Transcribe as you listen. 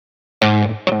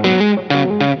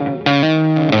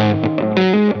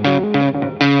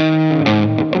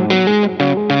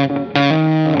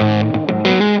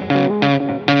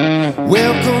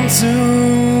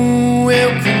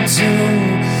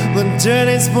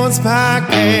Sports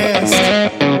Podcast.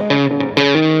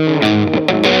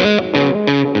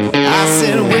 I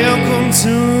said, welcome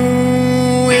to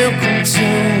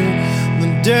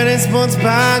the Dirty Sports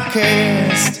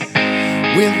Podcast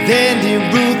with Andy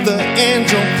Ruther and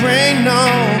Joe Prano.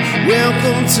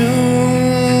 Welcome to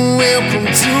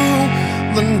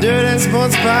the Dirty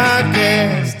Sports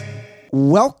Podcast.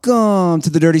 Welcome to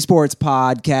the Dirty Sports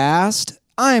Podcast.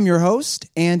 I am your host,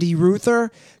 Andy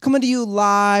Ruther, coming to you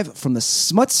live from the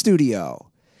Smut Studio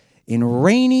in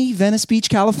rainy Venice Beach,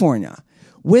 California,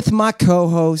 with my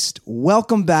co-host,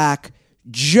 welcome back,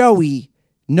 Joey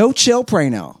No Chill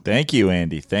Prano. Thank you,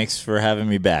 Andy. Thanks for having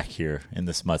me back here in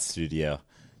the Smut Studio.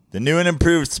 The new and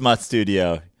improved Smut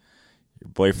Studio.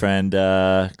 Your boyfriend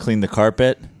cleaned the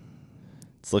carpet.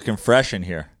 It's looking fresh in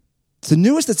here. It's the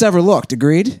newest that's ever looked,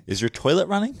 agreed? Is your toilet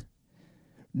running?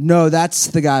 No, that's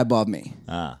the guy above me.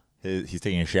 He's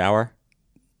taking a shower?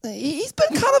 He's been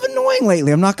kind of annoying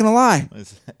lately, I'm not going to lie.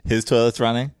 His toilet's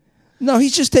running? No,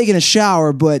 he's just taking a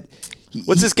shower, but...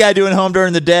 What's this guy doing home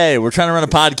during the day? We're trying to run a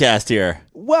podcast here.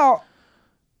 Well,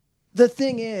 the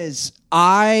thing is,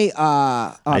 I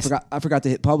forgot to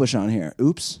hit publish on here.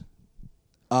 Oops.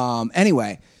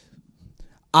 Anyway,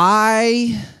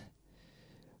 I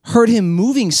heard him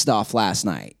moving stuff last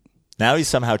night. Now he's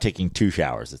somehow taking two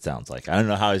showers, it sounds like. I don't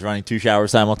know how he's running two showers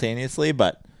simultaneously,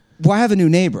 but... Well, I have a new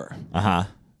neighbor. Uh-huh.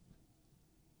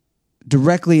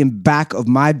 Directly in back of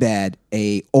my bed,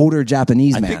 a older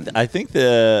Japanese man. I think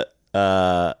the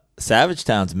Savage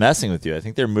Town's messing with you. I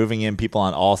think they're moving in people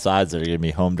on all sides that are going to be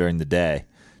home during the day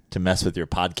to mess with your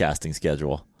podcasting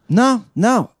schedule. No.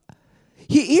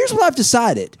 Here's what I've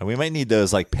decided. And we might need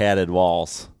those like padded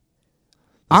walls.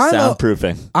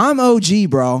 Soundproofing. I'm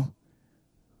OG, bro.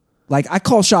 Like, I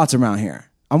call shots around here.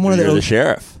 I'm one of the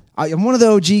sheriff. I'm one of the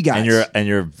OG guys. And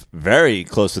you're very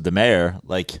close with the mayor.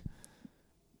 Like,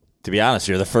 to be honest,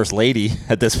 you're the first lady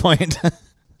at this point.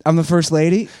 I'm the first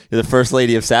lady? You're the first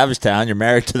lady of Savage Town. You're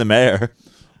married to the mayor.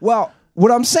 Well, what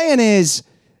I'm saying is,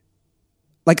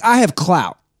 like, I have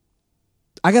clout.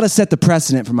 I got to set the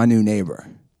precedent for my new neighbor.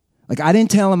 Like, I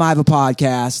didn't tell him I have a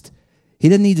podcast. He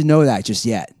didn't need to know that just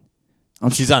yet.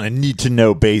 She's on a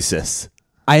need-to-know basis.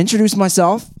 I introduced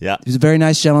myself. Yeah. He was a very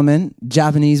nice gentleman,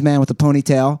 Japanese man with a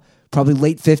ponytail, probably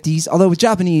late 50s. Although with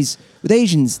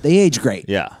Asians, they age great.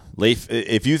 Yeah.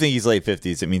 If you think he's late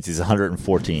 50s, it means he's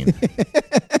 114.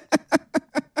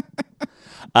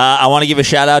 I want to give a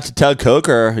shout out to Tug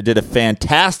Coker, who did a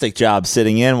fantastic job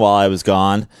sitting in while I was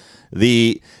gone.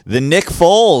 The Nick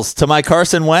Foles to my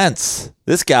Carson Wentz.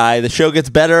 This guy, the show gets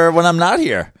better when I'm not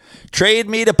here. Trade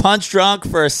me to Punch Drunk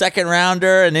for a second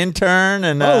rounder, an intern,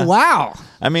 and oh wow!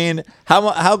 I mean,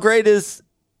 how great is?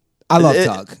 I love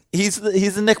Tug. He's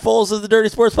the Nick Foles of the Dirty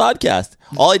Sports Podcast.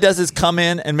 All he does is come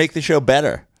in and make the show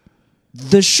better.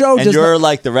 The show, and you're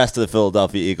like the rest of the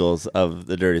Philadelphia Eagles of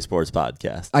the Dirty Sports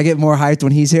Podcast. I get more hyped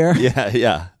when he's here.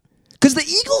 Yeah. Because the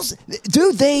Eagles,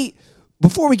 dude,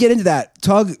 before we get into that,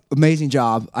 Tug, amazing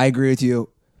job. I agree with you.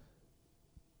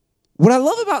 What I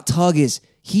love about Tug is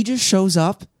he just shows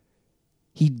up.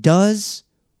 He does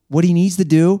what he needs to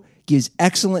do, gives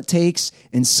excellent takes,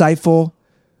 insightful.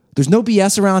 There's no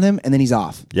BS around him, and then he's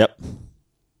off. Yep.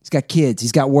 He's got kids.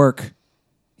 He's got work.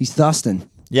 He's thusting.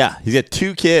 Yeah, he's got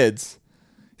two kids.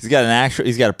 He's got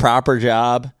a proper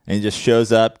job, and he just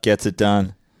shows up, gets it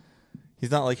done.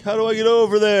 He's not like, how do I get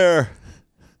over there?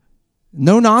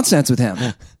 No nonsense with him.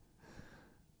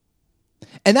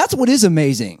 And that's what is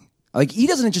amazing. Like, he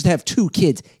doesn't just have two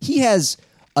kids. He has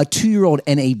a 2-year-old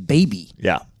and a baby.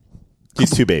 Yeah. He's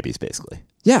two babies, basically.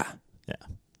 Yeah. Yeah.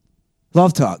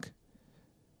 Love Tug.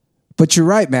 But you're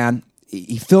right, man.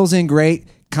 He fills in great,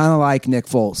 kind of like Nick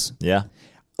Foles. Yeah.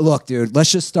 Look, dude,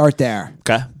 let's just start there.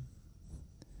 Okay.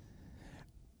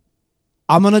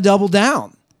 I'm going to double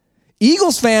down.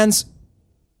 Eagles fans,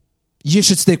 you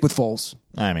should stick with Foles.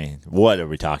 I mean, what are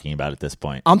we talking about at this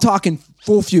point? I'm talking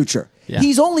full future. Yeah.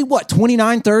 He's only,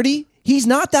 29, 30? He's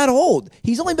not that old.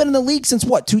 He's only been in the league since,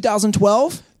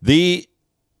 2012?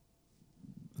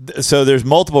 So there's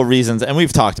multiple reasons, and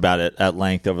we've talked about it at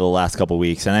length over the last couple of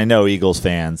weeks, and I know Eagles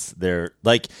fans, they're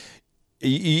like,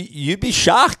 you'd be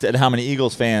shocked at how many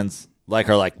Eagles fans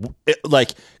are like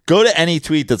go to any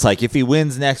tweet that's like, if he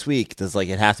wins next week, does like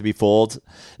it have to be Foles?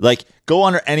 Like, go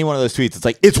under any one of those tweets. It's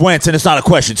like, it's Wentz and it's not a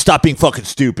question. Stop being fucking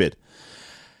stupid.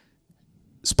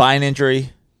 Spine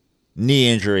injury,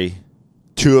 knee injury,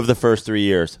 2 of the first 3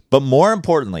 years. But most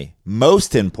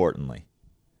importantly,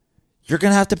 you're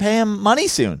going to have to pay him money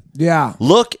soon. Yeah.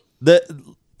 Look,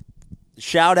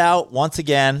 shout out once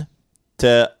again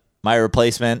to my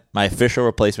official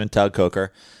replacement, Tug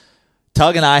Coker.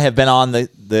 Tug and I have been on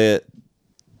the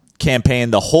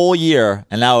campaign the whole year,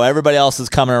 and now everybody else is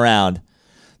coming around.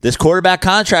 This quarterback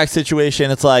contract situation,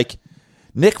 it's like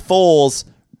Nick Foles,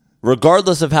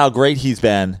 regardless of how great he's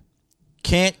been,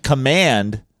 can't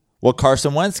command what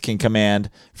Carson Wentz can command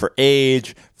for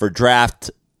age, for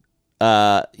draft,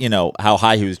 how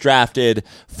high he was drafted,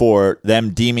 for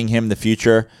them deeming him the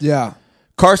future. Yeah.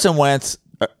 Carson Wentz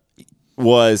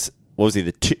was, what was he,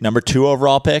 the number 2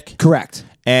 overall pick? Correct.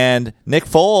 And Nick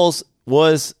Foles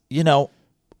was,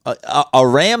 a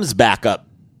Rams backup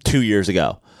 2 years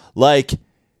ago. Like,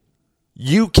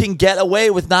 you can get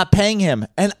away with not paying him.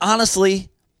 And honestly,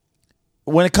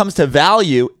 when it comes to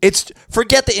value,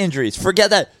 forget the injuries,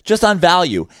 forget that. Just on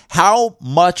value, how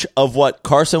much of what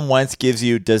Carson Wentz gives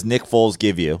you does Nick Foles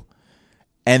give you?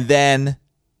 And then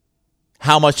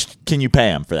how much can you pay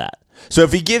him for that? So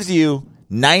if he gives you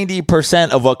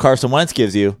 90% of what Carson Wentz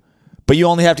gives you, but you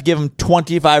only have to give him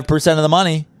 25% of the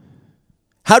money,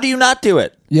 how do you not do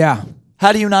it? Yeah.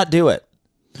 How do you not do it?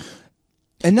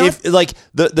 And If like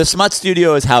the Smut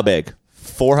Studio is how big?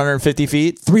 450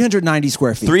 feet? 390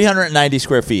 square feet. 390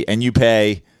 square feet, and you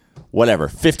pay whatever,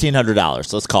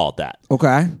 $1,500. Let's call it that.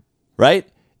 Okay. Right?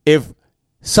 If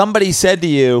somebody said to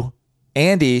you,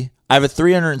 Andy, I have a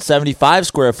 375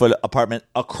 square foot apartment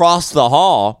across the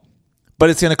hall, but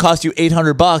it's going to cost you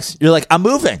 $800, you're like, I'm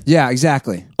moving. Yeah,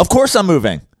 exactly. Of course I'm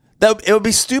moving. It would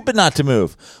be stupid not to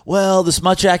move. Well, the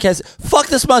Smut Shack fuck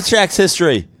the Smut Shack's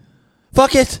history.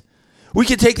 Fuck it. We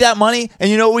could take that money,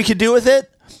 and you know what we could do with it?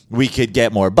 We could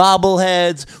get more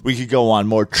bobbleheads. We could go on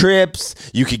more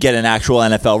trips. You could get an actual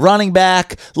NFL running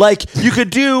back. Like, you could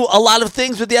do a lot of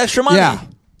things with the extra money. Yeah.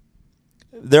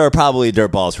 There are probably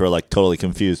dirtballs who are like totally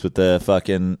confused with the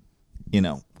fucking,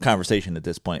 conversation at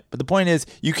this point. But the point is,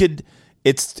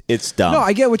 it's dumb. No,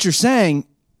 I get what you're saying.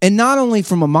 And not only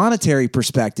from a monetary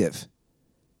perspective,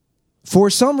 for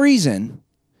some reason,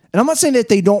 and I'm not saying that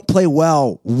they don't play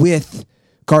well with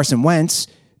Carson Wentz.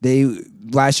 They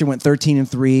last year went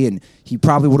 13-3, and he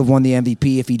probably would have won the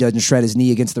MVP if he doesn't shred his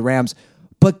knee against the Rams.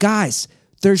 But guys,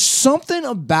 there's something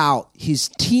about his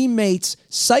teammates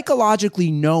psychologically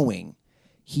knowing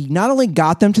he not only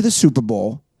got them to the Super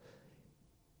Bowl,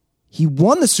 he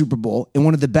won the Super Bowl in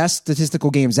one of the best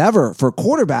statistical games ever for a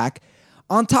quarterback.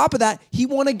 On top of that, he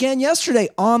won again yesterday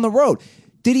on the road.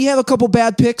 Did he have a couple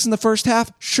bad picks in the first half?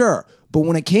 Sure. But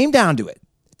when it came down to it,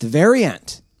 at the very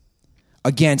end,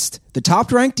 against the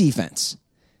top-ranked defense,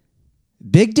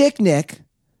 Big Dick Nick.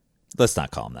 Let's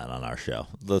not call him that on our show.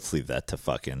 Let's leave that to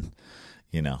fucking,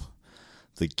 the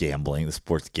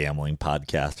sports gambling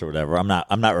podcast or whatever. I'm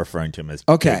not referring to him as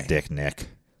Big Dick Nick.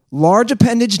 Large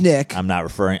appendage Nick. I'm not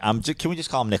referring. Can we just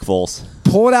call him Nick Foles?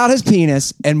 Pulled out his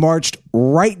penis and marched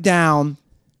right down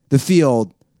the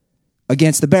field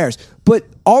against the Bears. But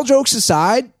all jokes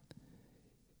aside,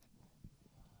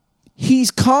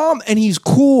 he's calm and he's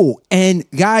cool. And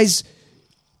guys,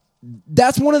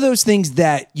 that's one of those things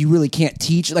that you really can't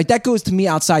teach. Like, that goes to me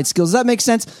outside skills. Does that make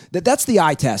sense? That's the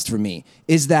eye test for me,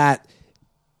 is that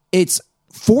it's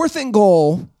 4th and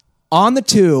goal on the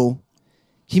 2.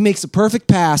 He makes a perfect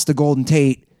pass to Golden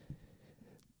Tate.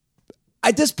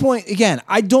 At this point, again,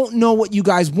 I don't know what you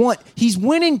guys want. He's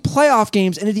winning playoff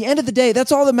games, and at the end of the day,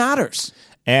 that's all that matters.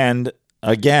 And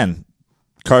again,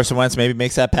 Carson Wentz maybe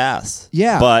makes that pass.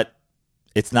 Yeah. But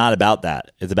it's not about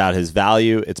that. It's about his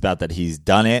value. It's about that he's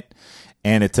done it.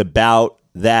 And it's about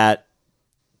that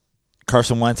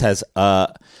Carson Wentz has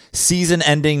a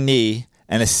season-ending knee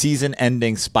and a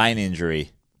season-ending spine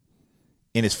injury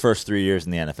in his first 3 years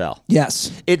in the NFL.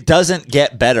 Yes. It doesn't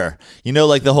get better.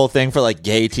 Like the whole thing for like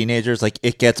gay teenagers, like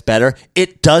it gets better.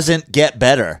 It doesn't get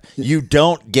better. You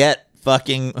don't get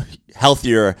fucking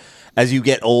healthier as you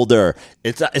get older.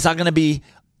 It's not going to be,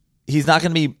 he's not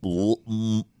going to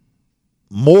be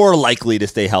more likely to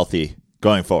stay healthy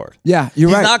going forward. Yeah, you're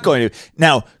right. He's not going to.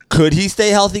 Now, could he stay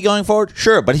healthy going forward?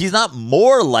 Sure, but he's not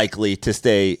more likely to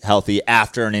stay healthy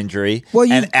after an injury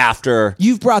and after.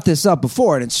 You've brought this up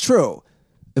before, and it's true.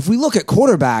 If we look at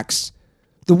quarterbacks,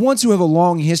 the ones who have a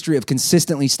long history of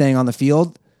consistently staying on the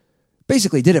field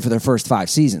basically did it for their first 5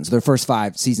 seasons, their first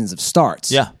 5 seasons of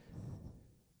starts. Yeah.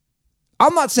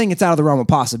 I'm not saying it's out of the realm of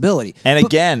possibility. And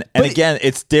again,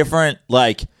 it's different.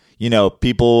 Like,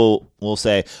 people will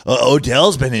say,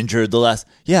 Odell's been injured the last.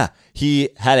 Yeah,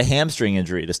 he had a hamstring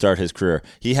injury to start his career.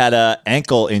 He had an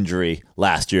ankle injury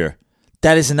last year.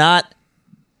 That is not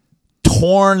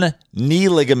torn knee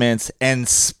ligaments and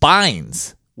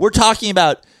spines. We're talking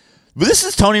about, this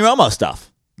is Tony Romo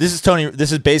stuff. This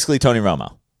is basically Tony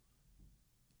Romo.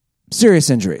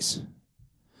 Serious injuries.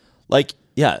 Like,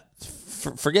 yeah,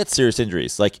 forget serious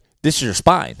injuries. Like, this is your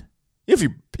spine. If you,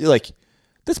 like,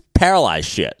 that's paralyzed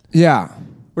shit. Yeah.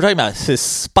 We're talking about his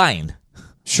spine.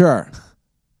 Sure.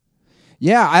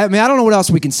 Yeah, I mean, I don't know what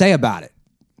else we can say about it.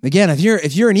 Again, if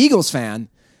you're an Eagles fan,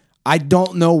 I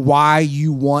don't know why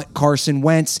you want Carson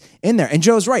Wentz in there. And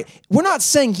Joe's right. We're not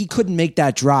saying he couldn't make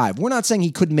that drive. We're not saying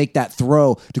he couldn't make that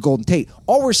throw to Golden Tate.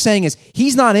 All we're saying is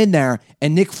he's not in there,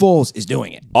 and Nick Foles is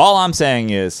doing it. All I'm saying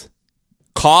is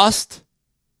cost,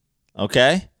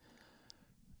 okay,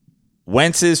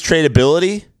 Wentz's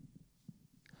tradability,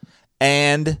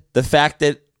 and the fact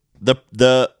that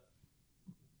the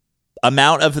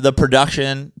amount of the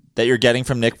production that you're getting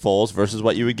from Nick Foles versus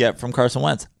what you would get from Carson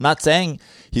Wentz. I'm not saying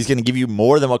he's going to give you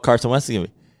more than what Carson Wentz is giving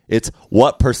you. It's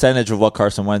what percentage of what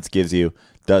Carson Wentz gives you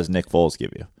does Nick Foles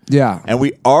give you. Yeah. And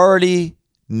we already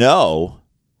know,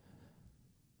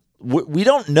 we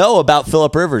don't know about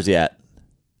Phillip Rivers yet.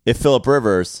 If Phillip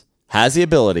Rivers has the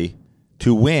ability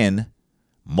to win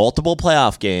multiple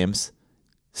playoff games,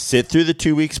 sit through the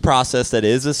 2 weeks process that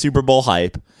is a Super Bowl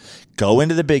hype, go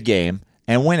into the big game,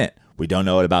 and win it. We don't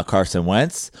know it about Carson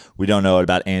Wentz. We don't know it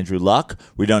about Andrew Luck.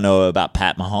 We don't know it about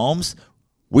Pat Mahomes.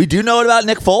 We do know it about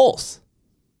Nick Foles.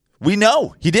 We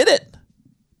know he did it.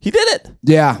 He did it.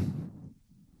 Yeah.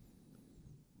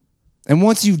 And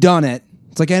once you've done it,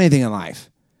 it's like anything in life.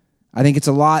 I think it's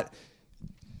a lot.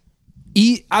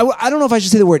 I don't know if I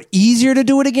should say the word easier to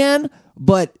do it again,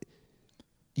 but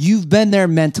you've been there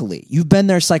mentally. You've been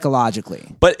there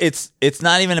psychologically. But it's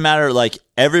not even a matter of like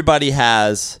everybody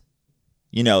has.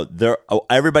 You know,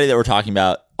 everybody that we're talking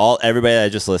about, everybody that I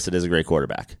just listed is a great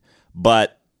quarterback.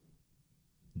 But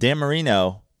Dan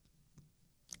Marino,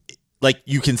 like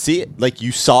you can see it, like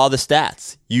you saw the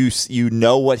stats. You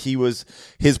know what he was,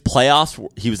 his playoffs,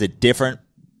 he was a different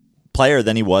player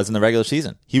than he was in the regular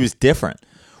season. He was different.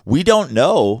 We don't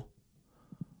know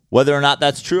whether or not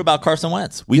that's true about Carson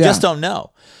Wentz. We just don't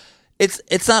know.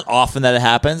 It's not often that it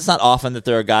happens. It's not often that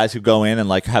there are guys who go in and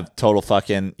like have total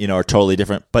fucking, are totally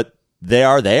different, but they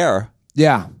are there.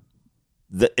 Yeah.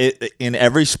 In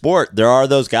every sport, there are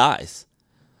those guys.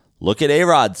 Look at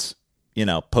A-Rod's,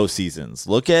 postseasons.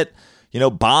 Look at,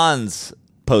 Bond's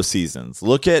postseasons.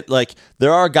 Look at,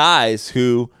 there are guys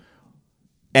who,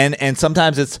 and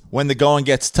sometimes it's when the going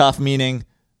gets tough, meaning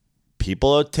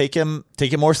people take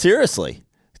it more seriously.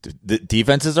 The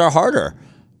defenses are harder.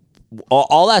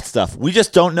 All that stuff. We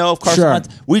just don't know if Carson Wentz.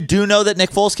 We do know that Nick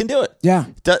Foles can do it. Yeah.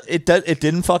 It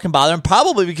didn't fucking bother him.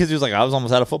 Probably because he was like, I was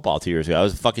almost out of football 2 years ago. I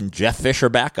was a fucking Jeff Fisher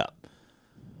backup.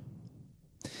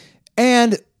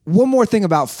 And one more thing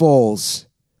about Foles.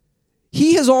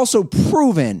 He has also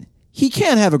proven he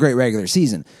can have a great regular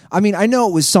season. I mean, I know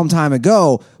it was some time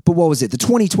ago, but what was it? The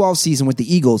 2012 season with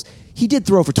the Eagles, he did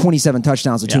throw for 27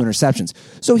 touchdowns and 2 interceptions.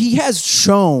 So he has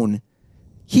shown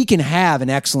he can have an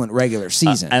excellent regular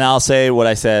season. And I'll say what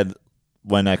I said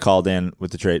when I called in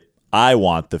with the trade. I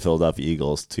want the Philadelphia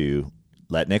Eagles to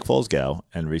let Nick Foles go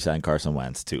and re-sign Carson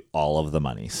Wentz to all of the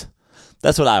monies.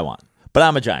 That's what I want. But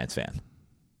I'm a Giants fan.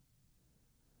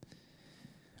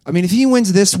 I mean, if he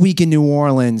wins this week in New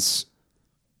Orleans,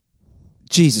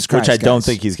 Jesus Christ, which I don't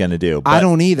think he's going to do. But, I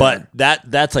don't either. But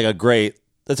that's a great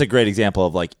example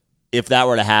of like if that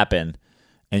were to happen.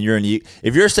 And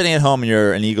if you're sitting at home and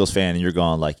you're an Eagles fan and you're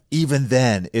going like, even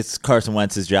then, it's Carson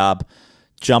Wentz's job,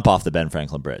 jump off the Ben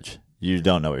Franklin Bridge. You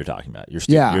don't know what you're talking about. You're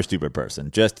a stupid person.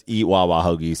 Just eat Wawa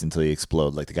hoagies until you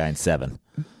explode like the guy in Seven.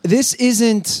 This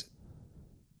isn't,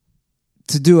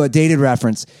 to do a dated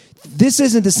reference, this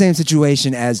isn't the same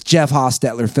situation as Jeff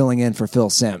Hostetler filling in for Phil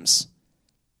Simms.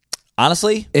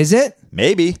 Honestly? Is it?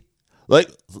 Maybe. Like,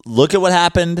 look at what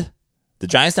happened. The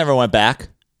Giants never went back.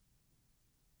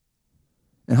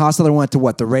 And Hostetler went to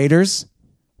what? The Raiders?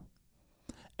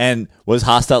 And was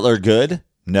Hostetler good?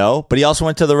 No. But he also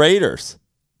went to the Raiders.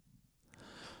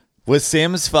 Was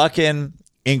Simms fucking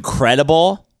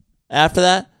incredible after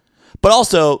that? But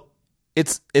also,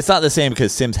 it's not the same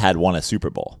because Simms had won a Super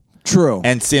Bowl. True.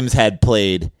 And Simms had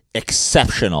played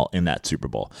exceptional in that Super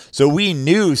Bowl. So we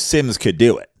knew Simms could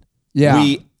do it.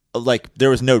 Yeah. There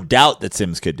was no doubt that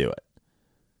Simms could do it.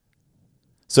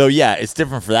 So yeah, it's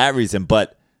different for that reason,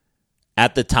 but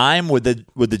at the time, would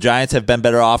the Giants have been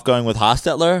better off going with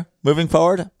Hostetler moving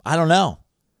forward? I don't know.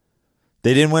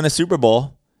 They didn't win a Super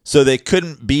Bowl, so they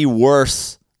couldn't be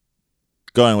worse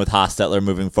going with Hostetler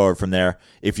moving forward from there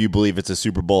if you believe it's a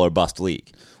Super Bowl or bust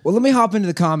league. Well, let me hop into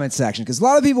the comment section because a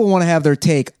lot of people want to have their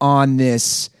take on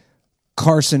this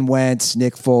Carson Wentz,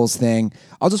 Nick Foles thing.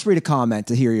 I'll just read a comment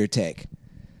to hear your take.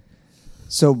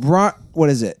 So, what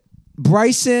is it?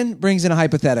 Bryson brings in a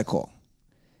hypothetical.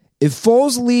 If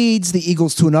Foles leads the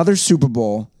Eagles to another Super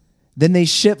Bowl, then they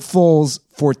ship Foles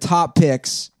for top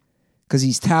picks because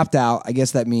he's tapped out. I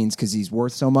guess that means because he's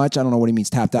worth so much. I don't know what he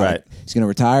means tapped out. Right. He's going to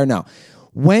retire? No.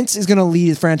 Wentz is going to lead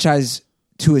his franchise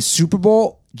to a Super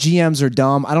Bowl. GMs are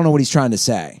dumb. I don't know what he's trying to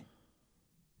say.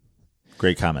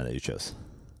 Great comment that you chose.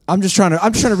 I'm just trying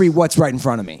to read what's right in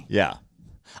front of me. Yeah.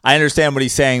 I understand what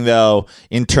he's saying, though,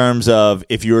 in terms of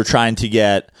if you were trying to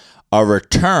get a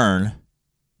return,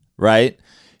 right?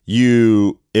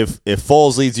 If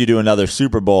Foles leads you to another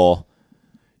Super Bowl,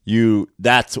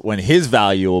 that's when his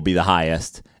value will be the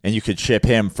highest, and you could ship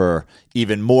him for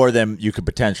even more than you could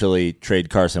potentially trade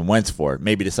Carson Wentz for,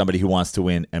 maybe to somebody who wants to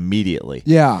win immediately.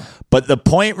 Yeah. But the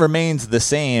point remains the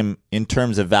same in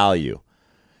terms of value.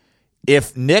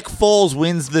 If Nick Foles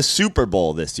wins the Super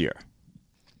Bowl this year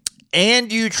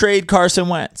and you trade Carson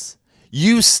Wentz,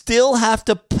 you still have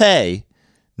to pay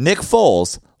Nick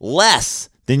Foles less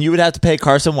than you would have to pay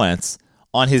Carson Wentz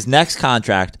on his next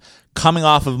contract coming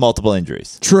off of multiple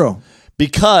injuries. True.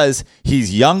 Because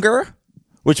he's younger,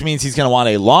 which means he's going to want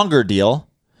a longer deal,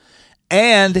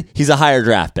 and he's a higher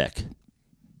draft pick.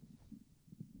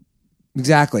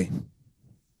 Exactly.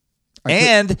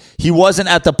 And he wasn't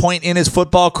at the point in his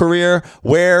football career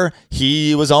where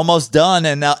he was almost done,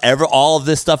 and now all of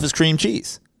this stuff is cream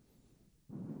cheese.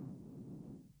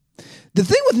 The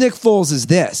thing with Nick Foles is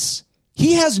this.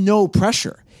 He has no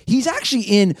pressure. He's actually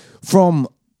in, from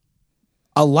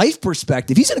a life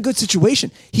perspective, he's in a good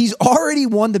situation. He's already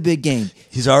won the big game.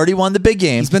 He's already won the big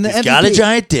game. He's been the MVP. Got a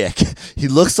giant dick. He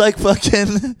looks like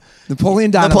fucking Napoleon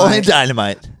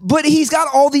Dynamite. But he's got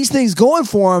all these things going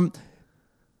for him.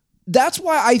 That's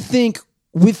why I think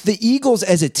with the Eagles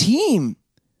as a team,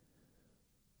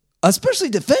 especially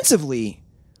defensively,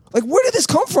 like, where did this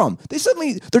come from?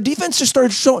 Their defense just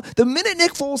started showing. The minute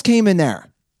Nick Foles came in there,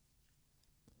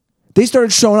 they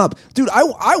started showing up. Dude,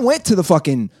 I went to the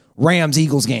fucking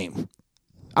Rams-Eagles game.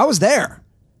 I was there.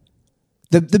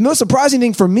 The most surprising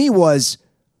thing for me was,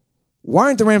 why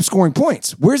aren't the Rams scoring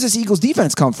points? Where's this Eagles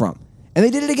defense come from? And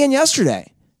they did it again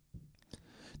yesterday.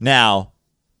 Now,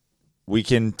 we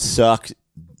can suck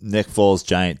Nick Foles'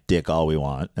 giant dick all we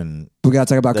want, and we got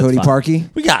to talk about Cody Parkey.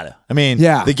 We got to. I mean,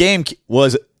 yeah. The game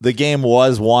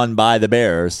was won by the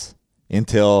Bears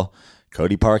until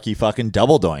Cody Parkey fucking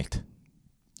double doinked.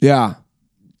 Yeah,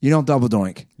 you don't double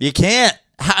doink. You can't.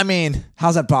 I mean,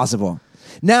 how's that possible?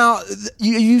 Now,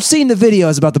 you've seen the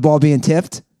videos about the ball being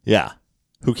tipped. Yeah,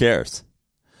 who cares?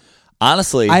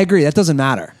 Honestly, I agree. That doesn't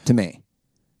matter to me.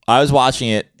 I was watching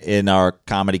it in our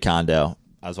comedy condo.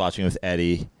 I was watching it with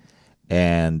Eddie,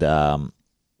 and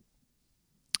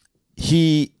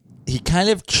he kind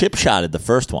of chip-shotted the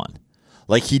first one.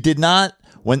 Like, he did not,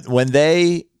 when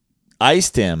they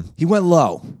iced him, he went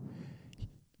low.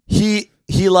 He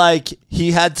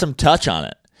had some touch on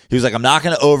it. He was like, I'm not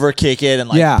going to overkick it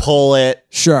and pull it.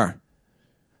 Sure.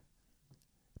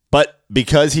 But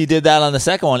because he did that on the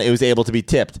second one, it was able to be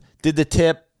tipped. Did the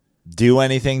tip do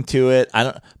anything to it?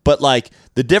 But like,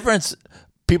 the difference,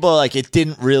 people are like, it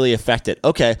didn't really affect it.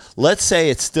 Okay, let's say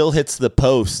it still hits the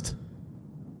post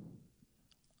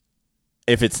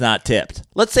if it's not tipped.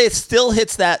 Let's say it still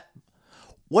hits that.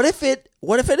 What if it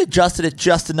adjusted it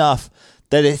just enough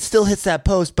that it still hits that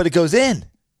post, but it goes in?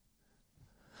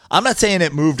 I'm not saying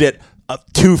it moved it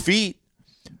up 2 feet,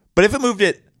 but if it moved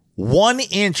it 1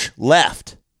 inch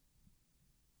left,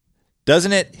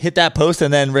 doesn't it hit that post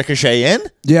and then ricochet in?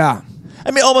 Yeah.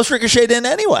 I mean, almost ricocheted in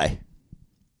anyway.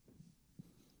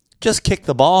 Just kick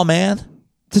the ball, man.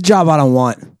 It's a job I don't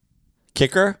want.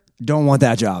 Kicker? Don't want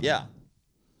that job. Yeah.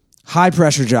 High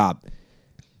pressure job.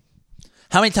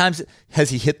 How many times has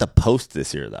he hit the post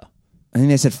this year, though? I think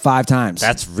they said 5 times.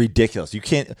 That's ridiculous. He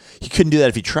couldn't do that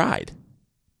if he tried.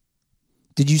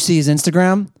 Did you see his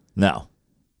Instagram? No.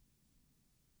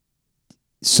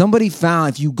 Somebody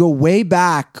found, if you go way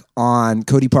back on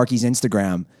Cody Parkey's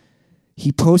Instagram,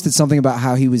 he posted something about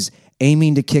how he was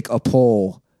aiming to kick a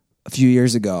pole a few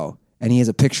years ago, and he has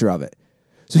a picture of it.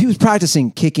 So he was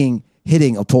practicing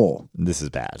hitting a pole. This is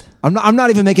bad. I'm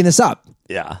not even making this up.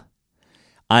 Yeah.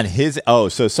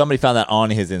 So somebody found that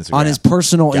on his Instagram. On his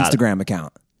personal Instagram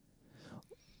account.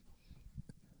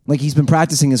 Like, he's been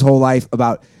practicing his whole life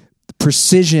about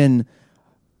precision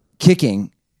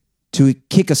kicking to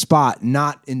kick a spot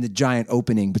not in the giant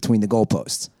opening between the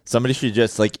goalposts. Somebody should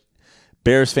just,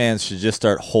 Bears fans should just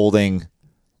start holding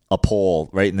a pole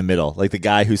right in the middle. Like the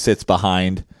guy who sits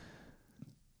behind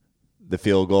the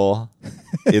field goal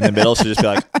in the middle should just be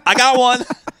like, I got one.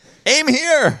 Aim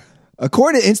here.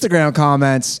 According to Instagram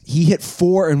comments, he hit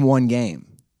 4 in one game.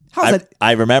 How's that?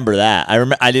 I remember that.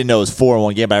 I didn't know it was 4 in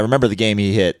one game, but I remember the game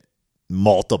he hit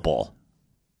multiple.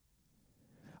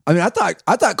 I mean, I thought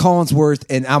Collinsworth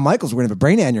and Al Michaels were going to have a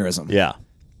brain aneurysm. Yeah.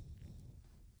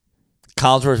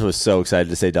 Collinsworth was so excited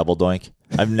to say double doink.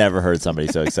 I've never heard somebody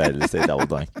so excited to say double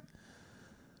doink.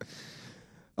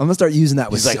 I'm gonna start using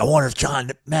that with. He's like, I wonder if John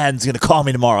Madden's gonna call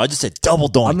me tomorrow. I just said double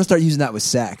doink. I'm gonna start using that with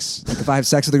sex. Like if I have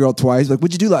sex with a girl twice, like,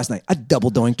 what'd you do last night? I double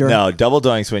doinked her. No, double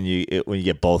doink's when you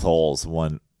get both holes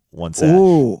one set.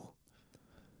 Ooh,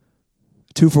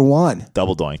 2 for 1.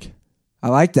 Double doink. I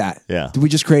like that. Yeah. Did we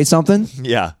just create something?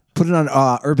 Yeah. Put it on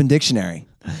Urban Dictionary.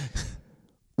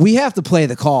 We have to play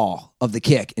the call of the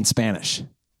kick in Spanish.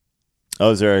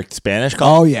 Oh, is there a Spanish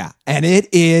call? Oh yeah, and it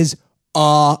is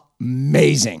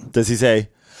amazing. Does he say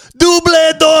double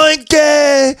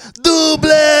doinke, double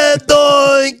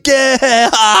doinke?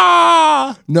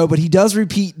 Ah! No, but he does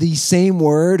repeat the same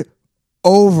word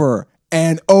over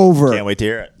and over. Can't wait to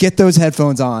hear it. Get those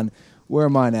headphones on. Where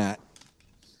am I at?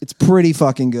 It's pretty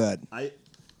fucking good.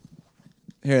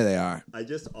 Here they are. I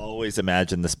just always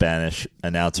imagine the Spanish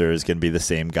announcer is going to be the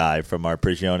same guy from our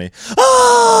Prigioni.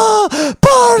 Ah,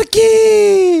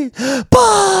 Parky,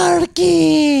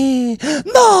 Parky,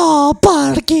 no,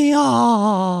 Parky,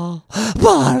 ah,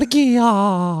 Parky,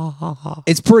 ah.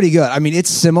 It's pretty good. I mean, it's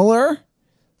similar.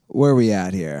 Where are we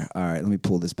at here? All right, let me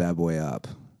pull this bad boy up.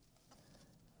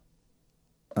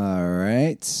 All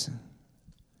right.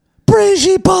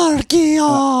 Prigi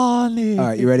Parkiani. All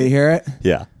right, you ready to hear it?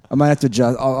 Yeah. I might have to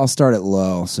adjust. I'll start it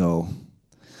low. So,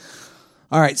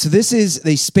 all right. So this is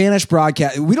the Spanish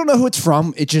broadcast. We don't know who it's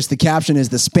from. It's just the caption is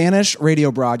the Spanish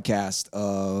radio broadcast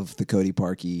of the Cody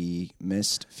Parkey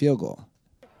missed field goal.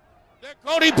 De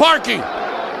Cody Parkey,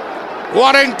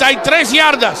 43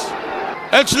 yardas.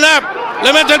 El snap,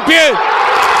 le mete el pie.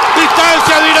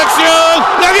 Distancia, dirección.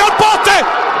 Le dio el poste.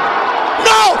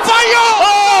 ¡No! ¡Falló!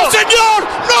 ¡Oh! ¡Señor!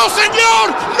 ¡No,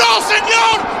 señor! ¡No,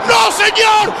 señor! ¡No,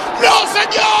 señor! ¡No,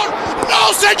 señor!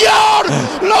 ¡No, señor!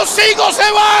 ¡Los Eagles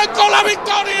se van con la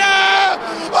victoria!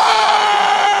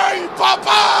 ¡Ay,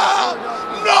 papá!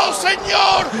 ¡No,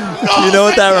 señor! ¡No, You know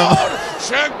what that señor!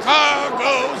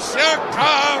 Chicago,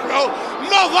 Chicago.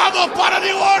 ¡Nos vamos para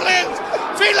New Orleans!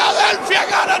 ¡Filadelfia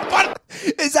gana el partido!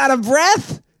 Is that a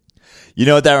breath? You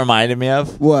know what that reminded me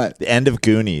of? What? The end of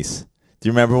Goonies. Do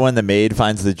you remember when the maid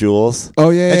finds the jewels? Oh,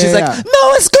 yeah, and she's yeah, like, yeah.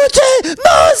 no escuche,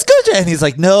 no escuche. And he's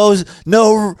like, no,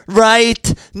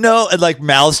 right, no. And like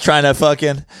mouth's trying to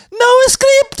fucking, no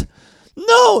script,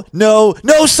 no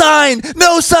sign,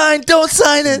 don't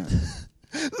sign it.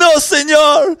 No,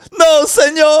 senor.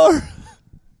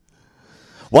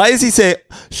 Why does he say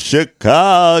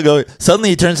Chicago? Suddenly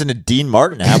he turns into Dean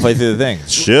Martin halfway through the thing.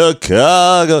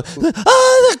 Chicago. No,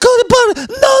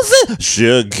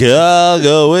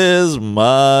 Chicago is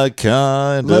my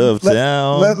kind of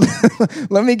town.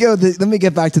 Let me go. Let me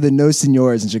get back to the no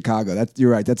senors in Chicago.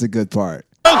 You're right. That's a good part.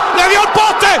 ¡Le dio el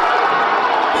poste!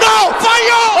 ¡No!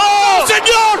 ¡Falló! ¡Oh!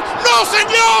 ¡Señor! ¡No,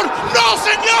 señor! ¡No,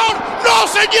 señor! ¡No,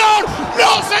 señor!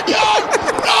 ¡No, señor!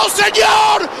 ¡No,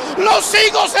 señor! ¡Los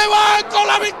Eagles se van con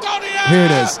la victoria! Here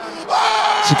it is.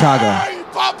 ¡Ay, Chicago.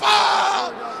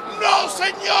 papá! ¡No,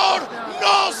 señor!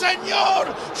 ¡No,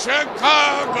 señor!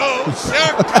 ¡Chicago!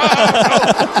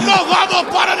 ¡Nos vamos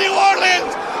para New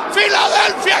Orleans!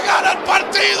 ¡Filadelfia gana el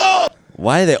partido!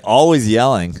 Why are they always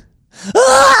yelling?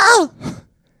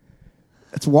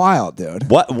 That's wild, dude.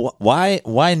 What?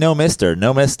 Why no mister?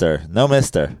 No mister. No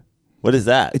mister. What is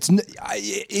that?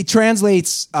 It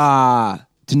translates to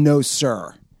no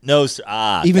sir. No.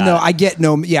 Even though I get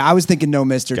no. Yeah, I was thinking no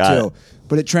mister Got too. it.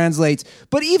 But it translates.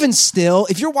 But even still,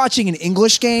 if you're watching an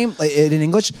English game in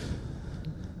English,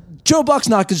 Joe Buck's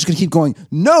not just going to keep going,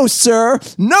 no, sir,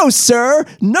 no, sir,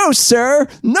 no, sir,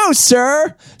 no,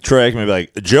 sir. Troy Aikman be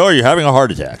like, Joe, are you having a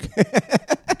heart attack?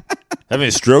 Having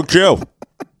a stroke, Joe?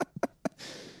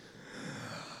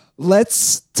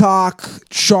 Let's talk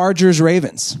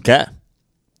Chargers-Ravens. Okay.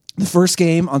 The first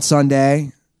game on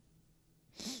Sunday.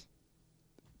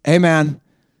 Hey, man,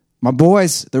 my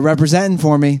boys, they're representing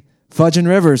for me, Fudge and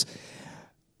Rivers.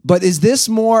 But is this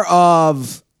more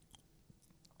of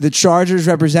the Chargers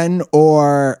representing,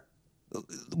 or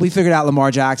we figured out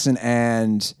Lamar Jackson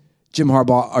and John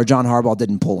Harbaugh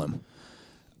didn't pull him?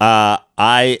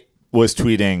 I was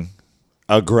tweeting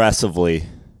aggressively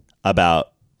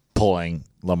about pulling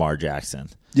Lamar Jackson.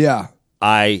 Yeah.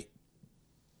 Here's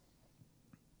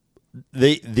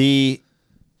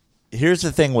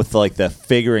the thing with like the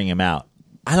figuring him out.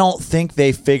 I don't think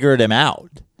they figured him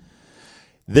out.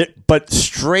 But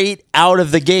straight out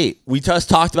of the gate, we just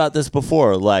talked about this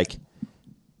before. Like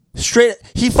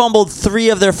he fumbled 3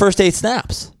 of their first 8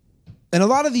 snaps. And a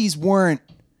lot of these weren't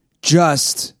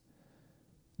just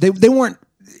they weren't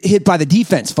hit by the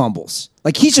defense fumbles.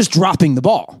 Like he's just dropping the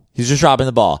ball. He's just dropping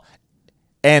the ball.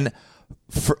 And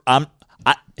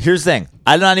here's the thing.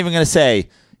 I'm not even going to say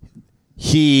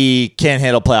he can't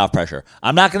handle playoff pressure.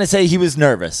 I'm not going to say he was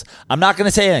nervous. I'm not going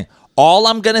to say anything. All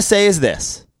I'm going to say is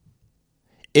this.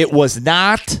 It was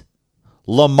not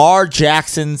Lamar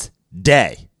Jackson's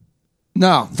day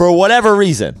No. for whatever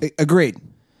reason. Agreed.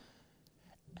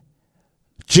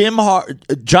 John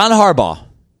Harbaugh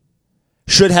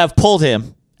should have pulled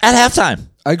him at halftime.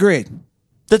 Agreed.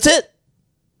 That's it.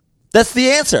 That's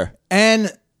the answer.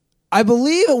 And I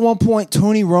believe at one point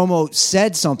Tony Romo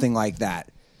said something like that,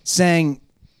 saying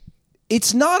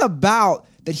it's not about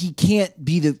that he can't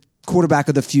be the quarterback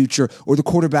of the future or the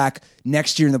quarterback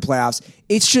next year in the playoffs.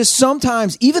 It's just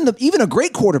sometimes even a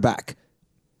great quarterback,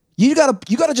 you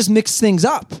gotta just mix things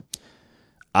up.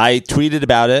 I tweeted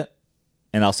about it,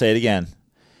 and I'll say it again.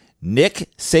 Nick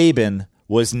Saban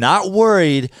was not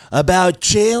worried about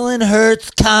Jalen Hurts'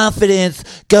 confidence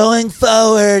going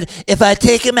forward. If I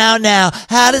take him out now,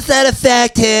 how does that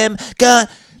affect him?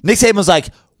 Nick Saban was like,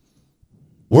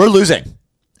 we're losing,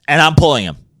 and I'm pulling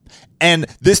him. And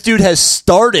this dude has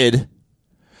started.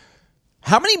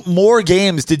 How many more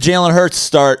games did Jalen Hurts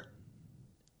start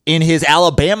in his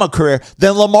Alabama career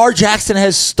than Lamar Jackson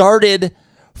has started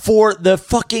for the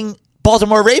fucking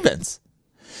Baltimore Ravens?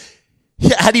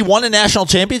 Had he won a national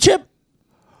championship?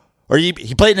 Or he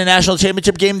played in a national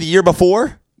championship game the year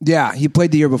before? Yeah, he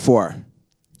played the year before.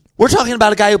 We're talking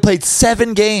about a guy who played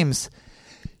 7 games.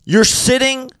 You're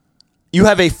sitting, you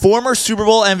have a former Super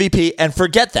Bowl MVP, and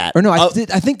forget that. Or no, I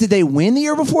think did they win the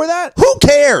year before that? Who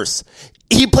cares?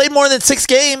 He played more than 6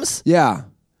 games. Yeah.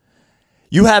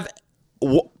 You have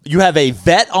a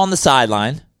vet on the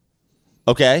sideline,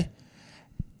 okay?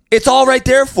 It's all right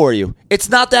there for you. It's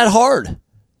not that hard.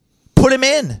 Put him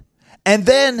in. And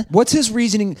then... What's his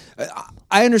reasoning?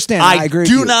 I understand. I agree with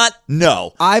you. I do not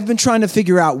know. I've been trying to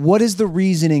figure out what is the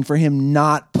reasoning for him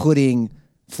not putting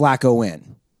Flacco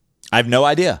in. I have no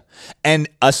idea. And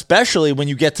especially when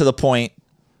you get to the point...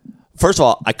 First of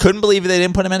all, I couldn't believe they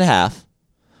didn't put him in half.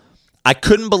 I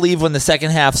couldn't believe when the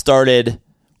second half started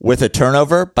with a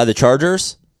turnover by the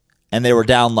Chargers, and they were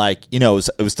down it was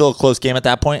still a close game at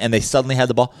that point, and they suddenly had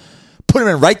the ball. Put him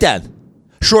in right then.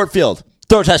 Short field.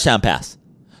 Throw a touchdown pass.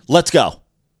 Let's go.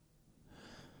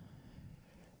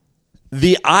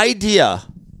 The idea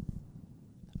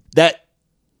that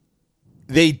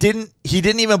he didn't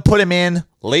even put him in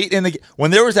late in the game,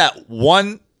 when there was that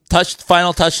one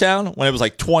final touchdown, when it was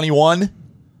like 21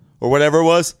 or whatever it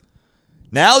was.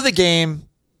 Now the game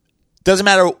doesn't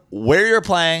matter where you're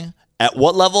playing, at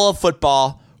what level of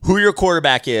football, who your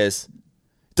quarterback is.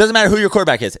 It doesn't matter who your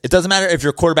quarterback is. It doesn't matter if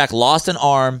your quarterback lost an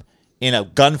arm in a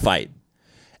gunfight.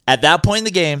 At that point in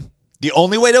the game, the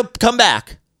only way to come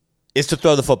back is to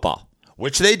throw the football,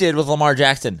 which they did with Lamar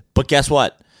Jackson. But guess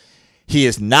what? He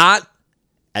is not,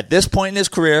 at this point in his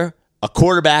career, a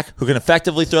quarterback who can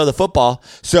effectively throw the football.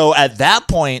 So at that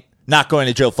point, not going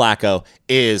to Joe Flacco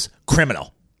is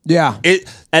criminal. Yeah.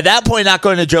 At that point, not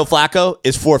going to Joe Flacco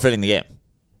is forfeiting the game.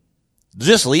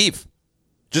 Just leave.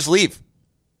 Just leave.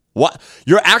 What?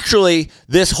 You're actually,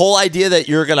 this whole idea that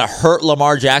you're going to hurt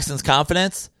Lamar Jackson's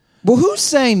confidence. Well, who's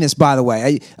saying this, by the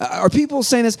way? Are people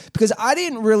saying this? Because I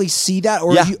didn't really see that,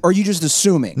 or are you just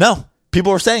assuming? No,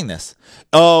 people are saying this.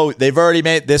 Oh, they've already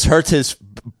made, this hurts his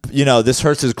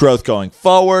growth going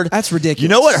forward. That's ridiculous. You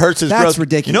know what hurts his growth? That's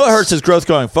ridiculous. You know what hurts his growth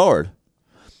going forward?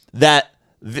 That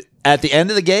at the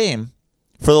end of the game,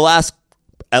 for the last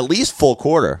at least full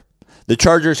quarter, the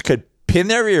Chargers could pin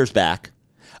their ears back,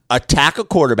 attack a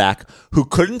quarterback who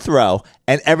couldn't throw,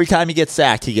 and every time he gets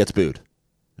sacked, he gets booed.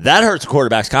 That hurts a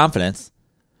quarterback's confidence.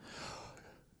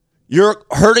 You're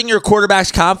hurting your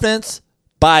quarterback's confidence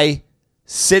by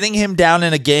sitting him down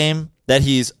in a game that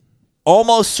he's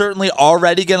almost certainly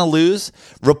already going to lose,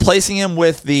 replacing him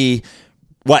with the,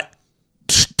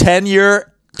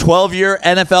 10-year, 12-year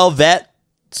NFL vet,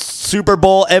 Super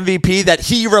Bowl MVP that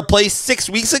he replaced 6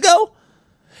 weeks ago?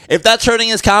 If that's hurting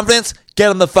his confidence, get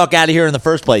him the fuck out of here in the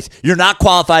first place. You're not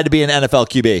qualified to be an NFL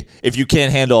QB if you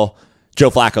can't handle Joe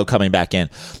Flacco coming back in.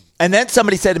 And then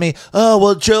somebody said to me, oh,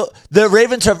 well, the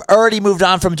Ravens have already moved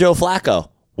on from Joe Flacco.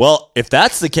 Well, if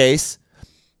that's the case,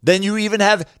 then you even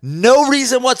have no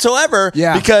reason whatsoever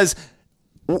because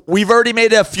we've already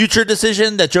made a future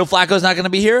decision that Joe Flacco's not going to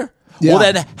be here. Yeah.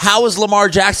 Well, then how is Lamar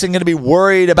Jackson going to be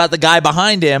worried about the guy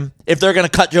behind him if they're going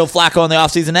to cut Joe Flacco in the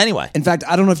offseason anyway? In fact,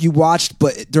 I don't know if you watched,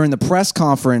 but during the press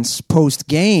conference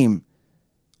post-game,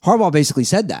 Harbaugh basically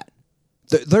said that.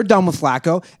 They're done with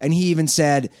Flacco, and he even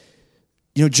said,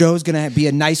 Joe's going to be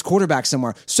a nice quarterback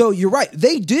somewhere. So you're right.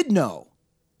 They did know.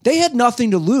 They had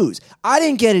nothing to lose. I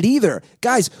didn't get it either.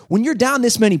 Guys, when you're down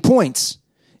this many points,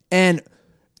 and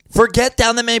forget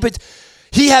down that many points,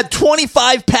 he had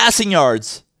 25 passing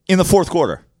yards in the fourth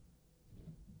quarter.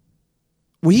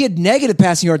 Well, he had negative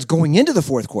passing yards going into the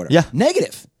fourth quarter. Yeah.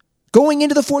 Negative. Going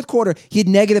into the fourth quarter, he had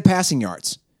negative passing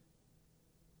yards.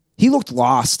 He looked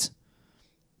lost.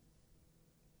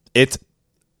 It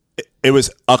was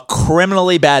a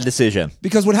criminally bad decision.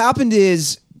 Because what happened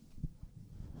is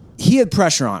he had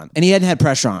pressure on him, and he hadn't had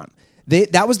pressure on him.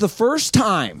 That was the first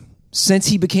time since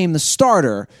he became the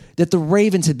starter that the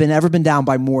Ravens had ever been down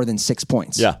by more than 6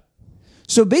 points. Yeah.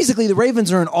 So basically, the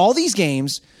Ravens are in all these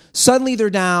games. Suddenly,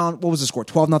 they're down. What was the score?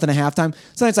 12-0 at halftime.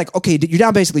 So then it's like, okay, you're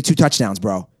down basically 2 touchdowns,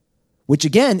 bro. Which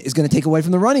again is going to take away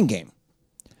from the running game.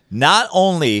 Not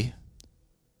only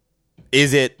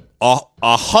is it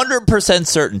 100%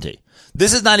 certainty,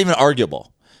 this is not even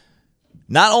arguable.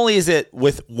 Not only is it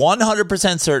with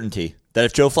 100% certainty that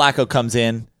if Joe Flacco comes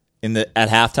in at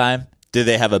halftime, do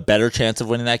they have a better chance of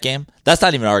winning that game? That's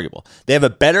not even arguable. They have a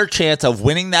better chance of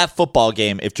winning that football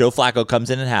game if Joe Flacco comes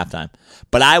in at halftime.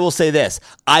 But I will say this.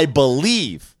 I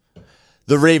believe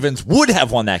the Ravens would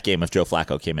have won that game if Joe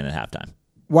Flacco came in at halftime.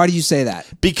 Why do you say that?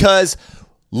 Because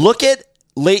look at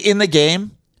late in the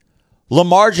game,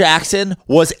 Lamar Jackson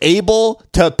was able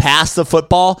to pass the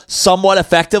football somewhat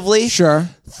effectively. Sure.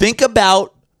 Think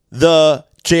about the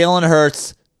Jalen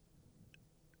Hurts,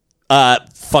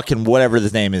 fucking whatever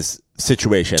his name is,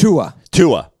 situation.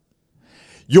 Tua.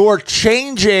 You're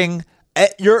changing.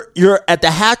 You're at the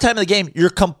halftime of the game. You're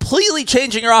completely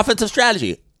changing your offensive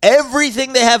strategy.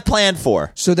 Everything they have planned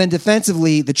for. So then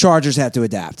defensively, the Chargers have to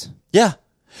adapt. Yeah.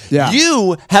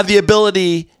 You have the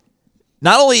ability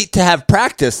not only to have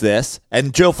practiced this,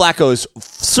 and Joe Flacco is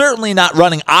certainly not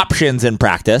running options in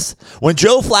practice. When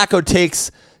Joe Flacco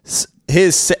takes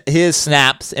his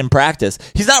snaps in practice,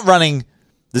 he's not running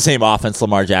the same offense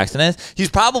Lamar Jackson is.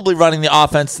 He's probably running the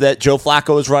offense that Joe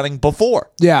Flacco was running before.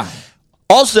 Yeah.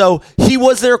 Also, he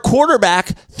was their quarterback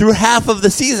through half of the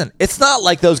season. It's not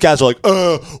like those guys are like,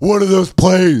 what are those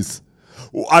plays?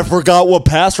 I forgot what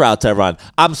pass routes I run.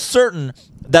 I'm certain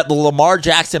that the Lamar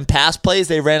Jackson pass plays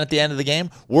they ran at the end of the game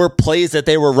were plays that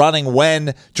they were running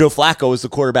when Joe Flacco was the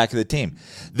quarterback of the team.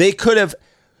 They could have,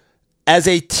 as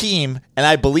a team, and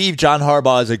I believe John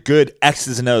Harbaugh is a good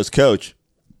X's and O's coach,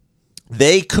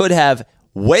 they could have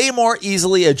way more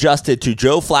easily adjusted to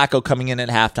Joe Flacco coming in at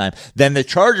halftime than the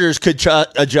Chargers could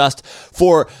adjust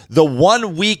for the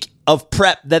 1 week of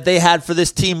prep that they had for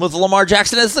this team with Lamar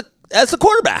Jackson as the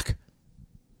quarterback.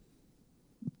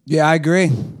 Yeah, I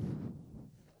agree.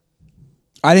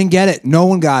 I didn't get it. No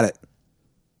one got it.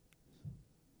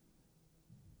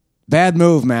 Bad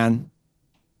move, man.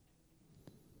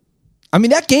 I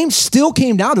mean, that game still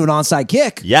came down to an onside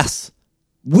kick. Yes.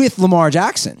 With Lamar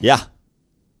Jackson. Yeah.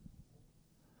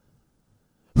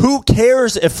 Who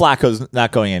cares if Flacco's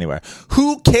not going anywhere?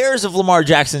 Who cares if Lamar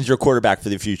Jackson's your quarterback for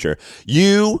the future?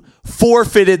 You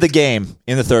forfeited the game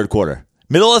in the third quarter.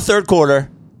 Middle of the third quarter,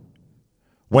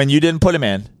 when you didn't put him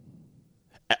in.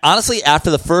 Honestly,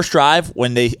 after the first drive,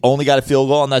 when they only got a field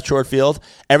goal on that short field,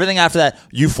 everything after that,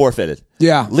 you forfeited.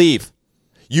 Yeah. Leave.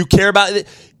 You care about it.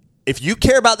 If you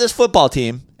care about this football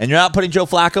team and you're not putting Joe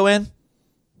Flacco in,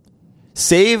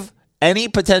 save any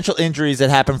potential injuries that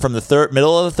happen from the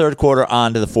middle of the third quarter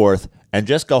on to the fourth and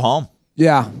just go home.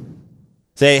 Yeah.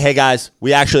 Say, hey, guys,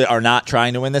 we actually are not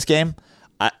trying to win this game.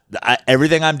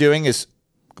 Everything I'm doing is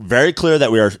very clear that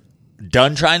we are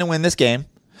done trying to win this game.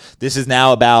 This is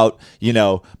now about,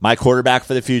 my quarterback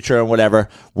for the future and whatever.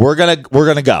 We're gonna go.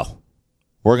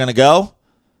 We're gonna go.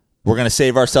 We're gonna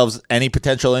save ourselves any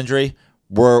potential injury.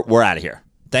 We're out of here.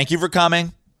 Thank you for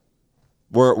coming.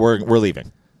 We're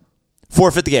leaving.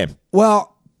 Forfeit the game.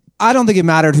 Well, I don't think it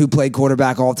mattered who played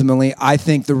quarterback ultimately. I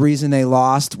think the reason they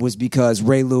lost was because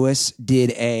Ray Lewis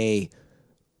did a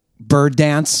bird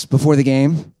dance before the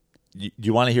game.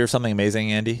 You want to hear something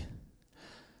amazing, Andy?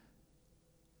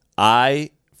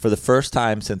 For the first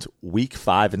time since week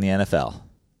 5 in the NFL,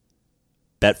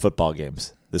 bet football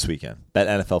games this weekend. Bet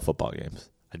NFL football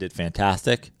games. I did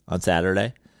fantastic on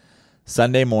Saturday.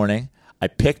 Sunday morning, I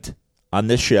picked on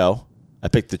this show, I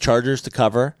picked the Chargers to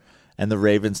cover and the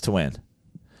Ravens to win.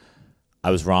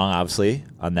 I was wrong, obviously,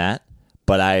 on that.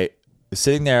 But I was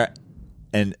sitting there,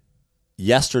 and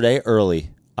yesterday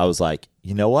early, I was like,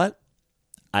 you know what?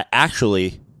 I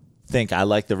actually think I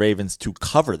like the Ravens to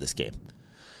cover this game.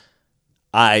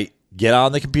 I get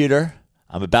on the computer.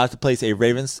 I'm about to place a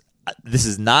Ravens. This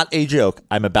is not a joke.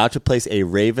 I'm about to place a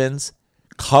Ravens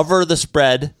cover the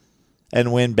spread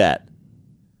and win bet.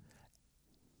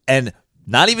 And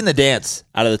not even the dance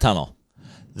out of the tunnel.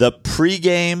 The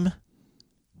pregame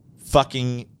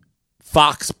fucking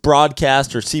Fox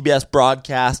broadcast or CBS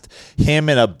broadcast, him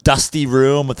in a dusty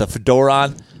room with a fedora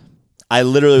on. I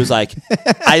literally was like,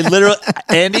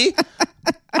 Andy,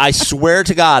 I swear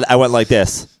to God, I went like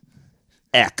this.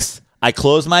 X. I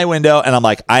closed my window and I'm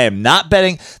like, I am not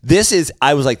betting.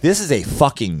 I was like, this is a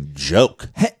fucking joke.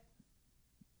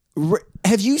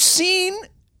 Have you seen?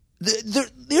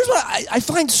 Here's what I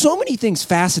find so many things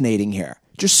fascinating here.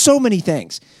 Just so many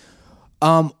things.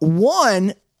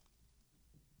 One,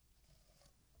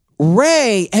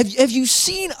 Ray, have you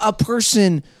seen a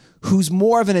person who's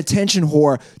more of an attention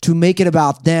whore to make it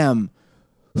about them,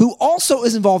 who also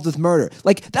is involved with murder?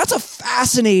 Like, that's a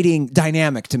fascinating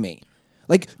dynamic to me.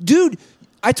 Like, dude,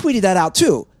 I tweeted that out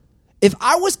too. If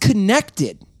I was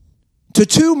connected to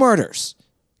 2 murders,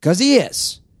 because he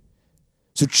is,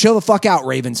 so chill the fuck out,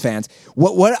 Ravens fans.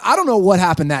 What I don't know what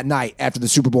happened that night after the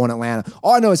Super Bowl in Atlanta.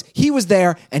 All I know is he was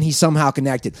there and he's somehow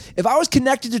connected. If I was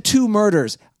connected to 2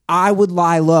 murders, I would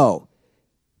lie low.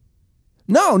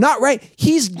 No, not right.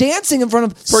 He's dancing in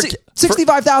front of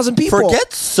 65,000 people. Forget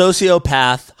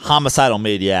sociopath, homicidal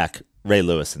maniac Ray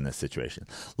Lewis in this situation.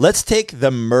 Let's take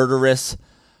the murderous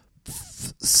 /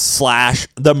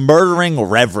 the murdering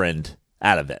reverend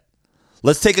out of it.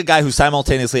 Let's take a guy who's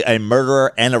simultaneously a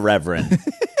murderer and a reverend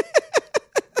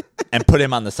and put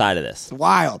him on the side of this.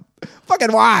 Wild.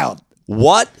 Fucking wild.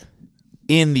 What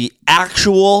in the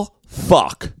actual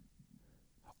fuck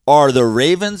are the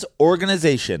Ravens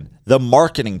organization, the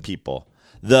marketing people,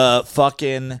 the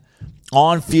fucking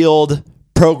on-field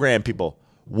program people,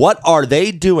 what are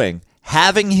they doing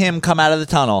having him come out of the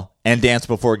tunnel and dance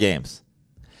before games?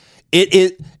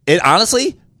 It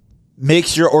honestly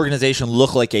makes your organization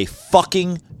look like a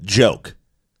fucking joke.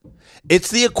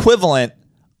 It's the equivalent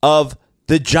of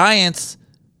the Giants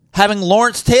having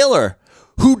Lawrence Taylor,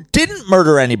 who didn't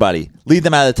murder anybody, lead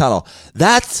them out of the tunnel.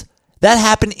 That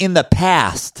happened in the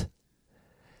past.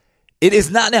 It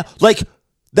is not now. Like,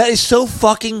 that is so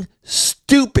fucking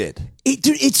stupid.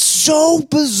 Dude, it's so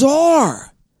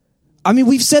bizarre. I mean,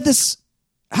 we've said this.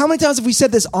 How many times have we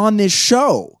said this on this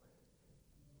show?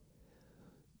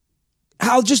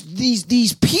 How just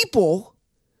these people,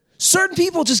 certain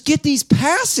people just get these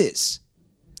passes.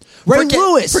 Ray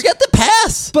Lewis. Forget the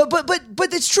pass. But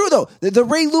it's true though. The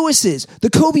Ray Lewises, the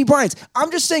Kobe Bryants.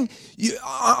 I'm just saying,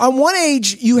 on one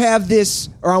age you have this,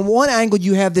 or on one angle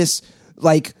you have this,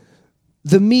 like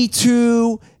the Me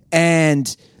Too,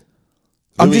 and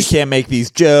we can't make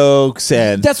these jokes,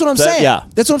 and that's what I'm saying. Yeah,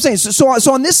 that's what I'm saying.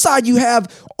 So on this side you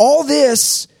have all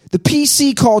this, the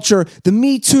PC culture, the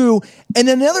Me Too, and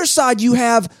then the other side you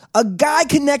have a guy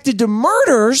connected to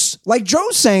murders, like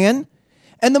Joe's saying,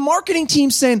 and the marketing team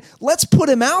saying, let's put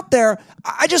him out there.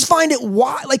 I just find it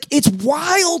wild. Like, it's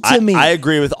wild to me. I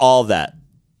agree with all of that,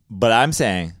 but I'm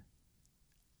saying,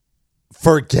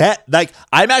 forget. Like,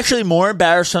 I'm actually more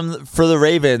embarrassed for the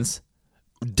Ravens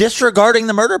disregarding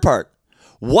the murder part.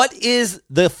 What is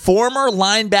the former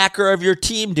linebacker of your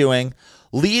team doing,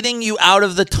 leading you out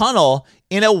of the tunnel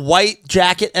in a white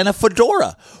jacket and a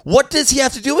fedora? What does he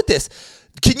have to do with this?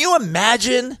 Can you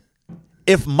imagine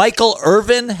if Michael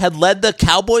Irvin had led the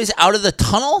Cowboys out of the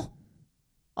tunnel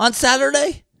on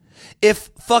Saturday? If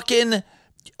fucking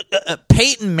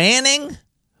Peyton Manning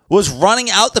was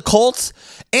running out the Colts?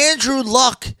 Andrew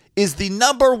Luck is the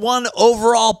 #1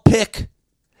 overall pick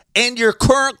and your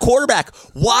current quarterback.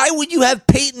 Why would you have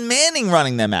Peyton Manning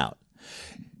running them out?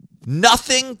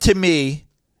 Nothing to me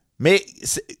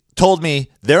told me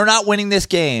they're not winning this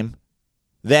game.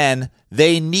 Then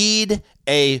they need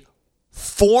a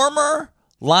former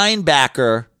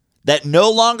linebacker that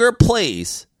no longer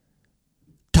plays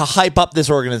to hype up this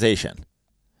organization.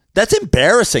 That's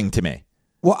embarrassing to me.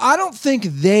 Well, I don't think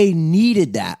they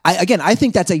needed that. I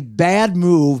think that's a bad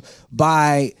move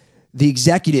by the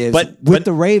executives with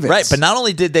the Ravens. Right, but not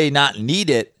only did they not need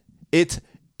it,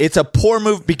 it's a poor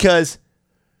move because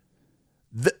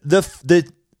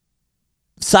the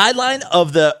sideline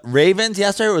of the Ravens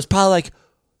yesterday was probably like,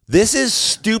 this is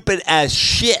stupid as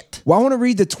shit. Well, I want to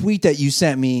read the tweet that you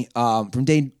sent me from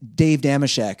Dave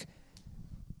Damashek.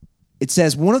 It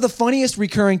says, one of the funniest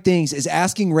recurring things is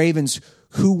asking Ravens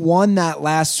who won that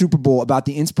last Super Bowl about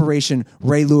the inspiration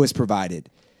Ray Lewis provided.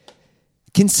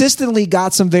 Consistently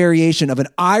got some variation of an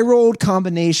eye-rolled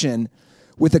combination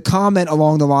with a comment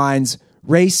along the lines,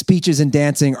 Ray's speeches and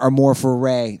dancing are more for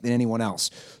Ray than anyone else.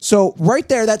 So right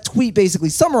there, that tweet basically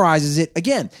summarizes it.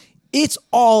 Again, it's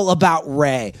all about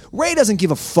Ray. Ray doesn't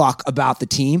give a fuck about the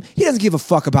team. He doesn't give a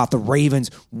fuck about the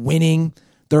Ravens winning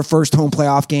their first home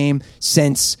playoff game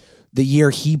since the year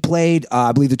he played,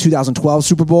 I believe the 2012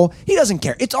 Super Bowl. He doesn't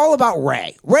care. It's all about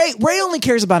Ray. Ray only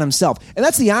cares about himself. And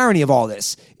that's the irony of all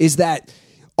this, is that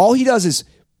all he does is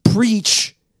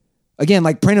preach. Again,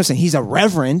 like Prano saying, he's a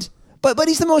reverend, but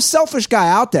he's the most selfish guy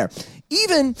out there.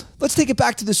 Even, let's take it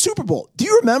back to the Super Bowl. Do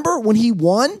you remember when he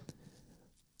won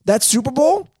that Super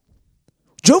Bowl?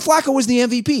 Joe Flacco was the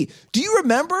MVP. Do you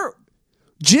remember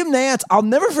Jim Nantz? I'll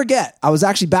never forget. I was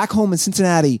actually back home in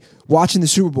Cincinnati watching the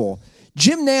Super Bowl.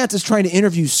 Jim Nantz is trying to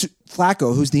interview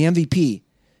Flacco, who's the MVP.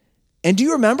 And do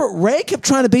you remember Ray kept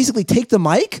trying to basically take the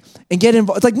mic and get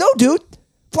involved? It's like, no, dude,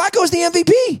 Flacco's the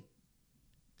MVP.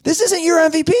 This isn't your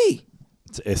MVP.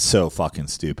 It's so fucking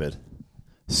stupid.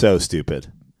 So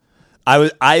stupid.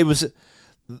 I was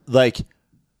like,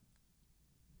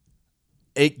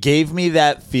 it gave me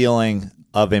that feeling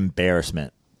of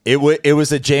embarrassment. It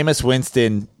was a Jameis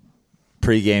Winston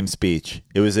pregame speech.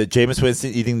 It was a Jameis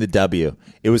Winston eating the W.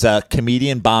 It was a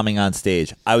comedian bombing on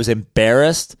stage. I was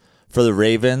embarrassed for the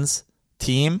Ravens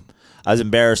team. I was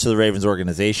embarrassed for the Ravens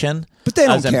organization. But they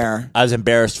don't care. I was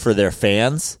embarrassed for their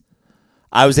fans.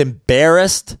 I was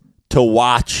embarrassed to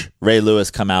watch Ray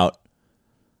Lewis come out.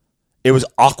 It was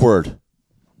awkward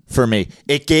for me.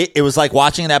 It was like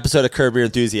watching an episode of Curb Your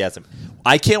Enthusiasm.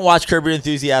 I can't watch Curb Your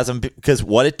Enthusiasm because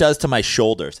what it does to my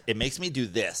shoulders. It makes me do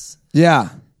this. Yeah.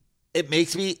 It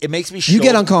makes me You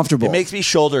get uncomfortable. It makes me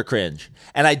shoulder cringe.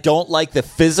 And I don't like the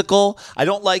physical. I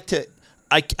don't like to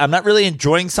I'm not really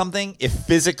enjoying something if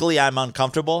physically I'm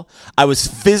uncomfortable. I was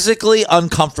physically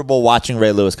uncomfortable watching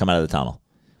Ray Lewis come out of the tunnel.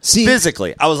 See,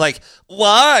 Physically. I was like,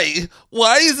 why?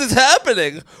 Why is this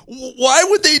happening? Why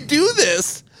would they do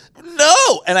this?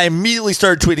 No. And I immediately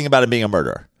started tweeting about him being a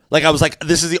murderer. Like, I was like,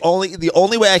 this is the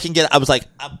only way I can get it. I was like,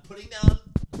 I'm putting down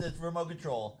the remote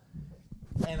control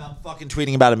and I'm fucking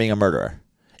tweeting about him being a murderer.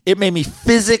 It made me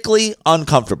physically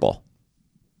uncomfortable.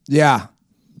 yeah.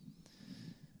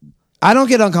 I don't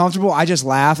get uncomfortable. I just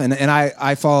laugh, and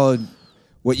I followed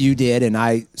what you did, and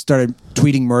I started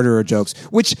tweeting murderer jokes,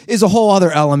 which is a whole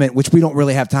other element, which we don't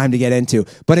really have time to get into.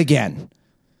 But again,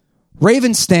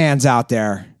 Raven stands out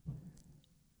there.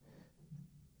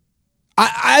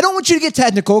 I don't want you to get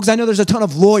technical, because I know there's a ton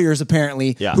of lawyers,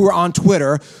 apparently, who are on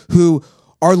Twitter, who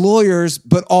are lawyers,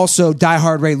 but also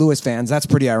diehard Ray Lewis fans. That's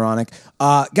pretty ironic.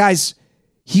 Guys,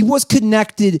 he was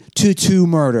connected to 2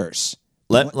 murders.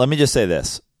 Let me just say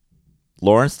this.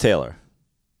 Lawrence Taylor,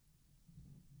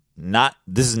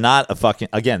 this is not a fucking,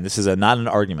 again, this is not an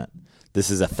argument. This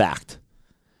is a fact.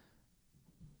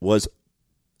 Was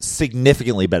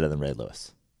significantly better than Ray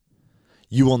Lewis.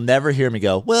 You will never hear me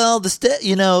go, well,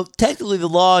 technically the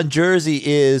law in Jersey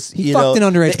is, He fucked an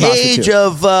underage the age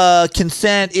prostitute. of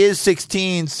consent is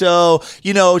 16. So,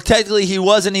 technically he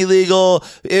wasn't illegal.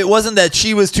 It wasn't that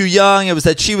she was too young. It was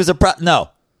that she was no.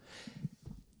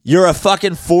 You're a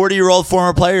fucking 40-year-old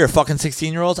former player. You're a fucking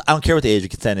 16-year-old. I don't care what the age of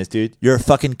consent is, dude. You're a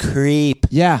fucking creep.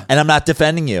 Yeah. And I'm not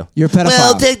defending you. You're a pedophile.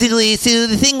 Well, technically, so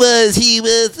the thing was, he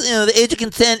was, the age of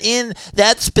consent in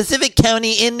that specific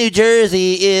county in New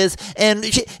Jersey is, and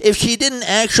if she didn't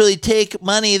actually take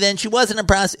money, then she wasn't a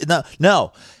prostitute.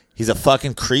 No. He's a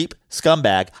fucking creep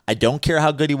scumbag. I don't care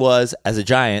how good he was as a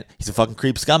Giant. He's a fucking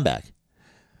creep scumbag.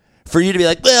 For you to be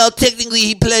like, well, technically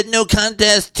he pled no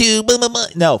contest to blah, blah, blah.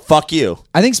 No, fuck you.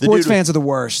 I think sports fans are the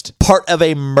worst. Part of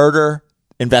a murder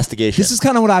investigation. This is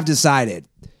kind of what I've decided.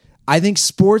 I think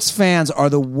sports fans are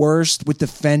the worst with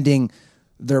defending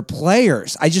their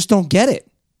players. I just don't get it.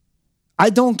 I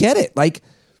don't get it. Like,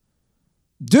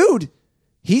 dude,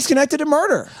 he's connected to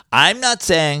murder. I'm not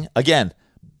saying, again,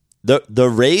 the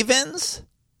Ravens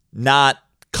not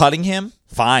cutting him,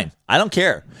 fine. I don't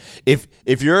care.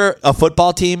 If you're a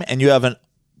football team and you have an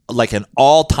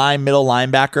all-time middle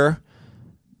linebacker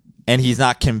and he's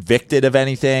not convicted of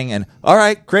anything, and all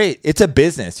right, great. It's a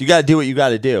business. You got to do what you got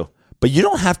to do. But you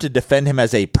don't have to defend him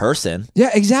as a person.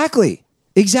 Yeah, exactly.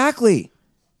 Exactly.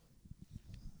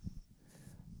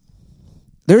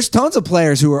 There's tons of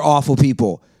players who are awful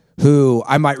people who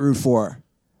I might root for.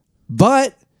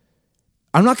 But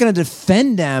I'm not going to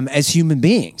defend them as human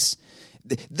beings.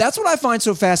 That's what I find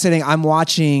so fascinating. I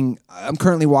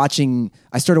started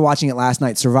watching it last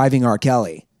night, Surviving R.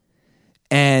 Kelly.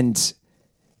 And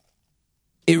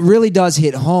it really does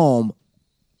hit home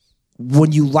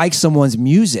when you like someone's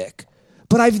music.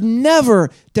 But I've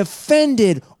never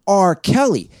defended R.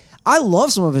 Kelly. I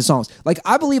love some of his songs. Like,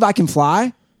 I Believe I Can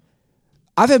Fly.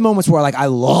 I've had moments where I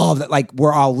love that,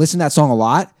 where I'll listen to that song a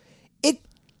lot. It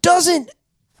doesn't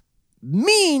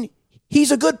mean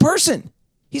he's a good person.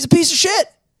 He's a piece of shit.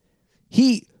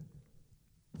 He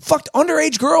fucked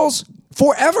underage girls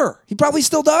forever. He probably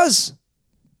still does.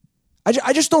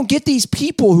 I just don't get these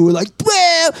people who are like,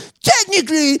 well,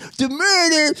 technically, the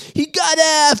murder, he got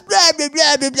off, blah, blah,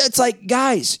 blah, blah, blah. It's like,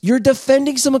 guys, you're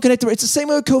defending someone connected. It's the same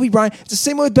way with Kobe Bryant. It's the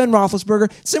same way with Ben Roethlisberger.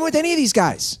 It's the same way with any of these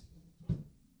guys.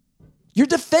 You're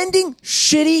defending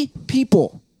shitty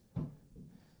people.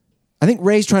 I think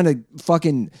Ray's trying to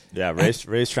fucking... Yeah,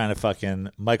 Ray's trying to fucking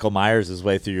Michael Myers his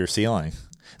way through your ceiling.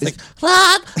 It's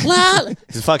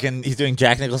like, he's doing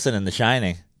Jack Nicholson in The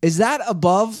Shining. Is that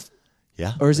above?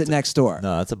 Yeah. Or is it next door?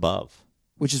 No, that's above.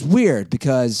 Which is weird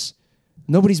because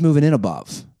Nobody's moving in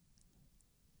above.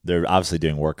 They're obviously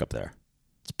doing work up there.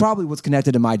 It's probably what's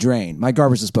connected to my drain. My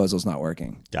garbage disposal is not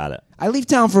working. Got it. I leave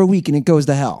town for a week and it goes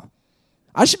to hell.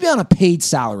 I should be on a paid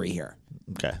salary here.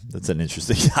 Okay, that's an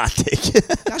interesting hot take.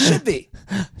 I should be.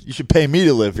 You should pay me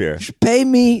to live here. Pay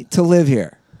me to live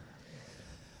here.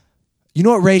 You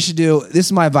know what Ray should do? This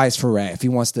is my advice for Ray if he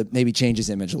wants to maybe change his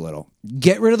image a little.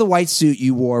 Get rid of the white suit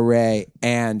you wore, Ray,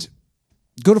 and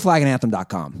go to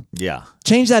flagandanthem.com. Yeah.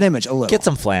 Change that image a little. Get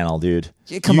some flannel, dude.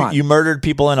 Yeah, come on. You murdered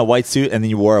people in a white suit and then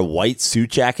you wore a white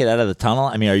suit jacket out of the tunnel?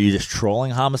 I mean, are you just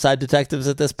trolling homicide detectives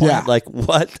at this point? Yeah. Like,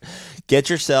 what? Get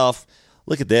yourself...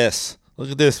 Look at this.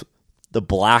 Look at this. The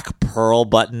black pearl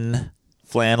button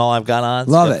flannel I've got on.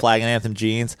 Love It's got it. Flag and Anthem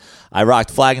jeans. I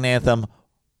rocked Flag and Anthem,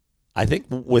 I think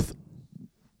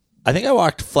I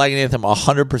walked Flag and Anthem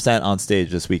 100% on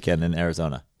stage this weekend in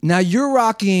Arizona. Now you're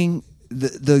rocking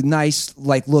the nice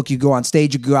like look. You go on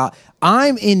stage, you go out.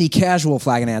 I'm in the casual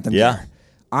Flag and Anthem Yeah. gear.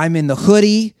 I'm in the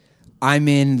hoodie. I'm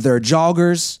in their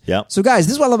joggers. Yeah. So guys,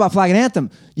 this is what I love about Flag and Anthem.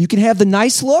 You can have the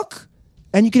nice look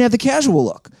and you can have the casual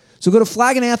look. So go to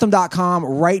flagandanthem.com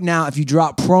right now. If you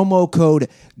drop promo code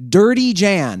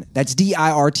DIRTYJAN, that's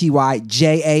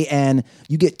DIRTYJAN,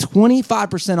 you get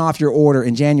 25% off your order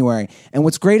in January. And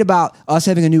what's great about us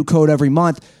having a new code every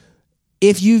month,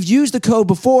 if you've used the code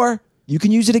before, you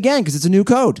can use it again because it's a new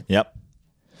code. Yep.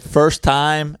 First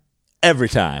time, every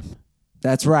time.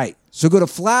 That's right. So go to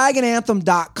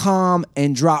flagandanthem.com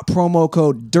and drop promo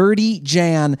code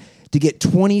DIRTYJAN to get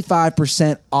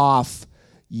 25% off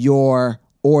your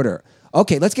order.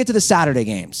 Okay, let's get to the Saturday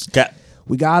games. Okay.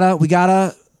 We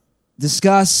gotta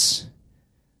discuss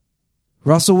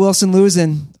Russell Wilson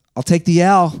losing. I'll take the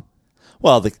L.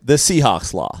 Well, the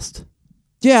Seahawks lost,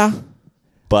 Yeah.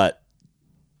 but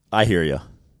I hear you.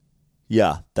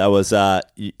 Yeah, that was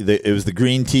it was the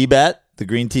green tea bet, the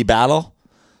green tea battle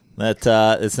that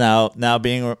it's now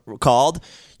being called.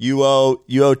 You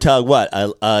owe Tug what,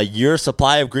 a year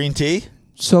supply of green tea?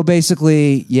 So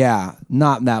basically, yeah,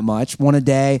 not that much. One a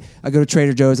day. I go to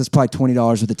Trader Joe's. That's probably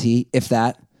 $20 with a tea, if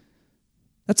that.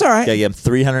 That's all right. Yeah, you have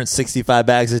 365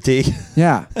 bags of tea.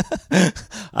 Yeah.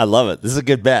 I love it. This is a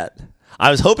good bet. I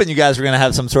was hoping you guys were going to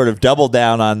have some sort of double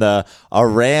down on a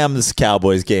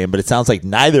Rams-Cowboys game, but it sounds like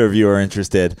neither of you are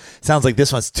interested. Sounds like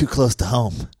this one's too close to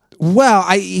home. Well,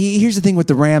 here's the thing with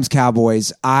the Rams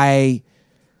Cowboys. I'm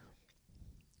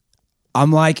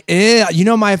like, you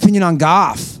know my opinion on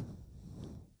Goff.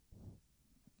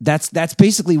 That's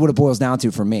basically what it boils down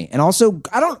to for me. And also,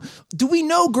 do we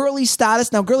know Gurley's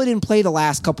status? Now, Gurley didn't play the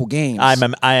last couple games. I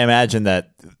imagine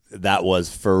that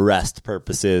was for rest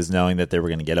purposes, knowing that they were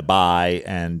going to get a bye.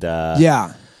 And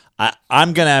yeah.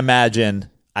 I'm going to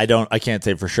imagine, I can't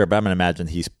say for sure, but I'm going to imagine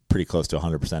he's pretty close to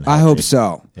 100%. I hope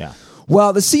so. Yeah.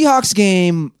 Well, the Seahawks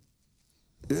game,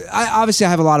 I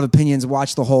have a lot of opinions,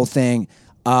 watched the whole thing.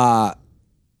 The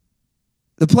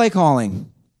play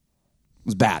calling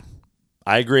was bad.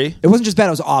 I agree. It wasn't just bad,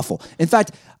 it was awful. In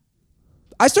fact,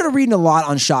 I started reading a lot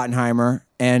on Schottenheimer,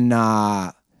 and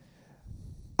I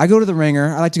go to The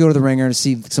Ringer. I like to go to The Ringer to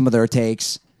see some of their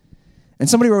takes. And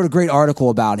somebody wrote a great article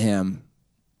about him.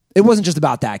 It wasn't just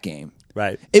about that game.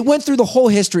 Right. It went through the whole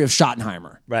history of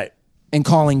Schottenheimer. Right. And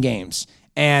calling games.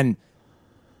 And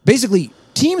basically,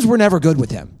 teams were never good with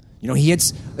him. You know, he had,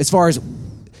 as far as,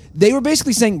 they were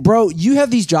basically saying, bro, you have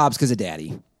these jobs because of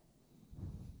daddy.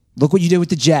 Look what you did with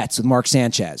the Jets with Mark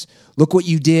Sanchez. Look what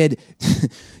you did.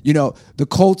 The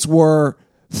Colts were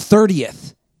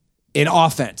 30th in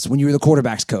offense when you were the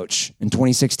quarterback's coach in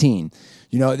 2016.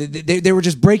 They were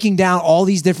just breaking down all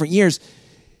these different years.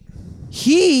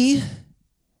 He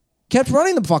kept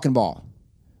running the fucking ball.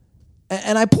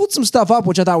 And I pulled some stuff up,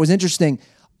 which I thought was interesting.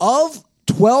 Of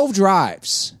 12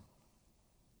 drives,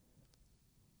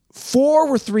 4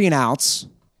 were 3 and outs.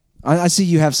 I see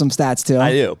you have some stats too.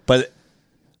 I do, but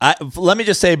let me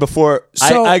just say before,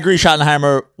 So- I agree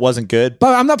Schottenheimer wasn't good.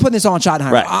 But I'm not putting this on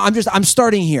Schottenheimer. Right. I'm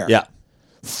starting here. Yeah.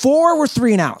 4 were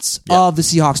 3 and outs of the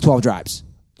Seahawks' 12 drives.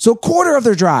 So a quarter of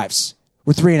their drives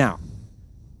were 3 and out.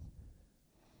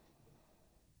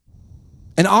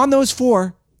 And on those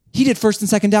 4, he did first and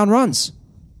second down runs.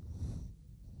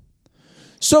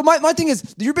 So my thing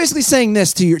is, you're basically saying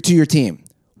this to your team.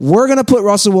 We're going to put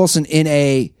Russell Wilson in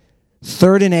a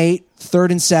 3rd and 8, 3rd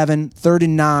and 7, 3rd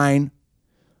and 9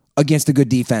 against a good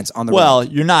defense on the road. Well,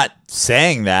 you're not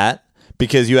saying that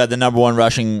because you had the number 1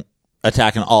 rushing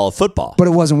attack in all of football. But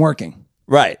it wasn't working.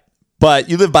 Right. But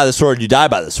you live by the sword, you die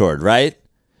by the sword, right?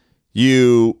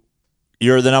 You're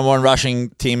the number 1 rushing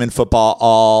team in football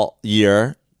all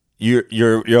year.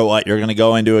 You're what? You're going to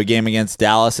go into a game against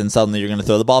Dallas and suddenly you're going to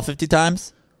throw the ball 50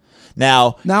 times?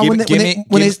 Now when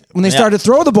they started to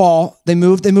throw the ball, they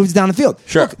moved it down the field.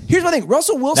 Sure. Look, here's my thing.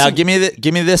 Russell Wilson. Now give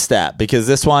me this stat, because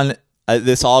this one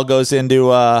this all goes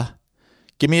into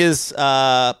give me his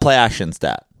play action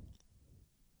stat.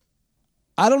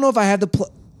 I don't know if I had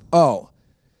the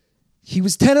he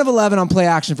was 10 of 11 on play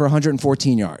action for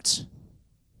 114 yards.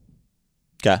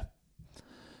 Okay.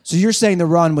 So you're saying the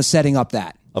run was setting up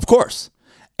that. Of course.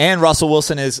 And Russell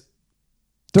Wilson is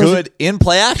good in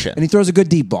play action. And he throws a good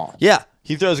deep ball. Yeah,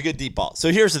 he throws a good deep ball.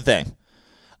 So here's the thing.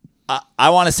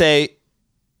 I want to say,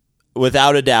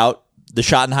 without a doubt, the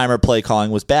Schottenheimer play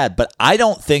calling was bad, but I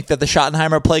don't think that the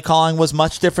Schottenheimer play calling was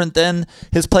much different than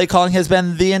his play calling has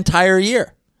been the entire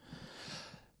year.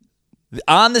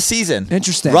 On the season,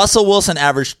 interesting. Russell Wilson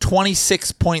averaged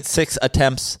 26.6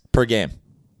 attempts per game.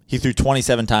 He threw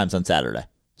 27 times on Saturday.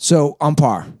 So on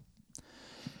par.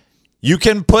 You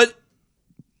can put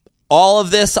all of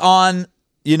this on,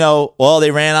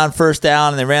 they ran on first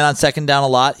down and they ran on second down a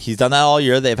lot. He's done that all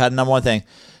year. They've had a number one thing.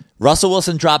 Russell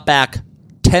Wilson dropped back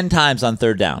 10 times on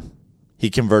third down. He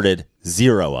converted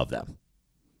 0 of them.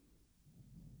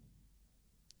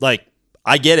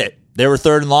 I get it. They were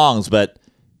third and longs, but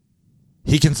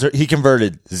he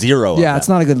converted 0 of them. Yeah, it's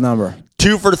not a good number.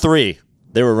 2 for 3.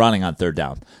 They were running on third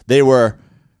down. They were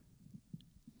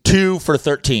 2 for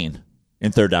 13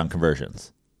 in third down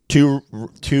conversions.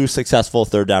 Two successful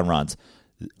third down runs.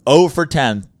 0 for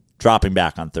 10 dropping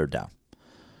back on third down.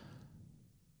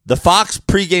 The Fox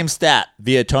pregame stat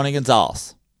via Tony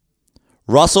Gonzalez.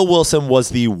 Russell Wilson was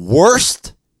the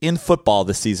worst in football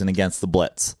this season against the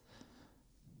blitz.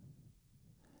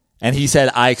 And he said,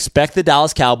 I expect the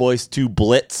Dallas Cowboys to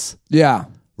blitz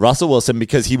Russell Wilson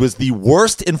because he was the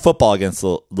worst in football against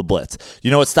the blitz.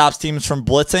 You know what stops teams from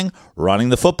blitzing? Running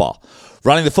the football.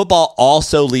 Running the football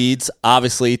also leads,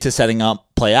 obviously, to setting up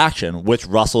play action, which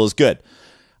Russell is good.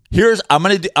 I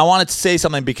wanted to say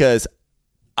something because,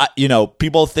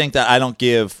 people think that I don't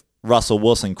give Russell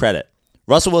Wilson credit.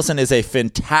 Russell Wilson is a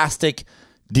fantastic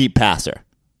deep passer.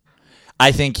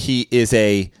 I think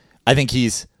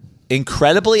he's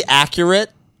incredibly accurate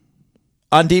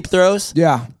on deep throws.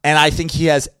 Yeah. And I think he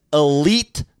has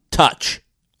elite touch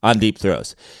on deep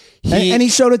throws. And he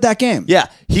showed it that game. Yeah.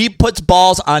 He puts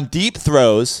balls on deep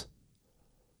throws,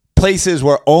 places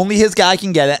where only his guy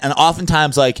can get it, and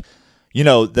oftentimes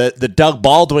the Doug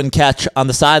Baldwin catch on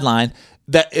the sideline,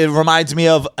 that it reminds me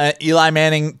of Eli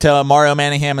Manning to Mario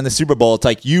Manningham in the Super Bowl. It's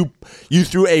like you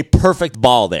threw a perfect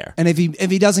ball there. And if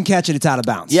he doesn't catch it, it's out of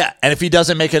bounds. Yeah, and if he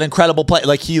doesn't make an incredible play,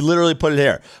 he literally put it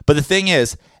here. But the thing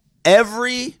is,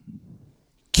 every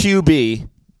QB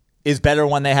is better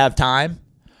when they have time.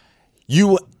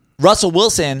 Russell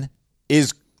Wilson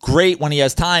is great when he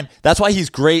has time. That's why he's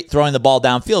great throwing the ball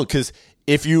downfield, because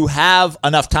if you have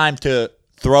enough time to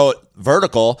throw it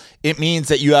vertical, it means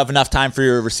that you have enough time for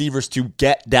your receivers to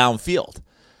get downfield.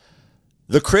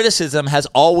 The criticism has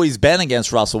always been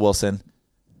against Russell Wilson.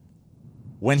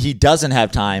 When he doesn't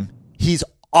have time, he's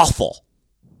awful.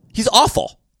 He's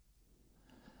awful.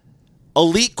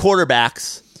 Elite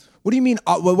quarterbacks. What do you mean?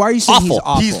 Why are you saying he's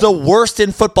awful? He's the worst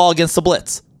in football against the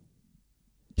blitz.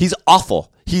 He's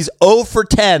awful. He's 0 for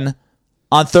 10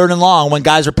 on third and long when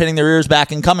guys are pinning their ears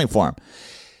back and coming for him.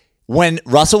 When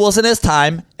Russell Wilson has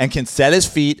time and can set his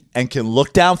feet and can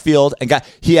look downfield,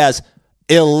 he has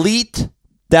elite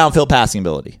downfield passing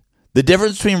ability. The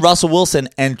difference between Russell Wilson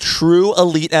and true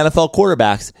elite NFL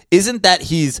quarterbacks isn't that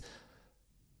he's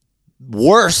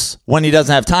worse when he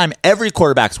doesn't have time. Every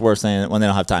quarterback's worse when they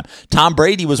don't have time. Tom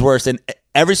Brady was worse, and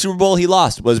every Super Bowl he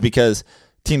lost was because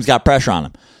teams got pressure on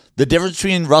him. The difference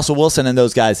between Russell Wilson and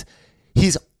those guys,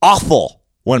 he's awful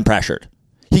when pressured.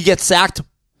 He gets sacked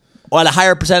at a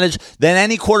higher percentage than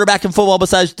any quarterback in football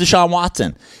besides Deshaun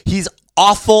Watson. He's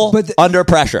awful under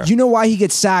pressure. You know why he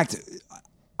gets sacked?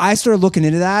 I started looking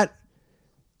into that.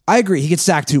 I agree. He gets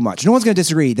sacked too much. No one's going to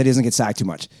disagree that he doesn't get sacked too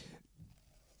much.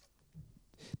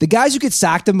 The guys who get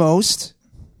sacked the most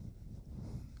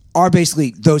are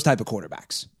basically those type of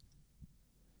quarterbacks.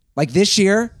 Like this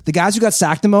year, the guys who got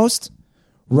sacked the most,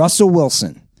 Russell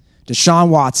Wilson, Deshaun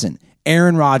Watson,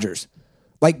 Aaron Rodgers.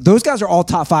 Those guys are all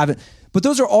top 5. But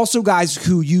those are also guys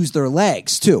who use their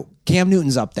legs, too. Cam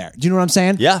Newton's up there. Do you know what I'm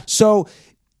saying? Yeah. So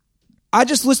I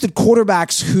just listed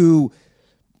quarterbacks who...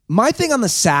 My thing on the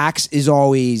sacks is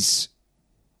always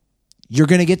you're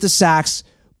going to get the sacks,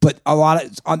 but a lot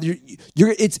of...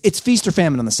 It's feast or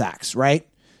famine on the sacks, right?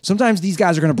 Sometimes these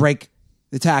guys are going to break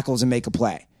the tackles and make a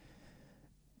play.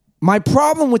 My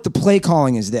problem with the play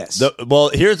calling is this.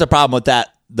 Here's the problem with that,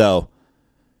 though.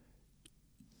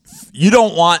 You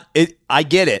don't want it. I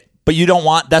get it. But you don't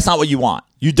want, that's not what you want.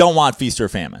 You don't want feast or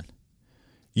famine.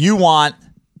 You want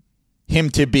him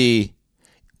to be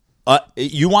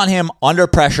under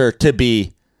pressure to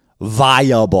be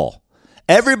viable.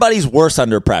 Everybody's worse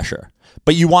under pressure,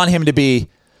 but you want him to be.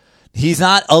 He's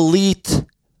not elite.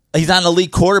 He's not an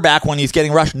elite quarterback when he's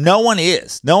getting rushed. No one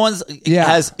is. No one's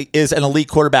is an elite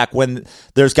quarterback when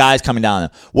there's guys coming down on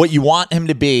him. What you want him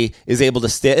to be is able to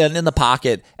stand in the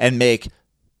pocket and make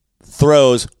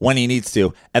throws when he needs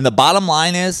to. And the bottom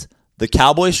line is the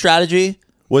Cowboys' strategy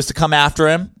was to come after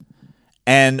him,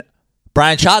 and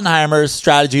Brian Schottenheimer's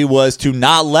strategy was to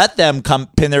not let them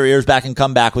pin their ears back and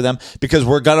come back with him, because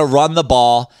we're going to run the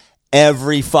ball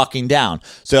every fucking down.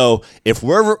 So if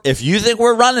you think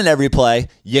we're running every play,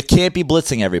 you can't be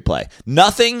blitzing every play.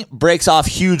 Nothing breaks off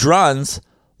huge runs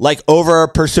like over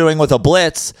pursuing with a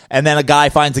blitz and then a guy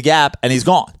finds a gap and he's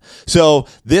gone. So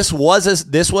this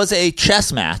was a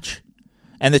chess match,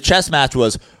 and the chess match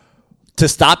was to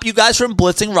stop you guys from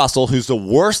blitzing Russell, who's the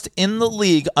worst in the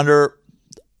league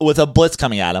with a blitz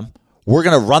coming at him. We're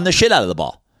going to run the shit out of the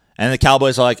ball. And the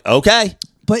Cowboys are like, okay.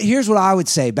 But here's what I would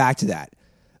say back to that.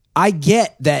 I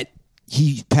get that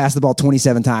he passed the ball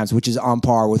 27 times, which is on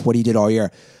par with what he did all year.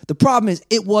 The problem is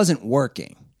it wasn't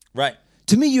working. Right.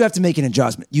 To me, you have to make an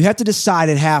adjustment. You have to decide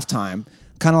at halftime,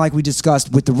 kind of like we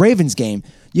discussed with the Ravens game,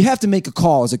 you have to make a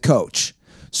call as a coach.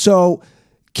 So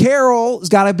Carroll's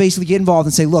got to basically get involved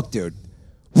and say, look, dude,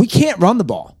 we can't run the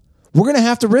ball. We're going to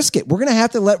have to risk it. We're going to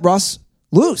have to let Russ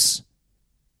loose.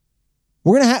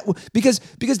 We're going to have,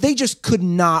 because they just could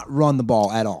not run the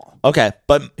ball at all. Okay,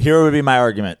 but here would be my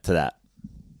argument to that.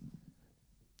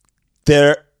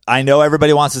 I know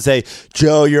everybody wants to say,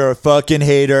 Joe, you're a fucking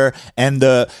hater, and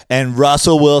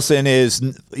Russell Wilson is,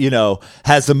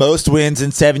 has the most wins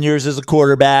in 7 years as a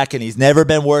quarterback, and he's never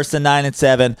been worse than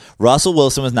 9-7. Russell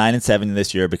Wilson was 9-7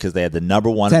 this year because they had the number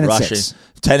one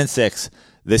 10-6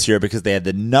 this year because they had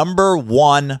the number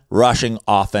one rushing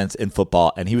offense in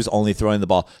football, and he was only throwing the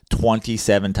ball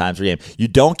 27 times per game. You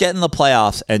don't get in the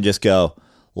playoffs and just go,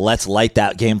 let's light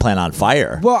that game plan on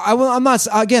fire. Well, I'm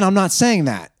not saying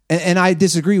that. And I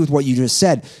disagree with what you just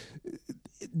said.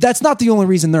 That's not the only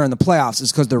reason they're in the playoffs is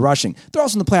because they're rushing. They're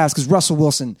also in the playoffs because Russell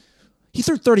Wilson, he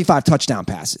threw 35 touchdown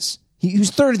passes. He was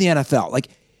third in the NFL. Like,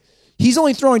 he's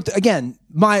only throwing, again,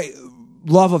 my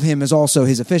love of him is also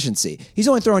his efficiency. He's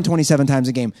only throwing 27 times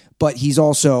a game, but he's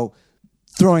also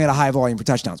throwing at a high volume for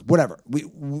touchdowns. Whatever.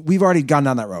 We've already gone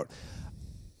down that road.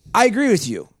 I agree with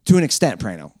you to an extent,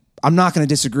 Prano. I'm not going to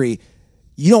disagree.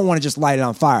 You don't want to just light it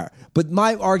on fire. But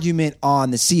my argument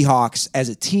on the Seahawks as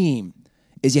a team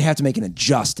is you have to make an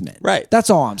adjustment. Right. That's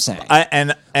all I'm saying.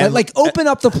 And open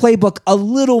up the playbook a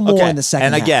little more in the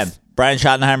second half. And again, Brian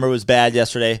Schottenheimer was bad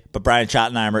yesterday, but Brian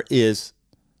Schottenheimer is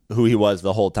who he was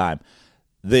the whole time.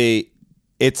 This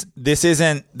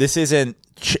isn't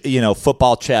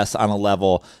football chess on a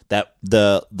level that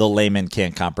the layman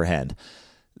can't comprehend.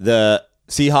 The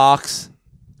Seahawks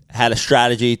had a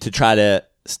strategy to try to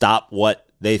stop what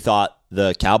they thought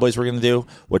the Cowboys were going to do,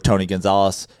 what Tony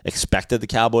Gonzalez expected the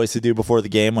Cowboys to do before the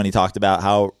game when he talked about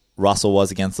how Russell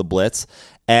was against the blitz.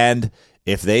 And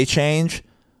if they change,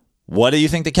 what do you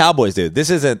think the Cowboys do? This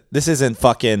isn't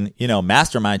fucking,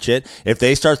 mastermind shit. If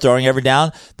they start throwing every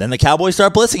down, then the Cowboys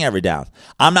start blitzing every down.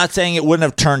 I'm not saying it wouldn't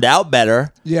have turned out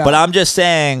better, but I'm just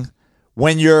saying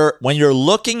when you're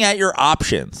looking at your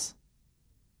options,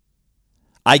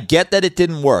 I get that it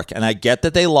didn't work and I get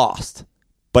that they lost,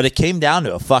 but it came down to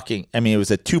it was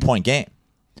a 2-point game.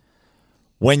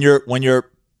 When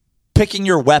you're picking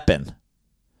your weapon,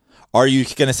 are you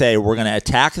going to say we're going to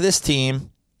attack this team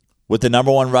with the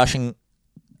number one rushing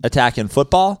attack in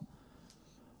football,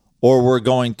 or we're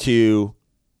going to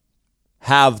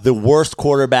have the worst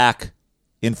quarterback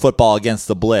in football against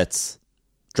the blitz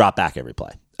drop back every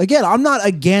play? Again, I'm not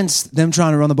against them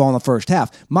trying to run the ball in the first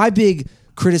half. My big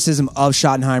criticism of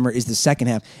Schottenheimer is the second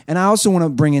half. And I also want to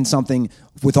bring in something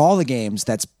with all the games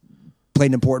that's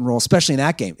played an important role, especially in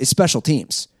that game, is special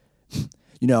teams.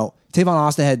 Tavon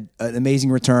Austin had an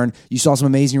amazing return. You saw some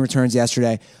amazing returns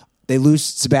yesterday. They lose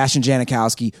Sebastian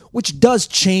Janikowski, which does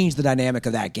change the dynamic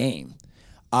of that game.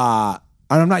 And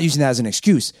I'm not using that as an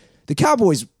excuse. The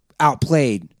Cowboys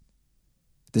outplayed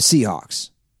the Seahawks.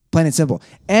 Plain and simple.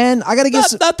 And I got to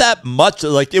get not that much.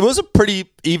 Like, it was a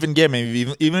pretty even game.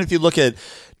 Even if you look at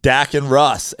Dak and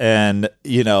Russ and,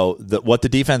 what the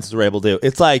defenses were able to do,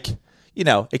 it's like,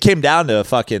 it came down to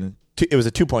it was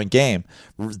a 2-point game.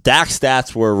 Dak's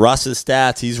stats were Russ's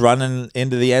stats. He's running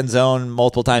into the end zone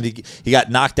multiple times. He got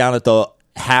knocked down at the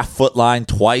half-foot line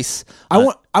twice. I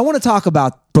want to talk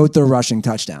about both their rushing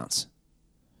touchdowns.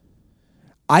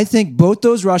 I think both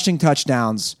those rushing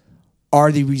touchdowns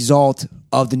are the result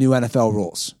of the new NFL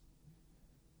rules.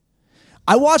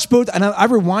 I watched both, and I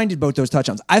rewinded both those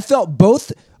touchdowns. I felt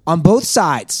on both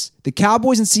sides, the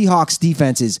Cowboys and Seahawks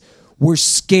defenses were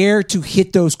scared to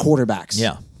hit those quarterbacks.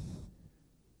 Yeah.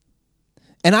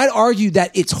 And I'd argue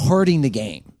that it's hurting the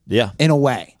game. Yeah. In a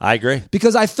way. I agree.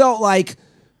 Because I felt like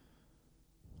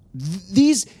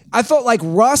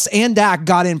Russ and Dak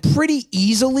got in pretty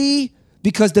easily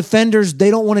because defenders,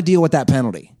 they don't want to deal with that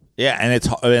penalty. Yeah, and it's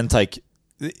like,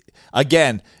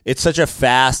 again, it's such a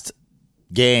fast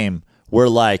game where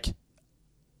like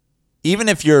even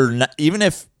if you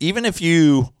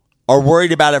are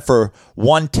worried about it for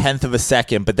 1/10 of a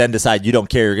second, but then decide you don't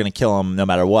care, you're going to kill him no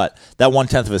matter what, that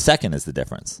 1/10 of a second is the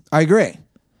difference. I agree.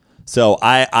 So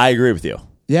I agree with you.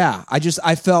 Yeah,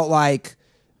 I felt like,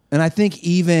 and I think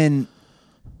even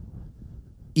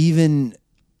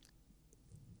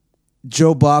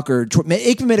Joe Buck or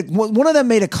Aikman one of them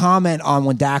made a comment on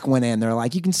when Dak went in. They're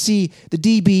like, you can see the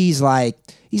DB's like,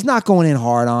 he's not going in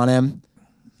hard on him.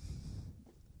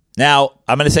 Now,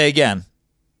 I'm going to say again,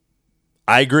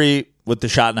 I agree with the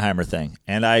Schottenheimer thing,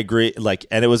 and I agree,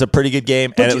 and it was a pretty good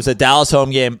game, and it was a Dallas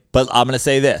home game, but I'm going to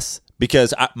say this,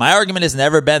 because my argument has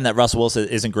never been that Russell Wilson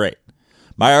isn't great.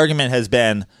 My argument has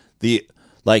been the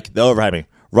overhyping.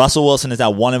 Russell Wilson is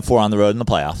now 1-4 on the road in the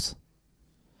playoffs.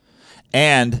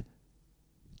 And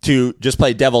to just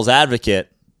play devil's advocate,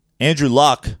 Andrew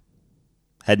Luck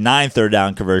had 9 third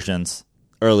down conversions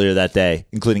earlier that day,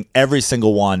 including every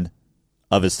single one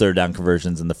of his third down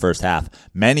conversions in the first half.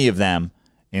 Many of them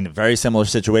in a very similar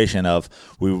situation of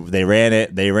they ran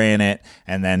it,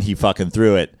 and then he fucking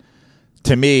threw it.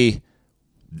 To me,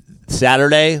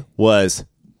 Saturday was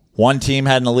one team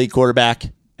had an elite quarterback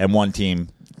and one team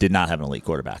did not have an elite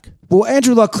quarterback. Well,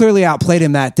 Andrew Luck clearly outplayed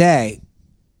him that day.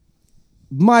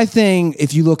 My thing,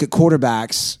 if you look at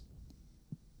quarterbacks,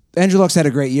 Andrew Luck's had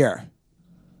a great year.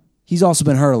 He's also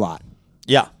been hurt a lot.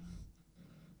 Yeah.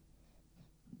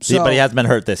 So, but he hasn't been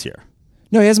hurt this year.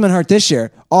 No, he hasn't been hurt this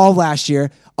year. All of last year.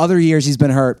 Other years he's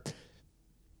been hurt.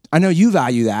 I know you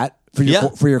value that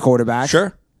for your quarterback.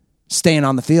 Sure. Staying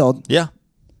on the field. Yeah.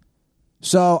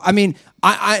 So, I mean,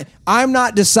 I'm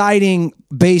not deciding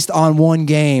based on one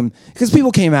game, because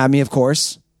people came at me, of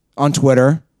course, on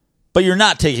Twitter. But you're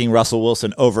not taking Russell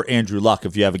Wilson over Andrew Luck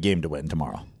if you have a game to win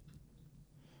tomorrow.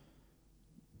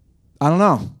 I don't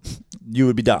know. You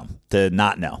would be dumb to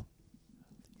not know.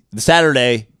 The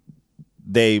Saturday,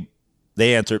 they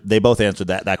both answered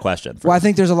that question. Well, I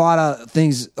think there's a lot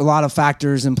of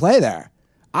factors in play there.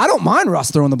 I don't mind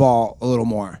Russ throwing the ball a little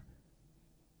more.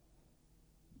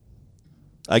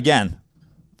 Again,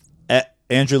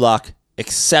 Andrew Luck,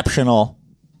 exceptional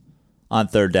on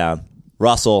third down.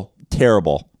 Russell,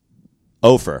 terrible.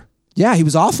 Ofer. Yeah, he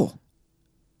was awful.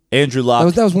 Andrew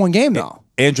Luck. That was one game, though.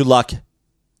 Andrew Luck,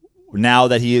 now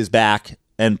that he is back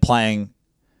and playing,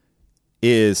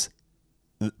 is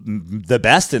the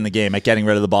best in the game at getting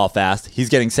rid of the ball fast. He's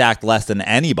getting sacked less than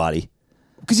anybody.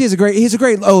 Because he has a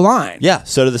great O-line. Yeah,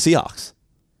 so do the Seahawks.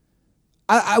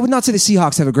 I would not say the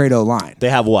Seahawks have a great O-line. They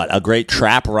have what? A great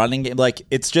trap running game? Like,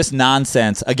 it's just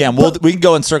nonsense. Again, we can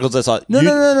go in circles. No.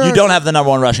 You don't have the number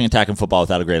one rushing attack in football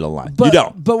without a great O-line. You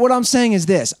don't. But what I'm saying is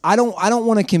this. I don't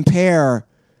want to compare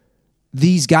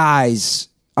these guys.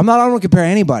 I don't want to compare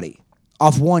anybody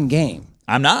off one game.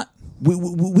 I'm not.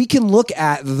 We can look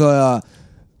at the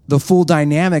full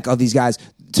dynamic of these guys.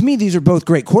 To me, these are both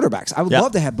great quarterbacks. I would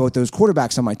love to have both those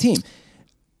quarterbacks on my team.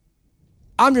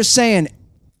 I'm just saying,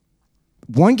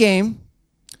 one game,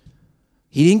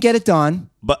 he didn't get it done.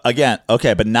 But again,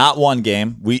 okay, but not one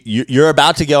game. We're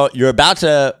about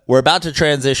to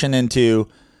transition into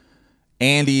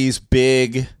Andy's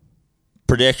big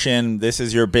prediction. This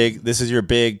is your big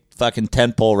fucking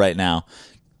tentpole right now.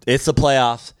 It's the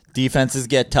playoffs. Defenses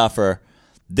get tougher.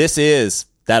 This is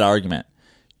that argument.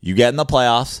 You get in the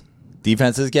playoffs,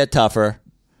 defenses get tougher.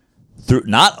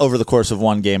 Not over the course of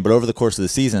one game, but over the course of the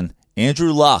season.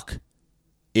 Andrew Luck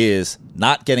is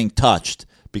not getting touched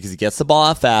because he gets the ball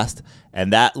out fast,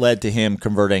 and that led to him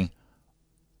converting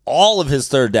all of his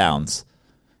third downs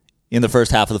in the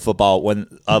first half of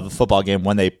the football game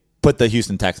when they put the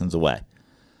Houston Texans away.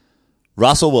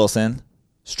 Russell Wilson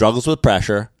struggles with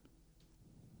pressure,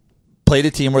 played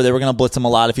a team where they were going to blitz him a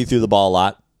lot if he threw the ball a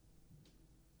lot,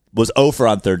 was 0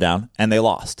 on third down, and they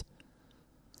lost.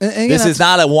 And this is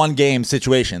not a one-game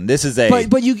situation. This is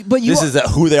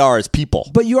who they are as people.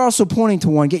 But you're also pointing to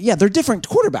one game. Yeah, they're different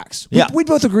quarterbacks. We'd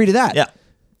both agree to that. Yeah.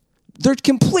 They're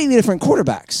completely different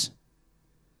quarterbacks.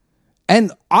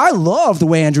 And I love the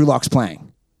way Andrew Luck's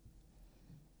playing.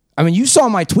 I mean, you saw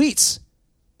my tweets.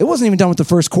 It wasn't even done with the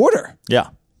first quarter. Yeah.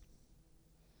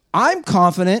 I'm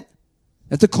confident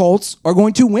that the Colts are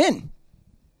going to win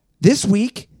this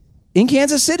week in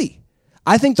Kansas City.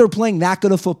 I think they're playing that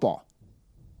good of football.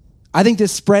 I think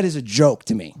this spread is a joke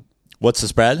to me. What's the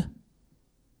spread?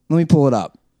 Let me pull it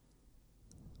up.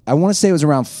 I want to say it was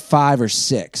around 5 or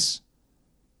 6.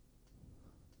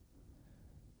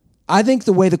 I think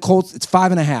the way the Colts, it's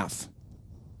 5.5.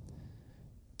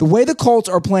 The way the Colts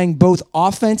are playing both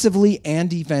offensively and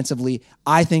defensively,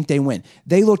 I think they win.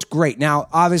 They looked great. Now,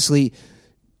 obviously,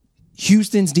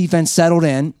 Houston's defense settled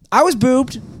in. I was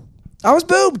boobed.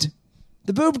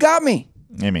 The boob got me.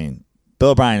 I mean,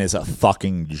 Bill O'Brien is a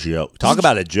fucking joke. Talk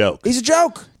about a joke. He's a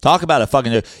joke. Talk about a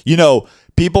fucking joke. You know,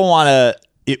 people want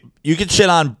to... You can shit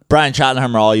on Brian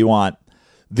Schottenheimer all you want.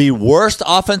 The worst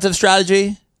offensive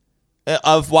strategy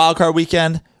of wildcard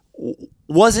weekend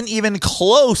wasn't even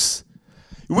close.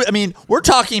 I mean, we're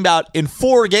talking about in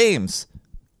 4 games.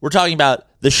 We're talking about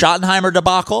the Schottenheimer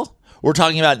debacle. We're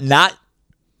talking about not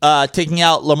taking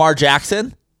out Lamar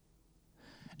Jackson.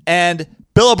 And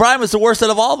Bill O'Brien was the worst out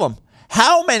of all of them.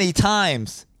 How many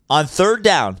times on third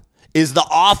down is the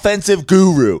offensive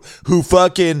guru who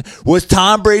fucking was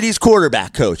Tom Brady's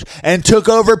quarterback coach and took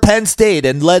over Penn State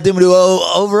and led them to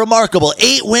a remarkable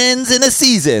 8 wins in a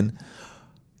season?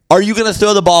 Are you going to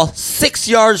throw the ball 6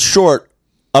 yards short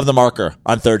of the marker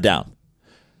on third down?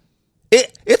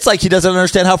 It's like he doesn't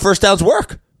understand how first downs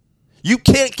work. You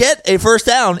can't get a first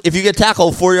down if you get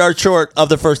tackled 4 yards short of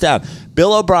the first down.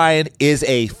 Bill O'Brien is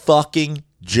a fucking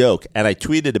joke. And I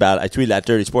tweeted about it. I tweeted at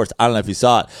Dirty Sports. I don't know if you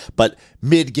saw it, but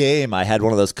mid-game I had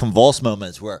one of those convulse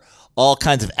moments where all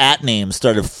kinds of at names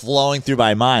started flowing through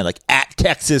my mind, like at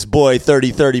Texas Boy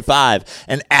 3035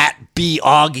 and at B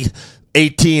Og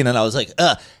 18, and I was like,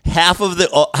 half of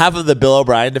the Bill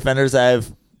O'Brien defenders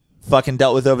I've fucking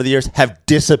dealt with over the years have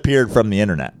disappeared from the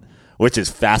internet, which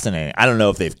is fascinating. I don't know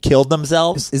if they've killed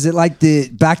themselves. Is it like the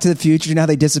Back to the Future? You know how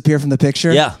they disappear from the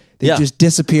picture? Yeah. They just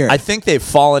disappear. I think they've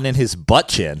fallen in his butt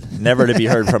chin, never to be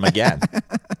heard from again.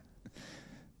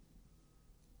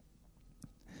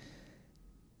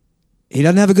 He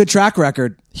doesn't have a good track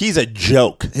record. He's a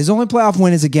joke. His only playoff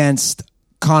win is against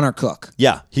Connor Cook.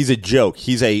 Yeah, he's a joke.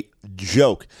 He's a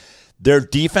joke. Their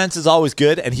defense is always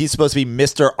good, and he's supposed to be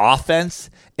Mr. Offense.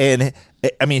 And,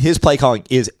 I mean, his play calling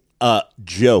is a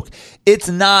joke. It's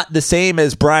not the same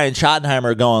as Brian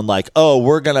Schottenheimer going like, oh,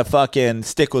 we're going to fucking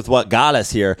stick with what got us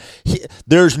here.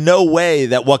 There's no way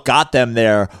that what got them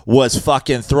there was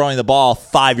fucking throwing the ball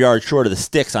 5 yards short of the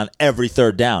sticks on every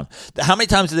third down. How many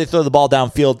times did they throw the ball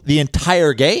downfield the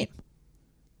entire game?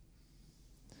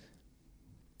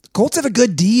 Colts have a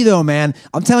good D, though, man.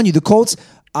 I'm telling you, the Colts,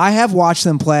 I have watched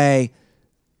them play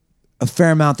a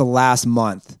fair amount the last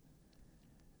month.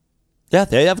 Yeah,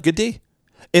 they have a good D.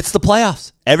 It's the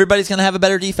playoffs. Everybody's going to have a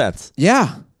better defense.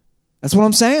 Yeah, that's what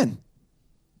I'm saying.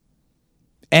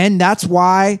 And that's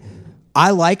why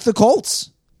I like the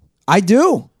Colts. I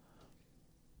do.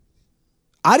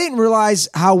 I didn't realize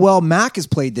how well Mac has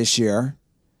played this year.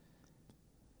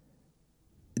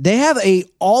 They have a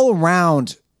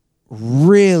all-around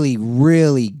really,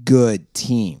 really good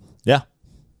team. Yeah.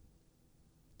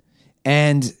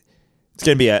 And it's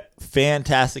going to be a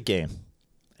fantastic game.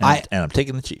 And I'm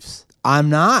taking the Chiefs.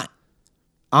 I'm not.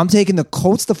 I'm taking the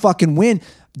Colts to fucking win.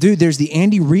 Dude, there's the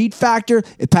Andy Reid factor.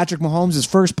 If Patrick Mahomes'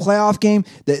 first playoff game,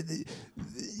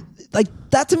 like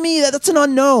that to me, that's an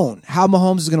unknown how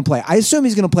Mahomes is going to play. I assume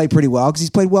he's going to play pretty well because he's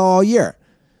played well all year.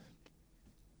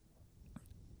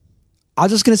 I'm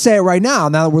just going to say it right now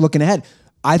that we're looking ahead.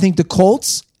 I think the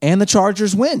Colts and the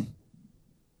Chargers win.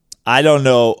 I don't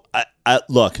know.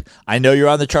 Look, I know you're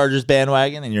on the Chargers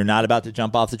bandwagon and you're not about to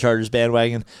jump off the Chargers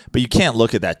bandwagon, but you can't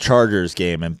look at that Chargers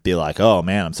game and be like, oh,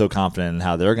 man, I'm so confident in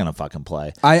how they're going to fucking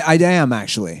play. I am,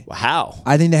 actually. How?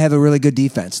 I think they have a really good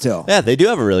defense, too. Yeah, they do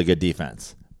have a really good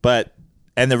defense.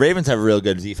 And the Ravens have a real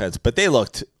good defense, but they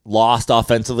looked lost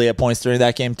offensively at points during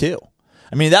that game, too.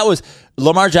 I mean,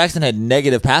 Lamar Jackson had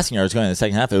negative passing yards going in the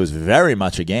second half. It was very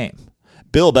much a game.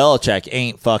 Bill Belichick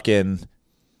ain't fucking...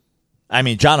 I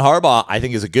mean, John Harbaugh, I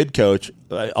think, is a good coach,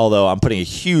 although I'm putting a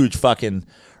huge fucking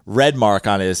red mark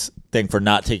on his thing for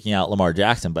not taking out Lamar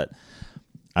Jackson. But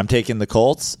I'm taking the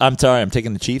Colts. I'm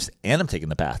taking the Chiefs, and I'm taking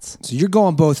the Pats. So you're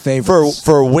going both favorites.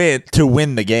 To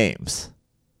win the games.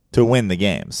 To win the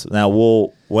games. Now,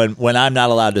 when I'm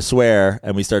not allowed to swear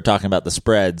and we start talking about the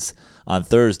spreads on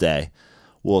Thursday,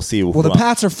 we'll see. Well, the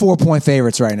Pats are 4-point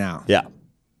favorites right now. Yeah.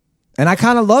 And I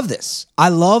kind of love this. I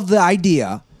love the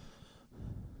idea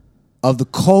of the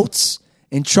Colts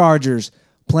and Chargers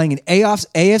playing an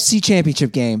AFC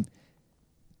championship game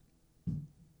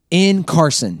in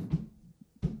Carson,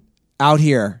 out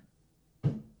here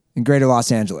in greater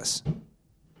Los Angeles.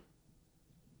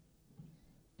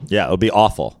 Yeah, it would be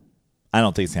awful. I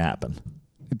don't think it's going to happen.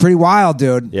 Pretty wild,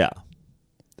 dude. Yeah.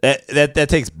 That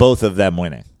takes both of them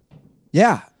winning.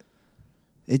 Yeah.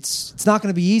 It's not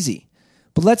going to be easy.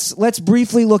 But let's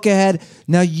briefly look ahead.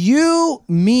 Now, you,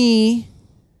 me,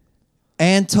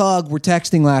 and Tug were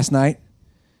texting last night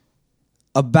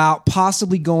about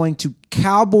possibly going to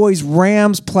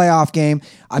Cowboys-Rams playoff game.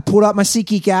 I pulled up my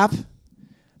SeatGeek app.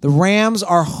 The Rams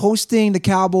are hosting the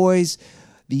Cowboys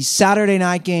the Saturday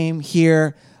night game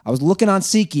here. I was looking on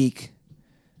SeatGeek.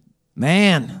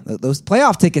 Man, those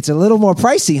playoff tickets are a little more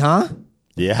pricey, huh?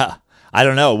 Yeah. I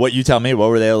don't know. What you tell me. What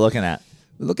were they looking at?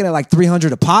 We're looking at like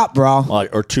 $300 a pop, bro.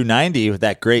 Or $290 with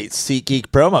that great SeatGeek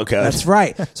promo code. That's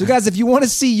right. So, guys, if you want to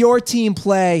see your team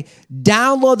play,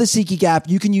 download the SeatGeek app.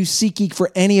 You can use SeatGeek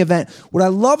for any event. What I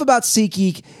love about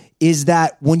SeatGeek is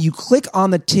that when you click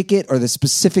on the ticket or the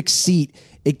specific seat,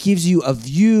 it gives you a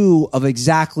view of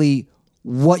exactly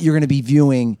what you're going to be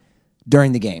viewing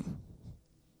during the game.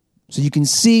 So you can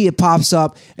see it pops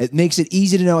up. It makes it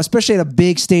easy to know, especially at a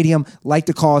big stadium like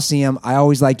the Coliseum. I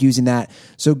always like using that.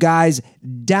 So guys,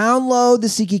 download the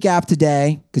SeatGeek app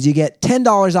today because you get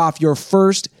 $10 off your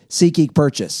first SeatGeek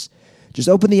purchase. Just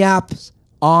open the app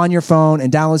on your phone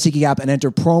and download the SeatGeek app and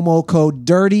enter promo code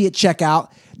DIRTY at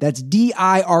checkout. That's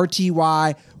DIRTY,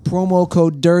 promo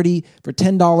code DIRTY for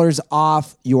 $10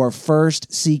 off your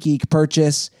first SeatGeek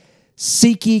purchase.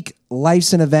 SeatGeek,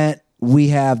 life's an event. We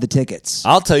have the tickets.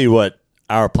 I'll tell you what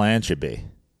our plan should be.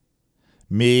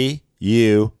 Me,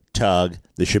 you, Tug,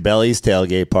 the Chabelli's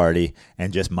tailgate party,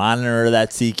 and just monitor that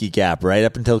SeatGeek app right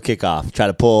up until kickoff. Try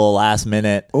to pull a last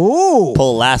minute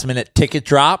ticket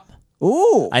drop.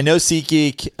 Ooh. I know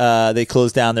SeatGeek, they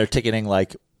close down their ticketing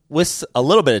like with a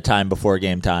little bit of time before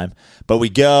game time, but we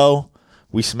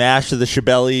smash to the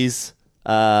Chabelli's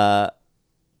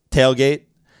tailgate,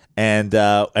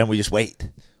 and we just wait.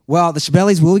 Well, the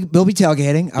Chabellis will be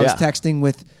tailgating. I was Yeah. texting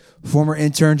with former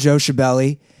intern Joe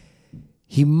Chabelli.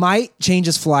 He might change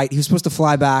his flight. He was supposed to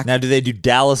fly back. Now, do they do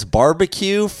Dallas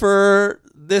barbecue for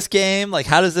this game? Like,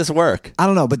 how does this work? I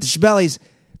don't know, but the Chabellis,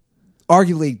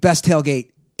 arguably best tailgate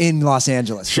in Los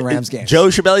Angeles for Rams games. Joe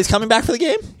Chabelli's coming back for the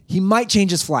game? He might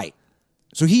change his flight.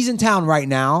 So he's in town right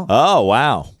now. Oh,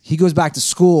 wow. He goes back to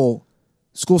school.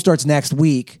 School starts next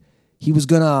week. He was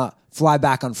going to fly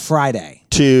back on Friday.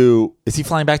 Is he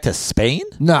flying back to Spain?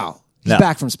 No. He's No.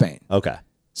 back from Spain. Okay.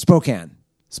 Spokane.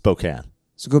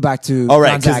 So go back to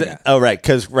Gonzaga.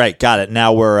 Right. Got it.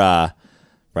 Now we're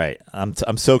right.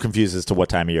 I'm so confused as to what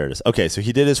time of year it is. Okay, so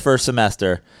he did his first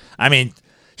semester. I mean,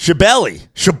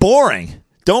 Shaboring.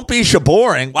 Don't be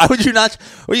Shaboring. Why would you not?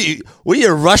 What are you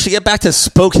rush to get back to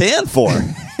Spokane for?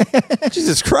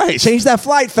 Jesus Christ! Change that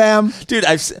flight, fam. Dude,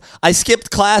 I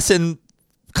skipped class in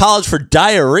college for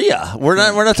diarrhea. We're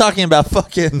not talking about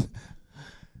fucking.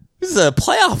 This is a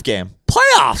playoff game.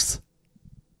 Playoffs.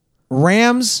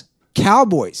 Rams,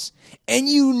 Cowboys. And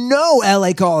you know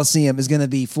LA Coliseum is going to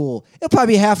be full. It'll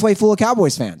probably be halfway full of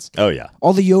Cowboys fans. Oh yeah.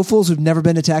 All the yofels who've never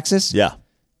been to Texas. Yeah.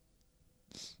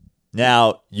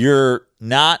 Now, you're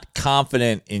not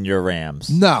confident in your Rams.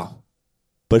 No.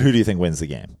 But who do you think wins the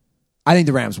game? I think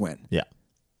the Rams win. Yeah.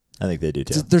 I think they do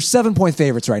too. They're 7-point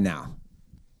favorites right now.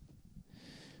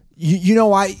 You know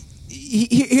why?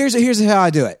 Here's how I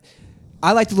do it.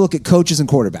 I like to look at coaches and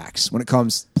quarterbacks when it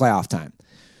comes playoff time.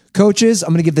 Coaches, I'm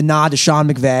going to give the nod to Sean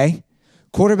McVay.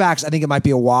 Quarterbacks, I think it might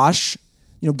be a wash.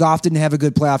 You know, Goff didn't have a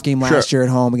good playoff game last year at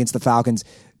home against the Falcons.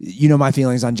 You know my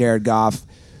feelings on Jared Goff.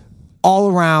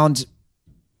 All around,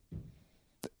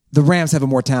 the Rams have a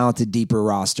more talented, deeper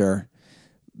roster.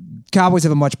 Cowboys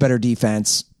have a much better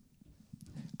defense.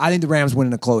 I think the Rams win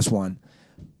in a close one.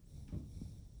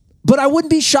 But I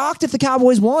wouldn't be shocked if the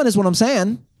Cowboys won, is what I'm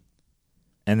saying.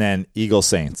 And then Eagles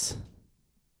Saints.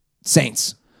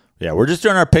 Saints. Yeah, we're just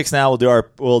doing our picks now.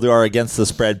 We'll do our against the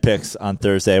spread picks on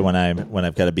Thursday when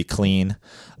I've got to be clean.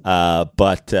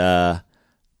 But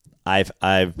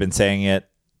I've been saying it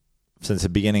since the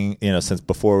beginning, since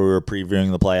before we were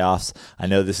previewing the playoffs. I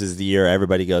know this is the year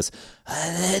everybody goes,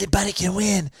 anybody can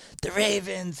win. The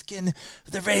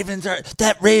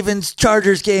Ravens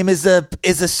Chargers game is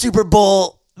a Super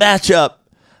Bowl matchup.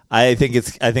 I think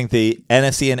the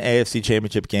NFC and AFC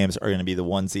championship games are going to be the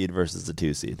 1 seed versus the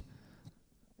 2 seed.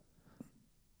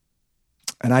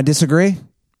 And I disagree.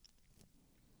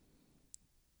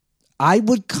 I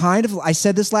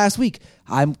said this last week,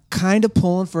 I'm kind of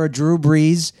pulling for a Drew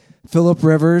Brees, Phillip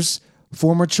Rivers,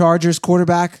 former Chargers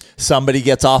quarterback. Somebody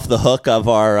gets off the hook of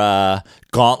our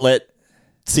gauntlet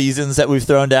seasons that we've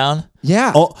thrown down.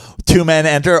 Yeah. 2 men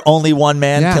enter, only 1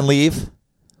 man can leave.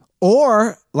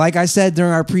 Or, like I said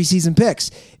during our preseason picks,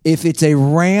 if it's a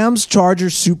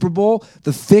Rams-Chargers Super Bowl,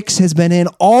 the fix has been in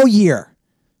all year.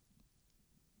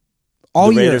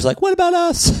 The Raiders like, what about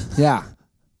us? Yeah.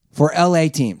 for LA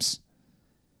teams.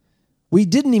 We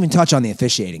didn't even touch on the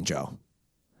officiating, Joe.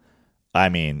 I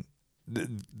mean,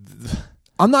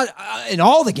 I'm not in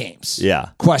all the games. Yeah.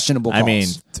 Questionable calls. I mean,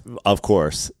 of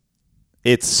course.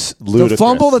 It's ludicrous. The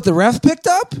fumble that the ref picked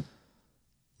up?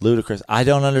 Ludicrous. I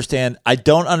don't understand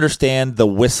the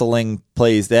whistling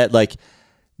plays that, like,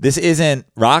 this isn't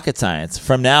rocket science.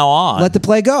 From now on, Let the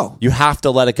play go. you have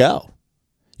to let it go.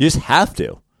 You just have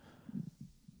to.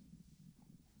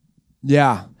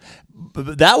 Yeah.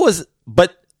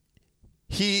 But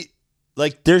he,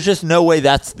 like, there's just no way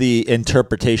that's the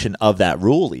interpretation of that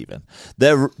rule even.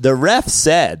 The ref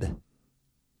said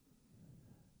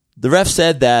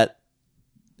that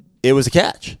it was a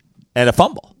catch and a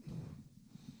fumble.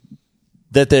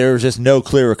 That there was just no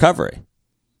clear recovery.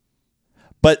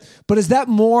 But is that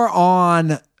more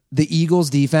on the Eagles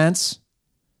defense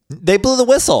they blew the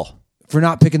whistle. for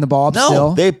not picking the ball up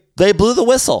still? They blew the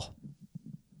whistle.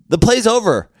 The play's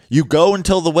over. You go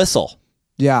until the whistle.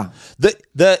 Yeah.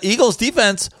 The Eagles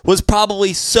defense was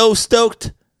probably so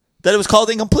stoked that it was called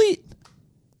incomplete.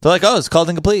 They're like, oh, it's called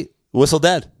incomplete. Whistle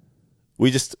dead.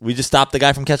 We just stopped the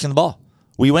guy from catching the ball.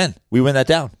 We win. We win that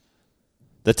down.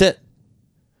 That's it.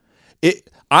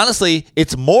 Honestly,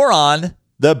 it's more on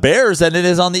the Bears than it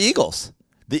is on the Eagles.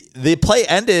 The play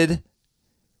ended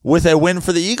with a win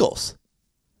for the Eagles.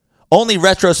 Only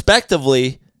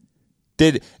retrospectively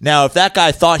now if that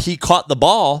guy thought he caught the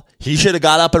ball, he should have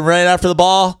got up and ran after the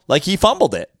ball like he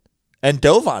fumbled it and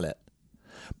dove on it.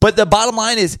 But the bottom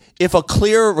line is, if a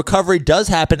clear recovery does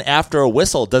happen after a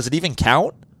whistle, does it even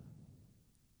count?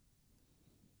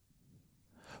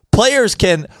 Players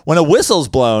can, when a whistle's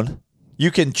blown, you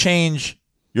can change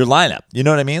your lineup. You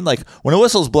know what I mean? Like when a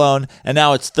whistle's blown and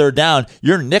now it's third down,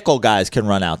 your nickel guys can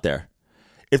run out there.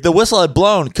 If the whistle had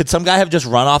blown, could some guy have just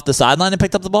run off the sideline and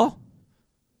picked up the ball?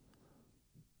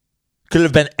 Could it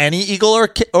have been any Eagle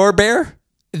or Bear?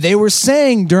 They were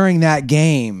saying during that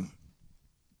game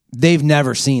they've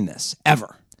never seen this,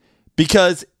 ever.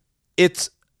 Because it's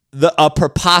a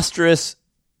preposterous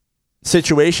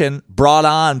situation brought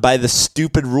on by the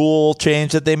stupid rule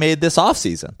change that they made this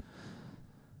offseason.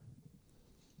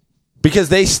 Because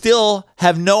they still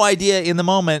have no idea in the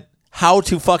moment how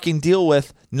to fucking deal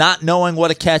with not knowing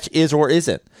what a catch is or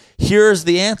isn't. Here's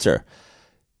the answer.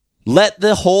 Let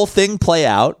the whole thing play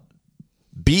out.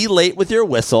 Be late with your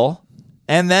whistle,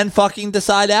 and then fucking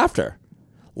decide after.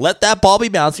 Let that ball be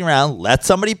bouncing around. Let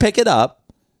somebody pick it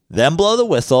up, then blow the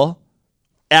whistle.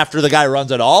 After the guy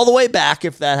runs it all the way back,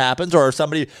 if that happens, or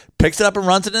somebody picks it up and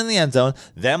runs it in the end zone,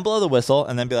 then blow the whistle,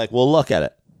 and then be like, well, look at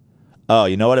it. Oh,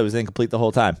 you know what? It was incomplete the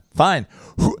whole time. Fine.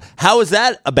 How is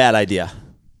that a bad idea?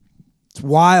 It's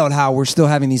wild how we're still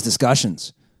having these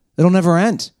discussions. It'll never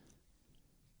end.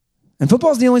 And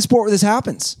football's the only sport where this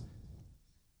happens.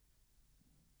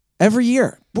 Every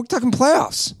year. We're talking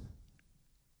playoffs.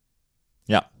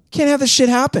 Yeah. Can't have this shit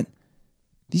happen.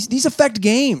 These affect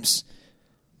games.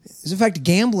 These affect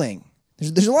gambling.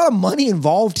 There's a lot of money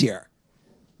involved here.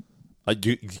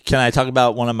 Can I talk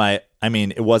about one of my, I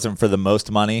mean, it wasn't for the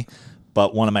most money,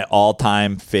 but one of my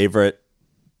all-time favorite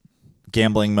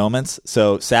gambling moments.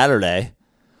 So Saturday,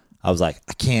 I was like,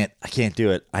 I can't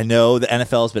do it. I know the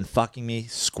NFL has been fucking me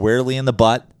squarely in the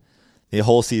butt the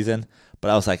whole season, but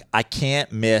I was like, I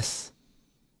can't miss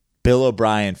Bill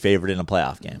O'Brien favored in a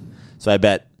playoff game. So I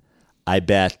bet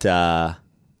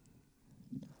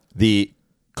the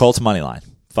Colts money line.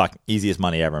 Fuck, easiest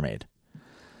money ever made.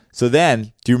 So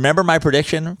then, do you remember my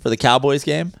prediction for the Cowboys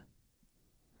game?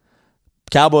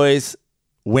 Cowboys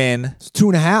win. It's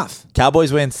 2.5.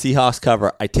 Cowboys win, Seahawks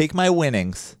cover. I take my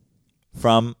winnings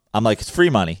from, I'm like, it's free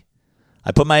money.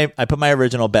 I put my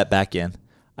original bet back in.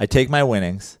 I take my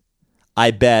winnings.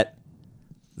 I bet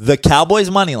the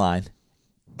Cowboys money line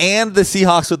and the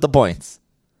Seahawks with the points.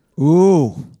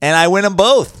 Ooh. And I win them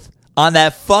both on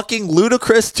that fucking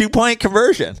ludicrous 2-point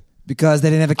conversion. Because they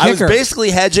didn't have a kicker. I was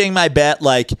basically hedging my bet.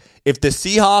 Like, if the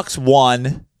Seahawks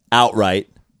won outright,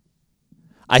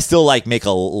 I still like make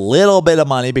a little bit of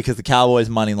money because the Cowboys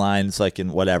money line is like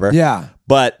in whatever. Yeah.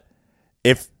 But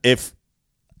if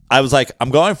I was like,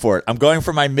 I'm going for it. I'm going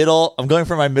for my middle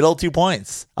 2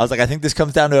 points. I was like, I think this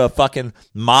comes down to a fucking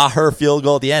Maher field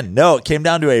goal at the end. No, it came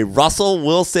down to a Russell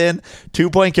Wilson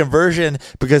 2-point conversion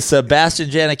because Sebastian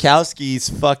Janikowski's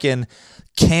fucking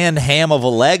canned ham of a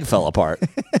leg fell apart.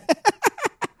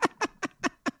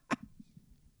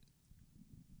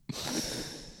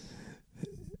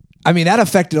 I mean, that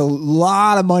affected a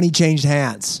lot of money changed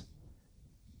hands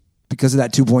because of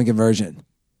that 2-point conversion.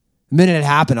 The minute it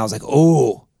happened, I was like,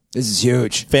 oh, this is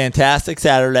huge. Fantastic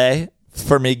Saturday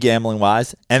for me gambling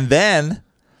wise. And then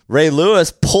Ray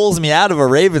Lewis pulls me out of a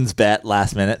Ravens bet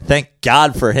last minute. Thank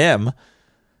God for him.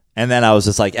 And then I was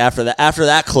just like, after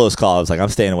that close call, I was like, I'm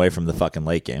staying away from the fucking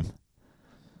late game.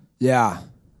 Yeah.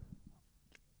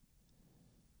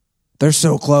 They're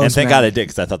so close, And thank man. God I did,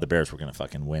 because I thought the Bears were going to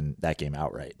fucking win that game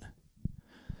outright.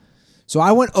 So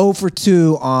I went 0 for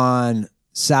 2 on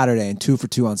Saturday and 2 for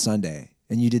 2 on Sunday.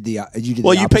 And you did the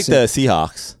Well, you picked opposite. the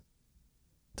Seahawks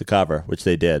to cover, which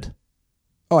they did.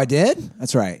 Oh, I did?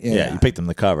 That's right. Yeah, you picked them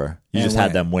to cover. You And just had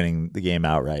win. them winning the game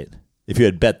outright. If you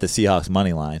had bet the Seahawks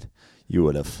money line, you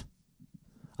would have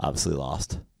obviously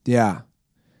lost. Yeah.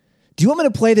 Do you want me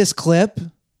to play this clip?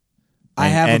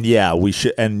 We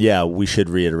should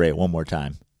reiterate one more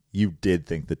time. You did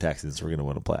think the Texans were going to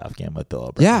win a playoff game with Bill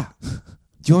O'Brien. Yeah. Do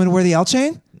you want me to wear the L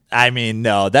chain? I mean,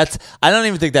 no, I don't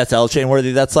even think that's L chain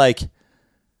worthy. That's like,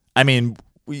 I mean,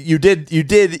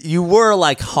 you were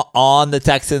like on the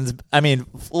Texans. I mean,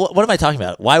 what am I talking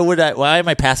about? Why am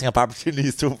I passing up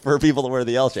opportunities for people to wear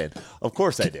the L chain? Of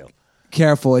course I do.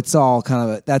 Careful, it's all kind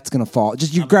of that's gonna fall.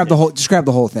 Grab the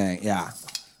whole thing. Yeah.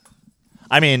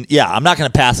 I mean, yeah, I'm not going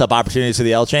to pass up opportunities for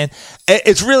the L chain.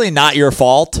 It's really not your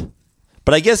fault,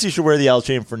 but I guess you should wear the L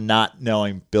chain for not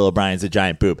knowing Bill O'Brien's a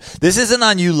giant boob. This isn't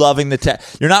on you loving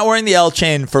you're not wearing the L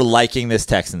chain for liking this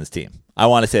Texans team. I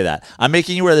want to say that. I'm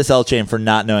making you wear this L chain for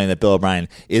not knowing that Bill O'Brien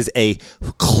is a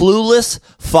clueless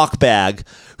fuckbag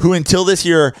who until this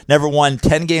year never won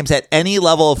 10 games at any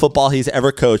level of football he's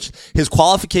ever coached. His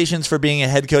qualifications for being a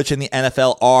head coach in the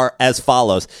NFL are as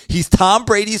follows. He's Tom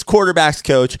Brady's quarterbacks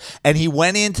coach, and he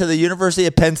went into the University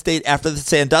of Penn State after the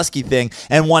Sandusky thing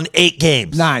and won 8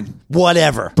 games. 9.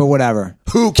 Whatever. But whatever.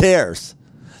 Who cares?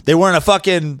 They weren't a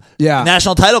fucking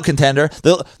national title contender.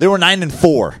 They were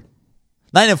 9-4.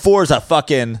 9-4 is a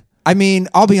fucking... I mean,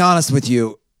 I'll be honest with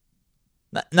you.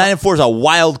 9-4 is a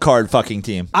wild card fucking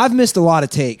team. I've missed a lot of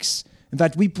takes. In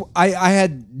fact, I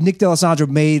had Nick D'Alessandro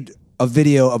made a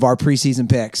video of our preseason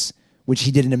picks, which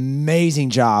he did an amazing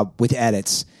job with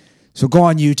edits. So go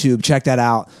on YouTube, check that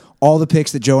out. All the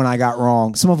picks that Joe and I got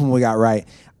wrong, some of them we got right.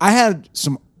 I had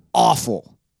some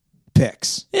awful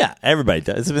picks. Yeah, everybody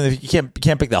does. You can't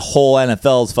pick the whole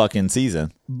NFL's fucking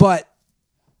season. But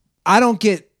I don't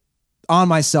get on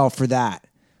myself for that.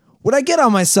 What I get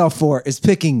on myself for is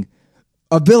picking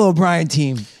a Bill O'Brien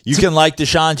team. You can like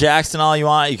Deshaun Jackson all you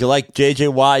want. You can like J.J.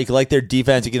 Watt. You can like their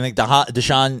defense. You can think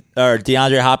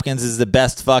DeAndre Hopkins is the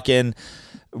best fucking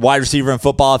wide receiver in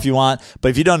football if you want. But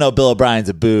if you don't know Bill O'Brien's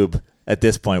a boob at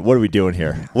this point, what are we doing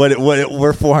here?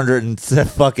 We're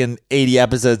 480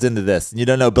 episodes into this, and you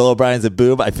don't know Bill O'Brien's a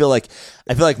boob. I feel like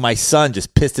my son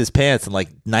just pissed his pants in like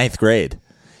 9th grade.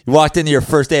 You walked into your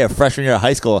first day of freshman year of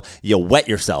high school, you wet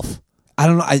yourself. I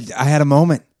don't know. I had a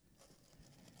moment.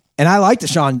 And I like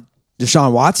Deshaun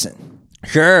Watson.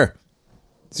 Sure.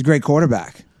 He's a great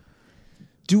quarterback.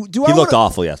 He looked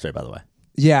awful yesterday, by the way.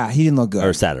 Yeah, he didn't look good.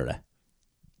 Or Saturday.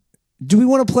 Do we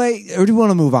want to play or do we want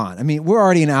to move on? I mean, we're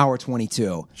already an hour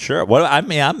 22. Sure.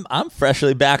 I'm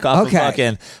freshly back off of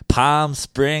fucking Palm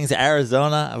Springs,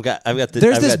 Arizona. I've got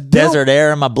desert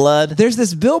air in my blood. There's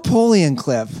this Bill Polian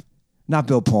clip. Not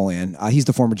Bill Polian. He's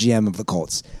the former GM of the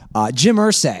Colts. Jim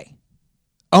Irsay,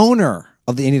 owner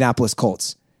of the Indianapolis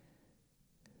Colts.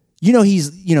 He's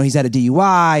had a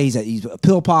DUI. He's a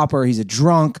pill popper. He's a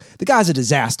drunk. The guy's a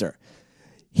disaster.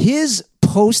 His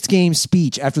post-game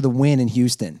speech after the win in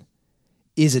Houston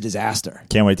is a disaster.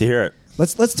 Can't wait to hear it.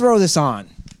 Let's throw this on.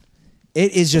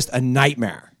 It is just a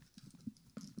nightmare.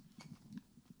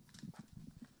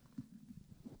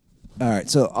 All right,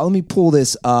 so let me pull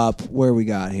this up. Where we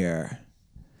got here.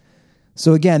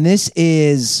 So again, this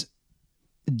is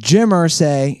Jim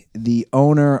Irsay, the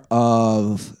owner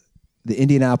of the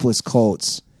Indianapolis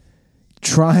Colts,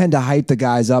 trying to hype the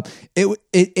guys up.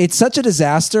 It's such a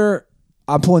disaster.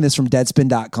 I'm pulling this from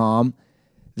Deadspin.com.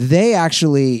 They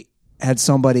actually had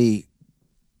somebody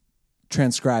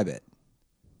transcribe it.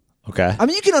 Okay. I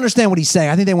mean, you can understand what he's saying.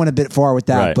 I think they went a bit far with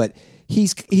that, Right. but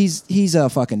he's a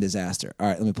fucking disaster. All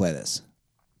right, let me play this.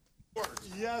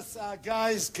 Yes,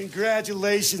 guys,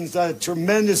 congratulations.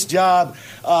 Tremendous job.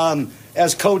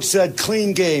 As Coach said,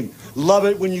 clean game. Love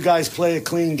it when you guys play a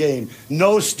clean game.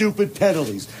 No stupid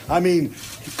penalties. I mean,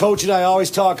 Coach and I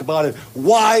always talk about it.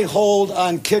 Why hold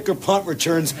on kicker punt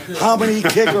returns? How many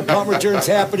kicker punt returns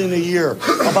happen in a year?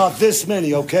 About this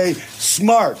many, okay?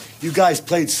 Smart. You guys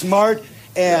played smart.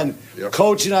 And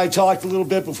Coach and I talked a little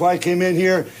bit before I came in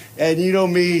here. And you know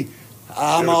me.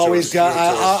 I'm a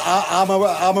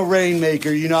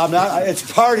rainmaker, you know. I'm not. It's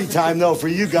party time though for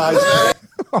you guys.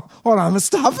 Hold on, I'm gonna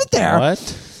stop it there.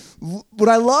 What? What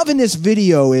I love in this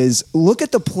video is look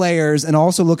at the players and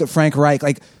also look at Frank Reich.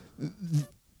 Like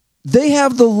They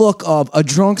have the look of a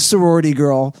drunk sorority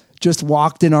girl just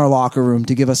walked in our locker room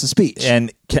to give us a speech.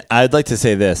 And I'd like to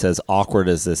say this, as awkward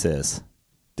as this is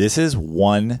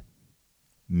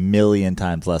 1,000,000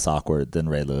 times less awkward than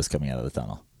Ray Lewis coming out of the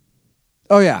tunnel.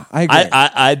 Oh yeah, I agree.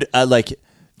 I'd like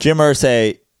Jim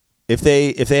Irsay. If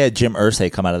they had Jim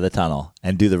Irsay come out of the tunnel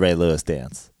and do the Ray Lewis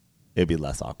dance, it'd be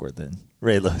less awkward than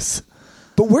Ray Lewis.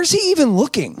 But where's he even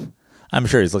looking? I'm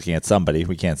sure he's looking at somebody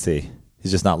we can't see.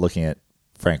 He's just not looking at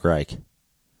Frank Reich.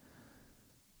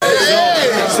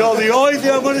 So the only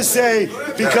thing I'm going to say,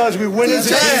 because we win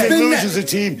as a team and lose as a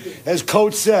team, as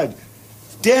Coach said,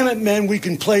 damn it, men, we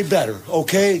can play better,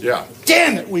 okay? Yeah.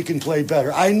 Damn it, we can play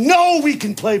better. I know we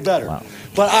can play better. Wow.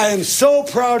 But I am so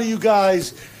proud of you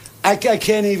guys. I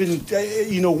can't even,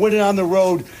 winning on the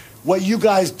road, what you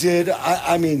guys did,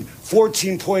 I mean,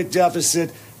 14-point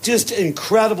deficit, just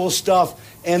incredible stuff.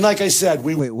 And like I said,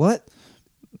 Wait, what?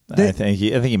 I think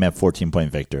he meant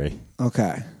 14-point victory.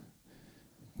 Okay.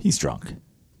 He's drunk.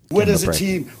 win Give him as a a break.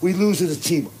 team, we lose as a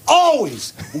team.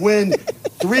 Always win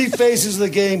three phases of the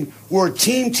game. We're a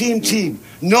team.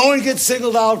 No one gets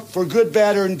singled out for good,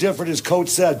 bad, or indifferent, as Coach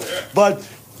said. But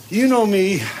you know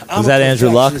me. Was that Andrew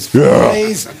Luck? Yeah.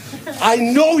 I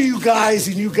know you guys,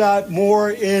 and you got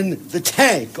more in the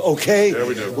tank, okay? Yeah,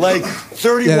 we do. Like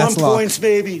 31 that's Luck. points,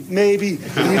 maybe.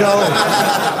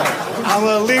 I'm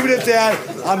going to leave it at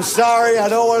that. I'm sorry. I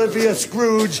don't want to be a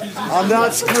Scrooge. I'm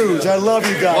not Scrooge. I love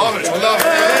you guys. Love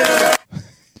it.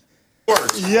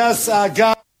 Works. Yes, I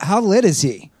got. How lit is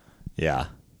he? Yeah.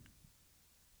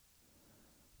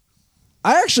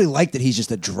 I actually like that he's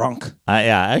just a drunk.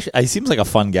 Actually, he seems like a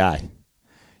fun guy.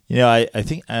 You know, I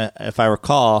think if I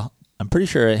recall, I'm pretty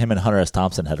sure him and Hunter S.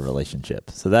 Thompson had a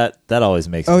relationship. So that always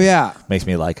makes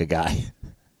me like a guy.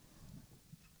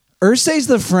 Irsay's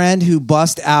the friend who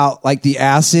bust out like the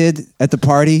acid at the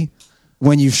party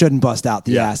when you shouldn't bust out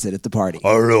the acid at the party.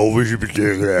 I don't know. We should be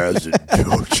taking acid.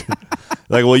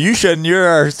 Like, well, you shouldn't. You're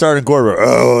our starting quarterback.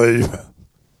 Oh.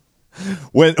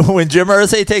 When Jim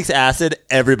Irsay takes acid,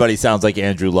 everybody sounds like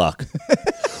Andrew Luck.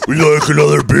 Would you like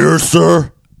another beer,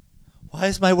 sir? Why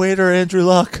is my waiter Andrew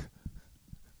Luck?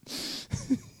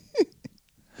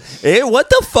 Hey, what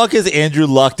the fuck is Andrew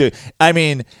Luck doing? I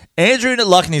mean, Andrew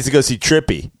Luck needs to go see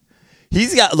Trippy.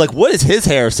 He's got, like, what is his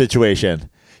hair situation?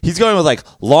 He's going with, like,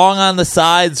 long on the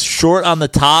sides, short on the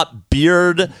top,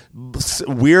 beard,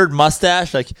 weird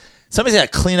mustache. Like, somebody's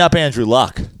got to clean up Andrew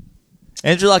Luck.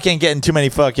 Andrew Luck ain't getting too many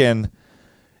fucking.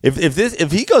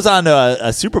 If he goes on to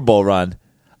a Super Bowl run,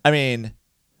 I mean,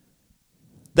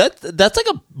 that's like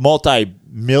a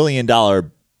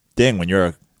multi-million-dollar thing when you're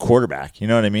a quarterback. You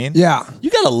know what I mean? Yeah. You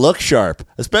got to look sharp,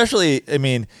 especially. I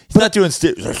mean, he's not doing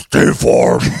State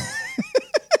Farm.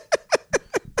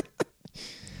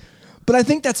 But I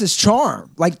think that's his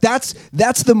charm. Like that's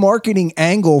the marketing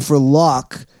angle for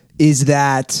Luck is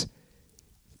that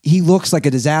he looks like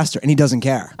a disaster and he doesn't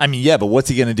care. I mean, yeah, but what's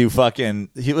he gonna do? What's he gonna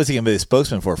be the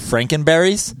spokesman for?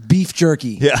 Frankenberries? Beef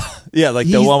jerky. Yeah, like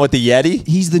the He's- one with the Yeti.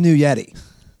 He's the new Yeti.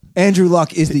 Andrew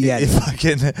Luck is the Yeti.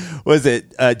 Fucking was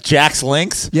it Jack's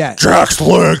Lynx? Yeah. Jack's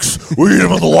Lynx. We eat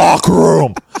him in the locker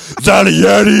room. Is that a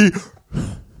Yeti?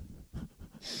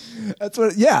 That's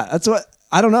what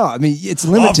I don't know. I mean, it's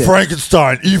limited. I'm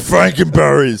Frankenstein. Eat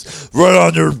Frankenberries right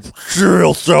on your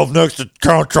cereal shelf next to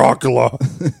Count Chocula.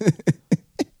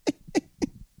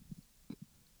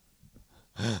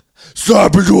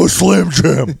 Stop into a Slim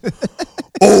Jim.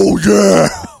 Oh yeah.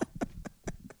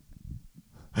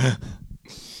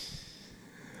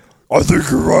 I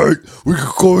think you're right. We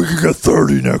can get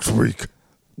 30 next week.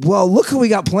 Well, look who we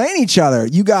got playing each other.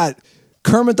 You got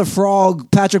Kermit the Frog,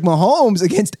 Patrick Mahomes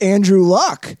against Andrew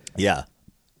Luck. Yeah.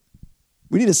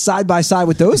 We need a side-by-side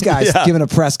with those guys Yeah. giving a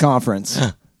press conference.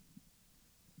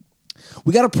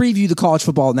 We got to preview the college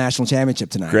football national championship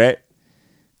tonight. Great.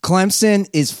 Clemson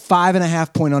is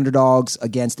 5.5-point underdogs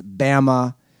against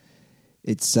Bama.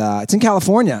 It's in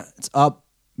California. It's up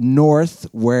north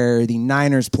where the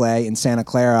Niners play in Santa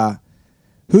Clara.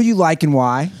 Who you like and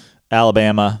why?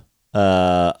 Alabama.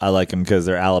 I like them because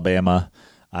they're Alabama.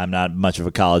 I'm not much of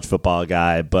a college football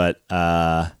guy, but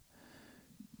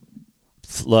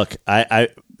look, I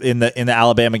in the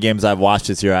Alabama games I've watched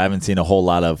this year, I haven't seen a whole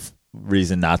lot of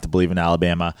reason not to believe in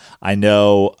Alabama. I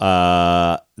know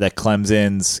that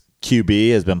Clemson's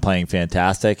QB has been playing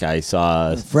fantastic. I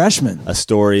saw Freshman. a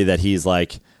story that he's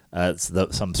like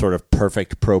some sort of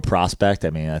perfect pro prospect. I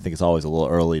mean, I think it's always a little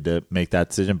early to make that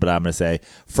decision, but I'm going to say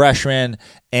freshman,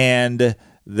 and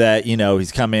that, you know,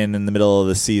 he's come in the middle of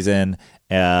the season.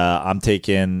 I'm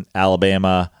taking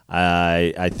Alabama.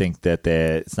 I think that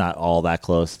it's not all that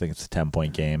close. I think it's a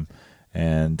 10-point game,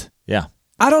 and yeah,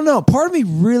 I don't know. Part of me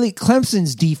really,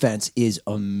 Clemson's defense is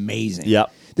amazing.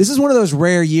 Yep. This is one of those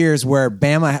rare years where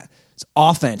Bama's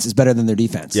offense is better than their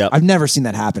defense. Yep. I've never seen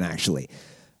that happen, actually.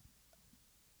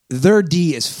 Their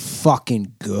D is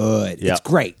fucking good. Yep. It's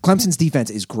great. Clemson's defense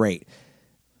is great.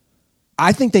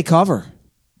 I think they cover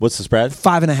What's the spread?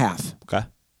 5.5. Okay.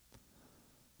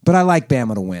 But I like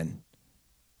Bama to win.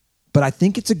 But I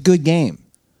think it's a good game.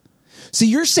 See,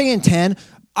 you're saying 10.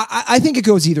 I think it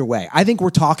goes either way. I think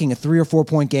we're talking a 3 or 4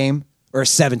 point game or a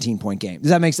 17-point game. Does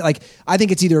that make sense? Like, I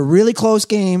think it's either a really close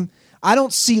game. I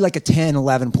don't see like a 10,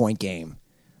 11-point game.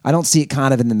 I don't see it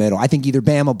kind of in the middle. I think either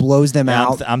Bama blows them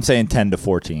out. I'm saying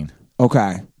 10-14.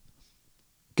 Okay.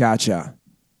 Gotcha.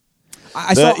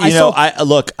 I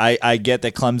get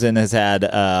that Clemson has had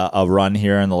a run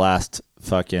here in the last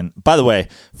fucking. By the way,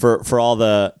 for all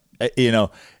the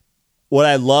what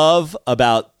I love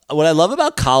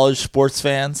about college sports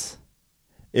fans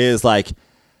is like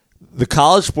the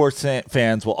college sports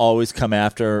fans will always come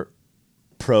after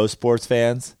pro sports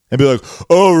fans and be like,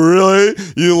 "Oh, really?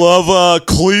 You love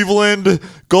Cleveland,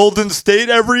 Golden State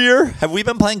every year? Have we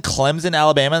been playing Clemson,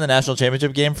 Alabama in the national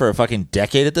championship game for a fucking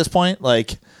decade at this point?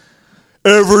 Like."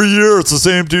 Every year, it's the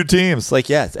same two teams. Like,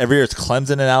 yes, every year it's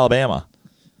Clemson and Alabama.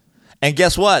 And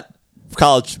guess what?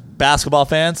 College basketball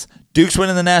fans, Duke's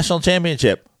winning the national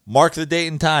championship. Mark the date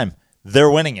and time.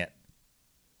 They're winning it.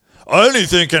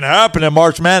 Anything can happen in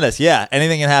March Madness. Yeah,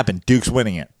 anything can happen. Duke's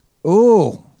winning it.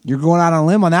 Ooh, you're going out on a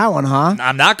limb on that one, huh?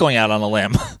 I'm not going out on a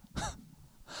limb.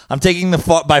 I'm taking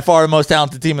by far the most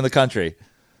talented team in the country.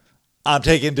 I'm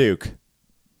taking Duke.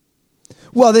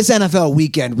 Well, this NFL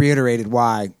weekend reiterated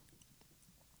why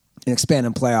an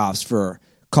expanding playoffs for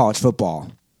college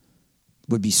football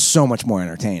would be so much more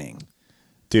entertaining.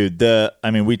 Dude,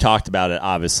 we talked about it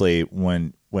obviously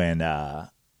when I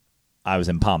was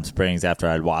in Palm Springs after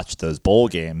I'd watched those bowl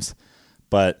games,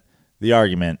 but the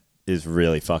argument is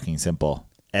really fucking simple.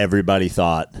 Everybody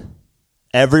thought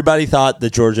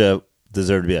that Georgia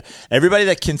deserved to be there. Everybody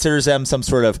that considers them some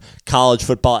sort of college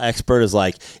football expert is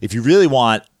like, if you really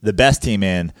want the best team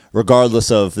in,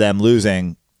 regardless of them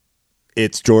losing,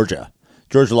 it's Georgia.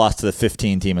 Georgia lost to the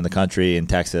 15 team in the country in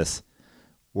Texas.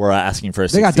 We're asking for a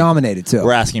 16. They got dominated too.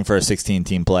 We're asking for a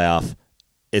 16-team playoff.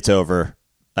 It's over.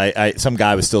 Some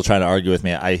guy was still trying to argue with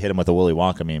me. I hit him with a Willy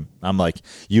Wonka meme. I'm like,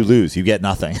 you lose, you get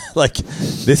nothing. Like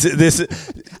this.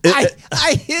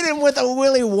 I hit him with a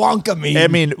Willy Wonka meme. I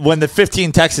mean, when the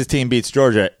 15 Texas team beats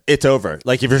Georgia, it's over.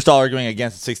 Like if you're still arguing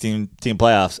against the 16-team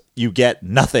playoffs, you get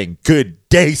nothing. Good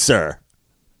day, sir.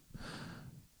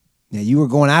 Yeah, you were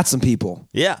going at some people.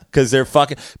 Yeah, because they're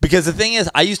fucking. Because the thing is,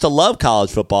 I used to love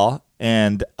college football,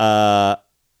 and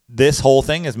this whole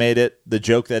thing has made it the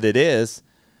joke that it is.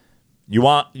 You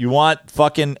want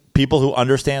fucking people who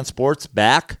understand sports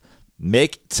back?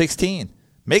 Make it 16.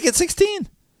 Make it 16.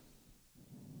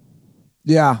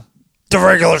 Yeah. The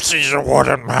regular season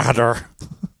wouldn't matter.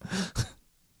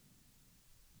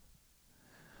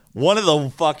 One of the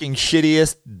fucking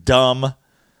shittiest, dumb.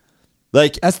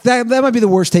 Like that might be the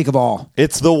worst take of all.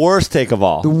 It's the worst take of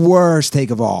all. The worst take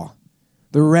of all.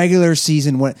 The regular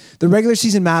season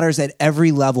matters at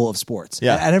every level of sports.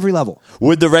 Yeah. At every level.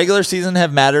 Would the regular season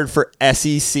have mattered for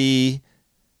SEC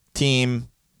team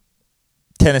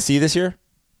Tennessee this year?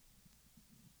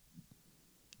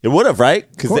 It would have,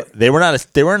 right? Because they were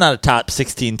not a top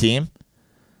 16 team,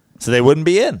 so they wouldn't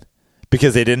be in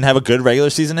because they didn't have a good regular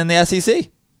season in the SEC.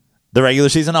 The regular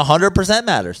season 100%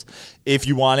 matters. If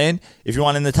you want in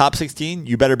the top 16,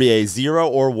 you better be a 0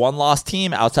 or 1 loss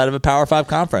team outside of a Power 5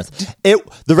 conference.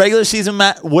 The regular season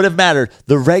would have mattered.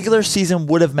 The regular season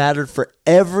would have mattered for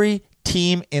every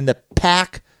team in the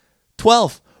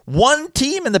Pac-12. One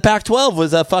team in the Pac-12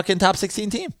 was a fucking top 16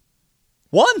 team.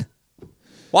 One.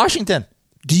 Washington.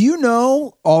 Do you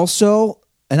know also,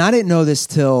 and I didn't know this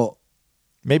till...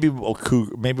 Maybe it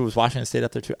was Washington State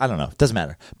up there too. I don't know. It doesn't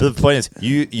matter. But the point is,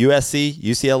 USC,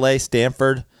 UCLA,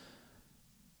 Stanford,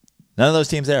 none of those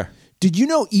teams there. Did you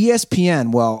know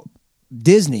ESPN, well,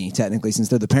 Disney, technically, since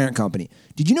they're the parent company,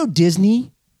 did you know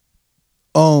Disney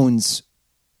owns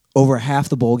over half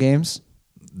the bowl games?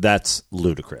 That's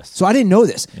ludicrous. So I didn't know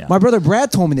this. Yeah. My brother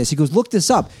Brad told me this. He goes, look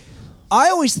this up. I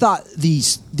always thought the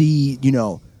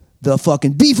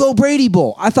fucking Beef O'Brady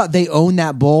Bowl, I thought they owned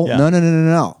that bowl. Yeah.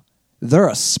 No. They're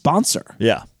a sponsor.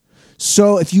 Yeah.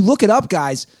 So if you look it up,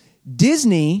 guys,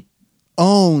 Disney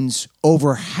owns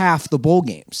over half the bowl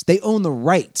games. They own the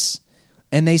rights,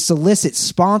 and they solicit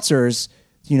sponsors,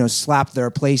 slap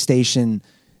their PlayStation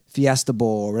Fiesta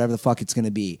Bowl or whatever the fuck it's going to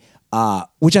be,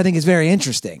 which I think is very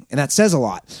interesting, and that says a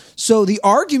lot. So the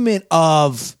argument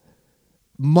of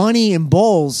money and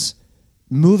bowls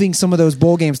moving some of those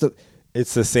bowl games,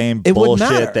 It's the same It wouldn't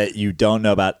matter. bullshit that you don't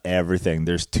know about everything.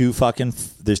 There's two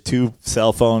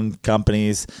cell phone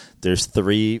companies. There's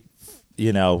 3,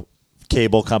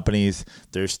 cable companies.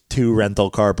 There's 2 rental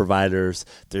car providers.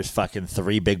 There's fucking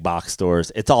 3 big box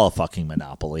stores. It's all a fucking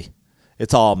monopoly.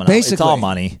 It's all monopoly. It's Basically. all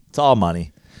money. It's all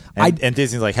money. And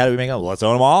Disney's like, how do we make it? Well, let's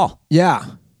own them all. Yeah.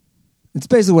 It's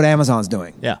basically what Amazon's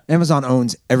doing. Yeah. Amazon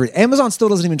owns Amazon still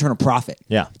doesn't even turn a profit.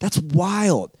 Yeah. That's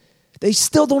wild. They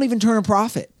still don't even turn a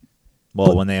profit.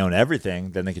 Well, when they own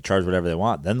everything, then they can charge whatever they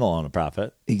want. Then they'll own a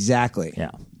profit. Exactly.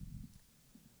 Yeah.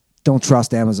 Don't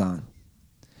trust Amazon.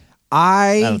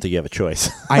 I don't think you have a choice.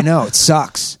 I know, it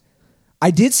sucks.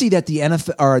 I did see that the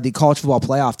NFL or the college football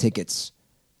playoff tickets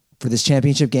for this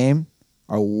championship game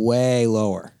are way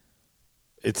lower.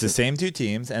 It's the same 2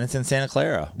 teams, and it's in Santa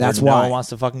Clara. That's where why. no one wants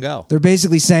to fucking go. They're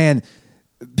basically saying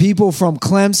people from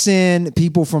Clemson,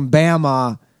 people from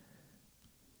Bama,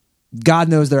 God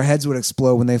knows their heads would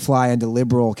explode when they fly into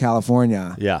liberal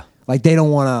California. Yeah. Like they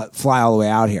don't want to fly all the way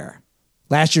out here.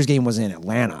 Last year's game was in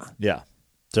Atlanta. Yeah.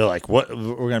 They're like, what?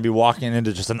 We're going to be walking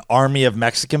into just an army of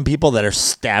Mexican people that are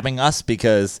stabbing us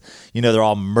because, they're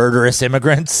all murderous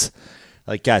immigrants.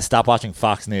 Like, guys, stop watching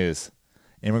Fox News.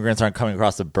 Immigrants aren't coming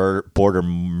across the border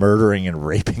murdering and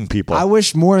raping people. I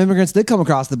wish more immigrants did come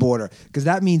across the border because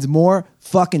that means more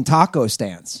fucking taco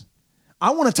stands. I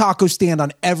want a taco stand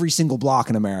on every single block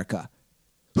in America.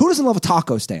 Who doesn't love a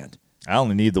taco stand? I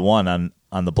only need the one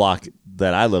on the block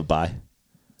that I live by.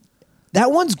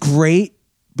 That one's great,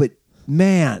 but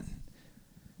man,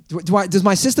 does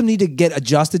my system need to get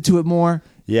adjusted to it more?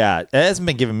 Yeah, it hasn't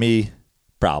been giving me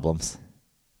problems.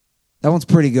 That one's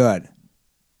pretty good.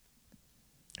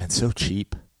 And so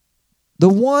cheap. The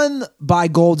one by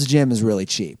Gold's Gym is really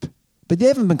cheap, but they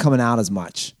haven't been coming out as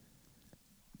much.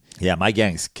 Yeah, my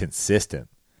gang's consistent.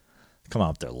 They come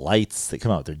out with their lights. They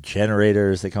come out with their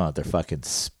generators. They come out with their fucking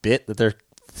spit that they're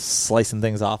slicing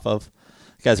things off of.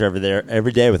 You guys are over there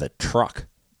every day with a truck.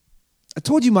 I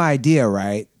told you my idea,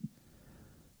 right?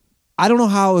 I don't know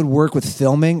how it would work with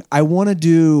filming. I want to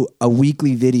do a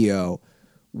weekly video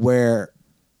where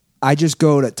I just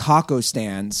go to taco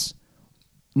stands,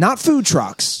 not food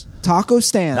trucks, taco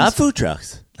stands. Not food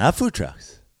trucks. Not food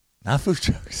trucks. Not food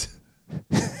trucks.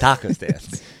 Taco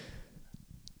stands.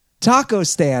 Taco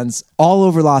stands all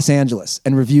over Los Angeles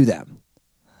and review them.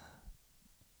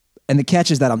 And the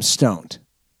catch is that I'm stoned.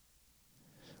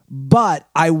 But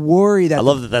I worry that I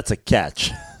love that that's a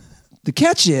catch. the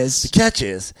catch is, The catch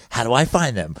is, how do I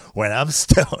find them when I'm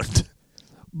stoned?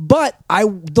 but I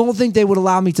don't think they would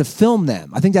allow me to film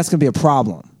them. I think that's going to be a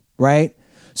problem, right?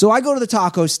 So I go to the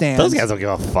taco stand. Those guys don't give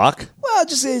a fuck. Well,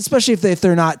 just especially if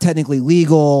they're not technically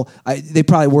legal, they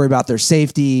probably worry about their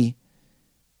safety.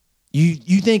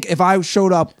 You think if I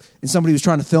showed up and somebody was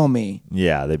trying to film me,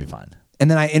 Yeah, they'd be fine.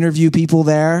 and then I interview people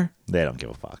there, They don't give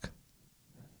a fuck.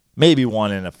 Maybe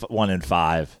 1 in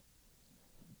 5.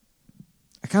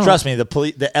 I kind of Trust me,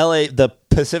 the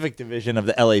Pacific Division of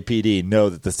the LAPD know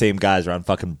that the same guys are on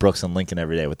fucking Brooks and Lincoln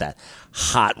every day with that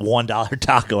hot $1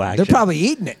 taco action. they're probably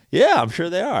eating it. Yeah, I'm sure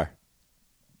they are.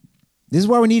 This is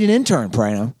why we need an intern,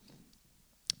 Prano.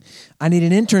 I need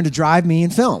an intern to drive me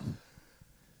and film.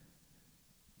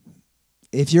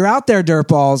 If you're out there,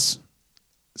 dirtballs,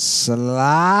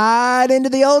 slide into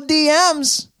the old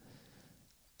DMs.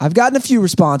 I've gotten a few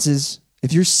responses.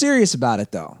 If you're serious about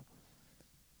it, though,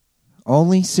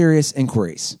 only serious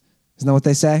inquiries. Isn't that what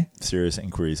they say? Serious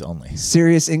inquiries only.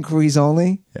 Serious inquiries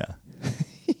only? Yeah.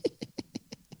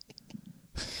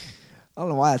 I don't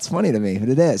know why that's funny to me, but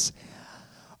it is.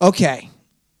 Okay.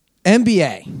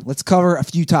 NBA. Let's cover a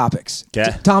few topics.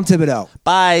 Okay. Tom Thibodeau.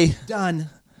 Bye. Done.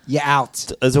 You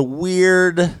out. It's a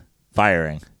weird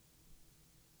firing.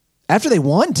 After they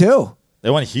won, too. They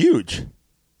went huge.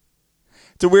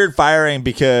 It's a weird firing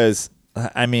because,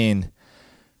 I mean,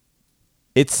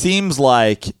 it seems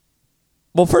like,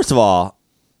 well, first of all,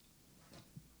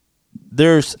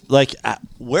 there's like,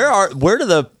 where do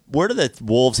the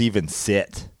Wolves even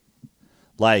sit?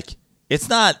 Like, it's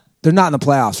not. They're not in the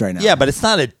playoffs right now. Yeah, but it's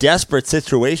not a desperate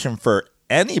situation for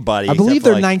anybody. I believe except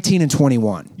for, they're 19 and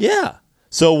 21. Yeah.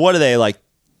 So what are they, like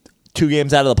 2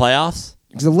 games out of the playoffs?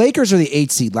 Because the Lakers are the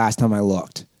 8th seed last time I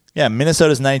looked. Yeah,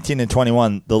 Minnesota's 19 and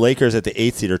 21. The Lakers at the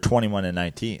 8th seed are 21 and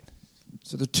 19.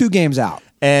 So they're 2 games out.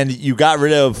 And you got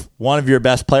rid of one of your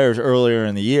best players earlier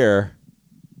in the year.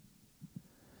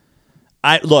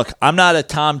 I'm not a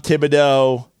Tom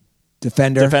Thibodeau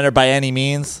defender by any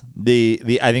means. I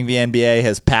think the NBA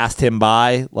has passed him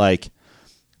by. Like,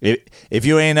 if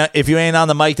you ain't on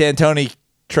the Mike D'Antoni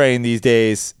train these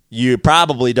days, you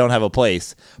probably don't have a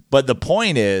place. But the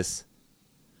point is,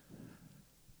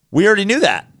 we already knew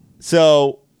that.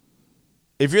 So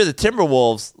if you're the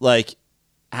Timberwolves, like,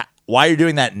 why are you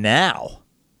doing that now?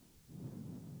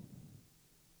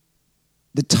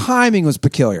 The timing was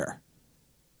peculiar.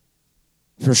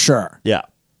 For sure. Yeah.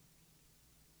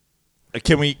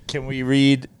 Can I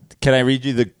read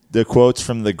you the quotes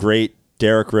from the great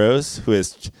Derrick Rose, who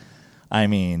is, I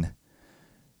mean,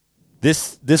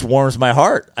 this warms my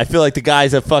heart. I feel like the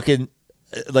guy's a fucking,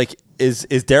 like, is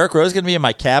Derrick Rose going to be in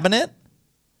my cabinet?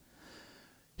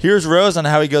 Here's Rose on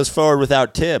how he goes forward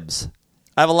without Tibbs.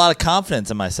 I have a lot of confidence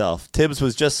in myself. Tibbs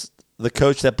was just the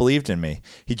coach that believed in me.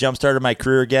 He jump-started my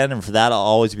career again, and for that I'll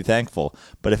always be thankful.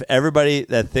 But if everybody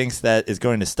that thinks that is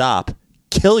going to stop,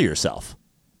 kill yourself.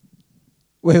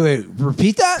 Wait,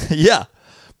 repeat that? Yeah.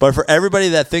 But for everybody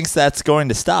that thinks that's going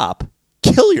to stop,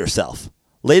 kill yourself.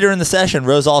 Later in the session,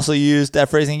 Rose also used that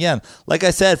phrasing again. Like I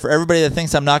said, for everybody that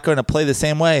thinks I'm not going to play the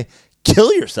same way,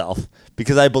 kill yourself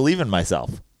because I believe in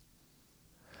myself.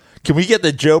 Can we get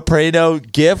the Joe Prano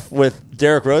gif with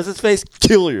Derrick Rose's face?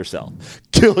 Kill yourself.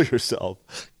 Kill yourself.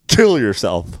 Kill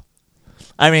yourself.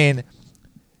 I mean,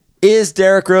 is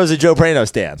Derrick Rose a Joe Prano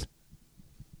stan?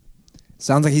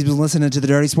 Sounds like he's been listening to the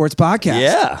Dirty Sports Podcast.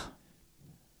 Yeah.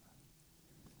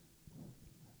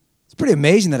 It's pretty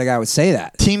amazing that a guy would say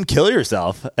that. Team Kill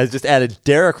Yourself has just added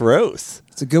Derrick Rose.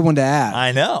 It's a good one to add.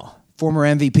 I know. Former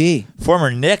MVP.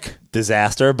 Former Knick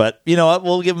disaster, but you know what?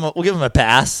 We'll give him a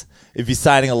pass if he's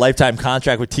signing a lifetime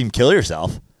contract with Team Kill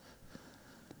Yourself.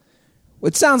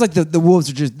 It sounds like the Wolves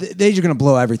are they're going to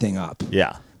blow everything up.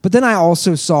 Yeah. But then I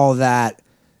also saw that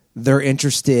they're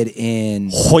interested in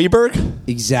Hoiberg?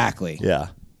 Exactly. Yeah.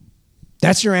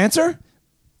 That's your answer?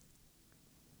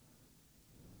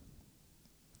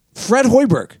 Fred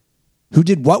Hoiberg, who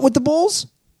did what with the Bulls?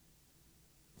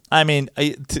 I mean,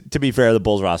 to be fair, the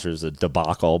Bulls roster is a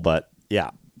debacle, but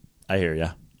yeah, I hear you.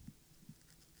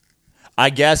 I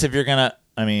guess if you're going to,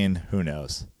 I mean, who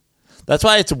knows? That's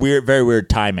why it's very weird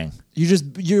timing.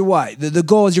 You're what? The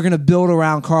goal is you're going to build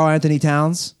around Karl Anthony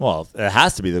Towns? Well, it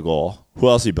has to be the goal. Who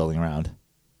else are you building around?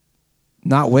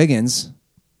 Not Wiggins.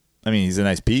 I mean, he's a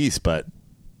nice piece, but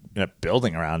you're not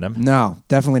building around him. No,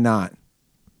 definitely not.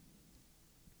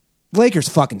 Lakers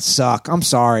fucking suck. I'm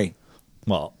sorry.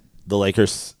 Well, the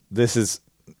Lakers, is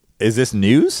this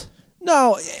news?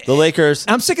 No. The Lakers.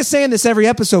 I'm sick of saying this every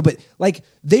episode, but like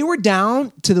they were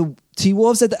down to the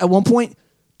T-Wolves at one point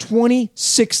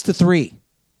 26-3.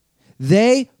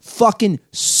 They fucking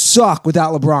suck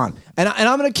without LeBron. And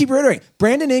I'm going to keep reiterating.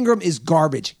 Brandon Ingram is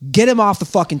garbage. Get him off the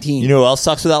fucking team. You know who else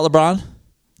sucks without LeBron?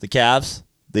 The Cavs,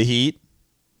 the Heat,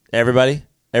 everybody.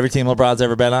 Every team LeBron's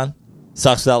ever been on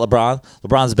sucks without LeBron.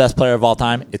 LeBron's the best player of all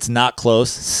time. It's not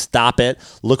close. Stop it.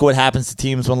 Look what happens to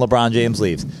teams when LeBron James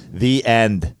leaves. The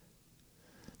end.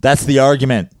 That's the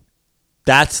argument.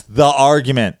 That's the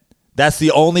argument. That's the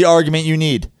only argument you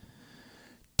need.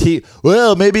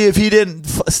 Well, maybe if he didn't...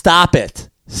 Stop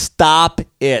it. Stop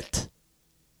it.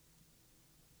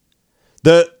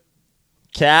 The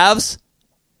Cavs,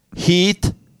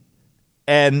 Heat,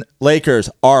 and Lakers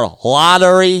are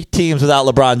lottery teams without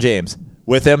LeBron James.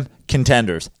 With him,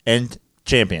 contenders and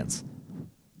champions.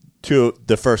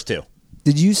 The first two.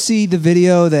 Did you see the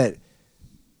video that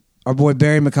our boy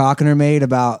Barry McCockiner made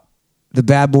about the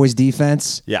Bad Boys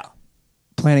defense? Yeah.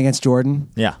 Playing against Jordan?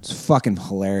 Yeah. It's fucking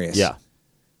hilarious. Yeah.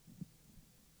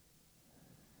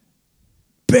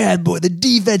 Bad boy, the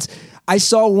defense. I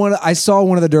saw one of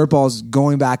the dirtballs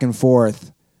going back and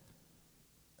forth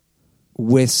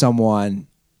with someone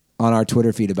on our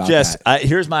Twitter feed about that.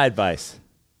 Here's my advice.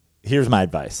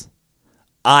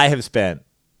 I have spent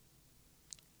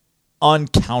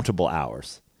uncountable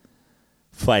hours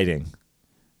fighting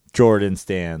Jordan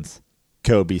stans,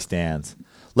 Kobe stans.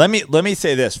 Let me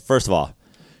say this first of all.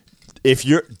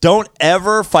 Don't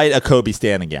ever fight a Kobe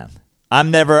stan again.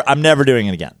 I'm never doing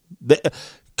it again.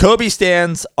 Kobe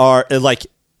stans are like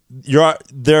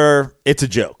it's a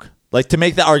joke. Like to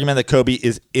make the argument that Kobe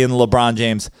is in LeBron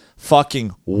James'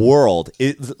 fucking world,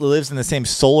 it lives in the same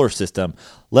solar system,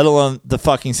 let alone the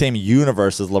fucking same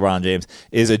universe as LeBron James,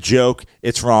 is a joke.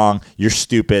 It's wrong. You're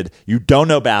stupid. You don't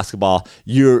know basketball.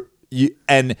 You show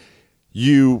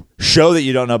that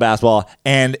you don't know basketball,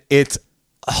 and it's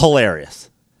hilarious.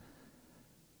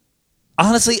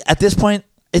 Honestly, at this point,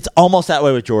 it's almost that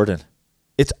way with Jordan.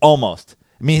 It's almost.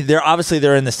 I mean,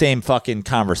 they're in the same fucking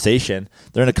conversation.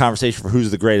 They're in a conversation for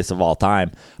who's the greatest of all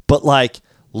time. But, like,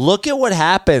 look at what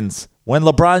happens when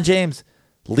LeBron James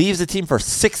leaves the team for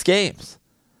 6 games.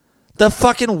 The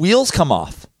fucking wheels come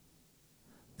off.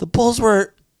 The Bulls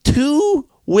were 2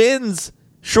 wins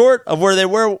short of where they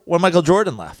were when Michael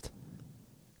Jordan left.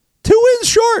 2 wins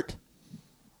short.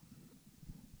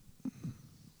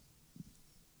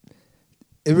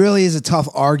 It really is a tough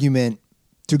argument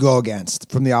to go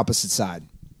against from the opposite side.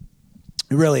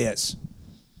 It really is.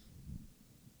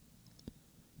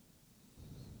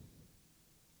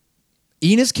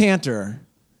 Enes Kanter.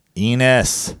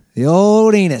 Enes. The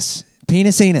old Enes.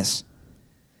 Penis Enes.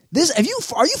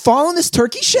 Are you following this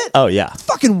Turkey shit? Oh, yeah.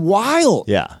 Fucking wild.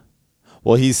 Yeah.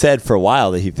 Well, he said for a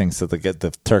while that he thinks that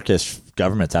the Turkish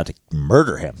government's out to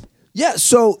murder him. Yeah,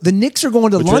 so the Knicks are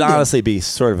going to Which London. would honestly be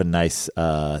sort of a nice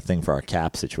thing for our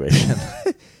cap situation.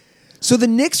 So the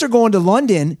Knicks are going to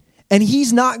London, and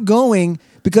he's not going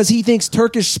because he thinks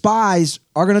Turkish spies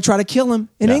are going to try to kill him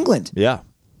in Yeah. England. Yeah.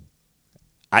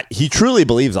 He truly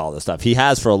believes all this stuff. He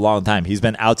has for a long time. He's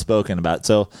been outspoken about it.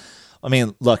 So, I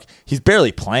mean, look, he's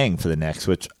barely playing for the Knicks,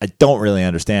 which I don't really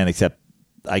understand, except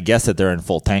I guess that they're in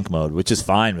full tank mode, which is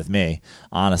fine with me,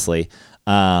 honestly.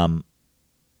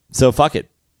 So fuck it.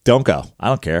 Don't go. I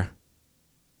don't care.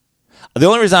 The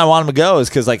only reason I want him to go is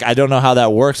because, like, I don't know how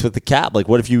that works with the cap. Like,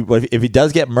 what if he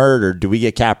does get murdered? Do we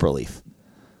get cap relief?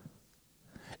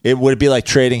 Would it be like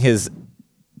trading his?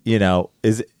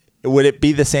 Would it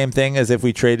be the same thing as if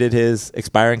we traded his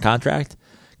expiring contract?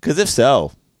 Because if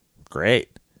so,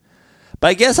 great. But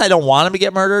I guess I don't want him to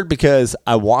get murdered because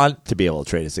I want to be able to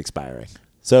trade his expiring.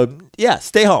 So yeah,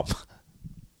 stay home.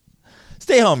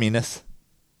 Stay home, Enes.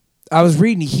 I was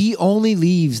reading he only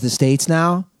leaves the States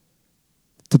now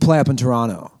to play up in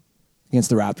Toronto against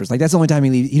the Raptors. Like, that's the only time he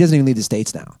leaves. He doesn't even leave the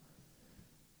States now.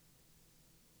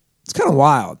 It's kind of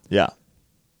wild. Yeah.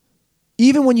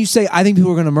 Even when you say, I think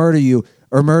people are going to murder you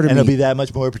or murder And me. it'll be that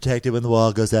much more protected when the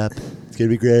wall goes up. It's going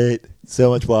to be great. So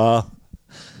much wall.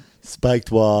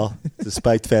 Spiked wall. It's a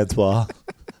spiked fence wall.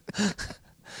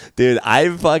 Dude,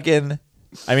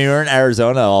 we're in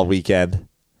Arizona all weekend.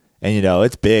 And,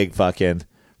 it's big fucking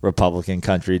Republican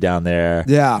country down there.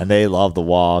 Yeah. And they love the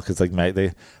wall because, I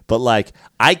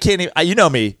can't even, you know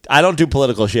me, I don't do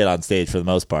political shit on stage for the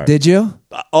most part. Did you?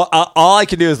 All I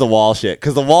can do is the wall shit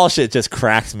because the wall shit just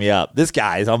cracks me up. This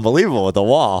guy is unbelievable with the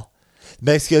wall.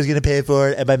 Mexico's going to pay for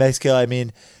it. And by Mexico, I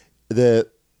mean the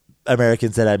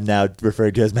Americans that I'm now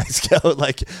referring to as Mexico.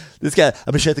 Like, this guy, I'm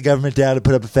going to shut the government down and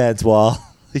put up a fence wall.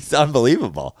 He's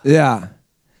unbelievable. Yeah.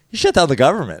 You shut down the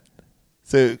government.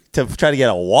 So to try to get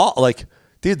a wall, like,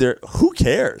 dude, who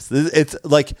cares? It's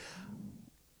like,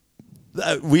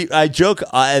 I joke,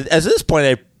 at this point,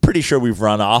 I'm pretty sure we've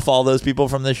run off all those people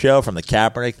from the show, from the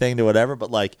Kaepernick thing to whatever,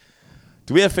 but like,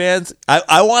 do we have fans? I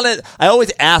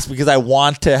always ask because I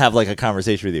want to have like a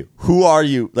conversation with you. Who are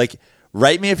you? Like,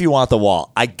 write me if you want the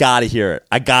wall. I gotta hear it.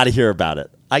 I gotta hear about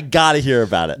it.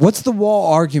 What's the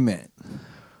wall argument?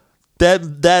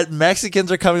 That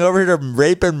Mexicans are coming over here to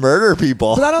rape and murder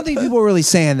people. But I don't think people are really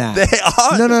saying that. They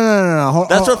are. No.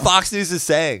 That's what Fox News is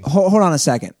saying. Hold on a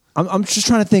second. I'm just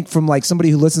trying to think from like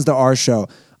somebody who listens to our show.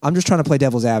 I'm just trying to play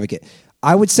devil's advocate.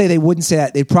 I would say they wouldn't say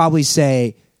that. They'd probably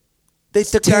say They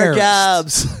took our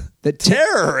jobs. The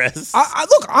Terrorists.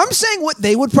 Look, I'm saying what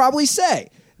they would probably say.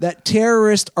 That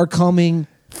terrorists are coming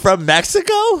From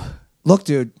Mexico? Look,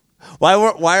 dude. Why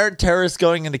aren't terrorists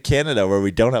going into Canada where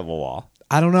we don't have a wall?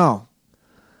 I don't know.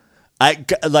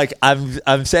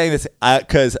 I'm saying this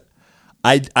because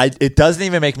it doesn't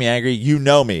even make me angry. You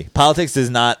know me. Politics does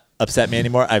not upset me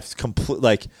anymore.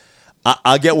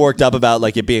 I'll get worked up about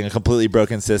like it being a completely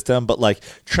broken system, but like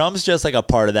Trump's just like a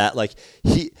part of that. Like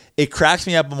it cracks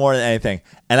me up more than anything.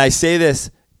 And I say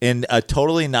this in a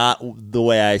totally not the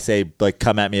way I say like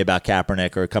come at me about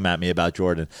Kaepernick or come at me about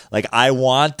Jordan. Like I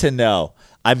want to know.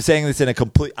 I'm saying this in a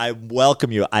complete. I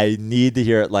welcome you. I need to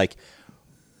hear it. Like.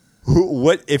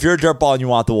 What if you're a dirtball and you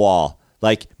want the wall?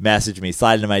 Like, message me,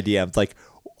 slide into my DMs. Like,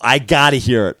 I gotta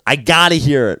hear it. I gotta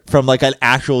hear it from like an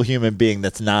actual human being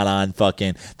that's not on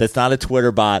that's not a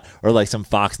Twitter bot or like some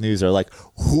Fox News or like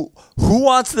who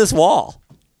wants this wall?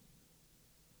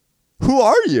 Who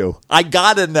are you? I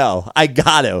gotta know. I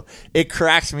gotta. It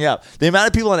cracks me up. The amount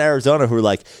of people in Arizona who were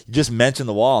like, you just mentioned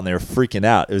the wall and they were freaking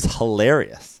out. It was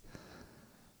hilarious.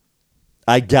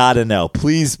 I gotta know.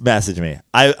 Please message me.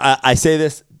 I say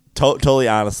this. Totally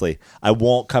honestly, I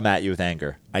won't come at you with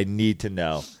anger. I need to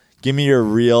know. Give me your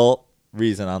real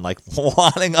reason on like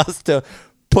wanting us to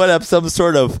put up some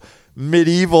sort of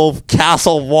medieval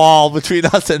castle wall between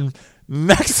us and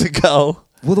Mexico.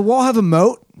 Will the wall have a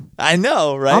moat? I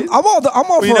know, right? I'm all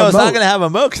for it's a not moat. going to have a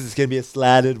moat because it's going to be a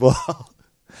slatted wall.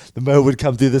 The moat would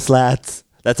come through the slats.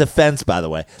 That's a fence, by the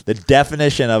way. The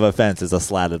definition of a fence is a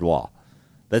slatted wall.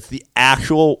 That's the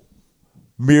actual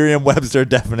Merriam-Webster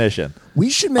definition.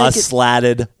 We should make a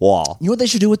slatted wall. You know what they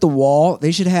should do with the wall?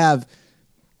 They should have.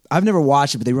 I've never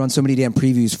watched it, but they run so many damn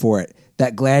previews for it.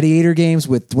 That Gladiator games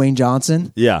with Dwayne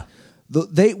Johnson. Yeah.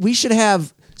 We should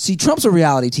have See, Trump's a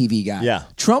reality TV guy. Yeah.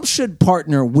 Trump should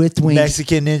partner with Dwayne.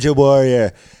 Mexican Ninja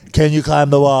Warrior. Can you climb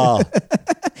the wall?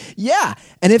 Yeah.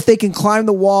 And if they can climb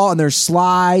the wall and there's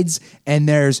slides and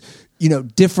there's,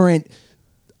 different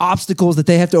obstacles that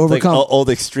they have to Like overcome.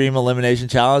 old extreme elimination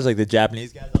challenge, like the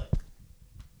Japanese guys.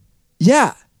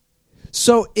 Yeah.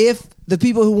 So if the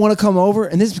people who want to come over,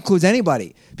 and this includes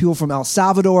anybody, people from El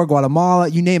Salvador, Guatemala,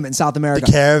 you name it, in South America.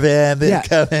 The caravan, they're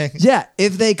coming. Yeah.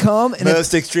 If they come and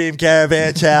Most extreme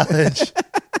caravan challenge.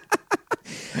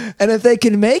 if they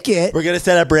can make it. We're gonna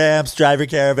set up ramps, drive your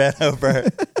caravan over.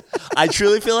 I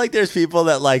truly feel like there's people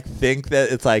that like think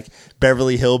that it's like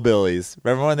Beverly Hillbillies.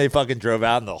 Remember when they fucking drove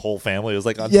out and the whole family was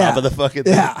like on top of the fucking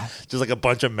thing? Yeah. Just like a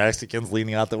bunch of Mexicans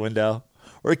leaning out the window.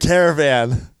 We're a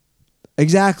caravan.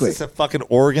 Exactly. Is this a fucking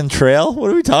Oregon Trail? What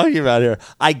are we talking about here?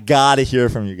 I gotta hear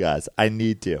from you guys. I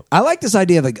need to. I like this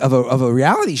idea of a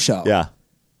reality show. Yeah.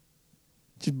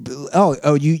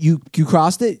 Oh, you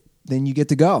crossed it? Then you get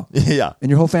to go. Yeah. And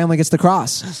your whole family gets to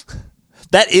cross.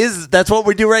 That's what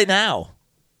we do right now.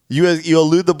 You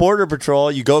elude the border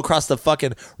patrol, you go across the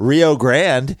fucking Rio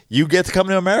Grande, you get to come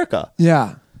to America.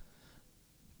 Yeah.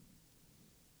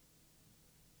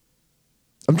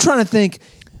 I'm trying to think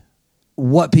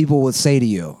what people would say to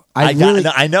you. I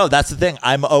know that's the thing.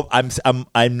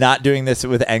 I'm not doing this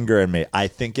with anger in me. I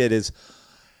think it is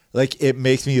like it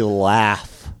makes me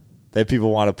laugh that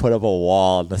people want to put up a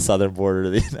wall on the southern border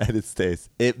of the United States.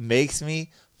 It makes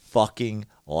me fucking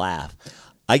laugh.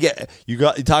 I get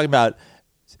you're talking about,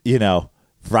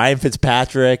 Ryan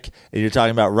Fitzpatrick, and you're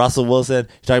talking about Russell Wilson,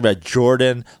 you're talking about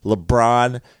Jordan,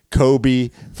 LeBron,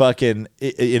 Kobe, fucking,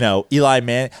 Eli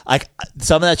Manning. Like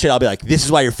some of that shit, I'll be like, this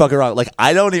is why you're fucking wrong. Like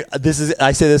I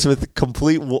say this with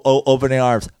complete opening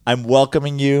arms. I'm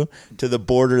welcoming you to the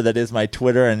border that is my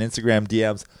Twitter and Instagram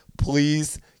DMs.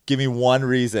 Please give me one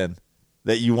reason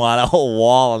that you want a whole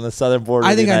wall on the southern border.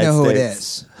 I of the think I United know who it States.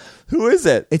 is. Who is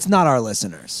it? It's not our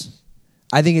listeners.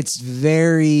 I think it's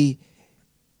very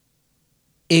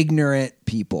ignorant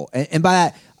people. And by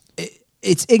that,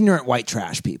 it's ignorant white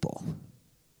trash people.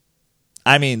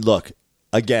 I mean, look,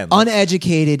 again.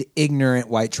 Uneducated, ignorant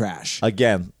white trash.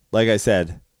 Again, like I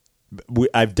said,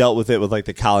 I've dealt with it with like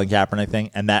the Colin Kaepernick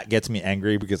thing, and that gets me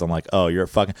angry because I'm like, oh, you're a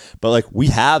fucking. But like, we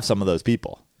have some of those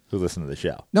people who listen to the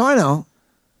show. No, I know.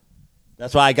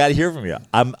 That's why I got to hear from you.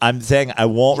 I'm saying I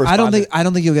won't respond. I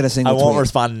don't think you'll get a single tweet. I won't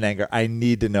respond in anger. I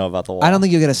need to know about the wall. I don't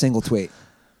think you'll get a single tweet.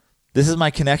 This is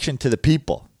my connection to the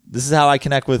people. This is how I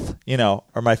connect with,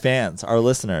 or my fans, our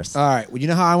listeners. All right. Well, you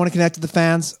know how I want to connect with the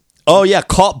fans? Oh, yeah.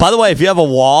 Call. By the way, if you have a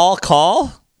wall,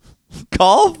 call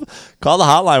the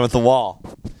hotline with the wall.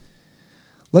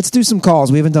 Let's do some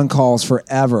calls. We haven't done calls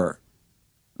forever.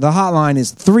 The hotline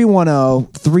is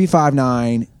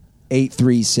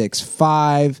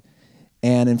 310-359-8365.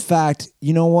 And in fact,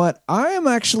 you know what? I am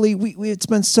actually, it's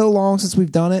been so long since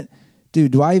we've done it.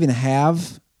 Dude, do I even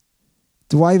have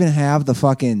the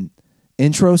fucking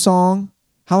intro song?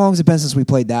 How long has it been since we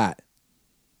played that?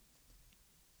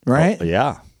 Right? Oh,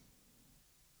 yeah.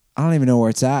 I don't even know where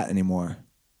it's at anymore.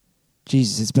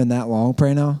 Jesus, it's been that long,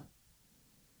 Prano?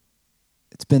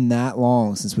 It's been that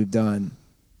long since we've done.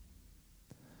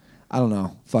 I don't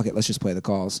know. Fuck it. Let's just play the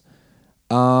calls.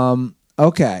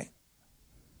 Okay.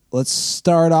 Let's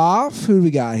start off. Who do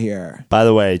we got here? By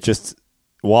the way, since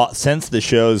the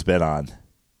show's been on,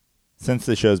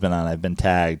 I've been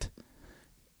tagged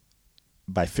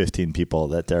by 15 people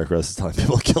that Derrick Rose is telling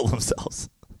people to kill themselves.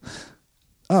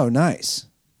 Oh, nice.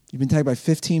 You've been tagged by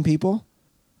 15 people?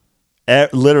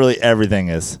 Literally everything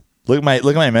is. Look at my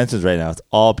mentions right now. It's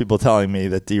all people telling me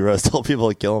that D Rose told people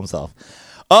to kill himself.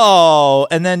 Oh,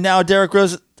 and then now Derrick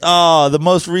Rose. Oh, the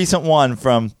most recent one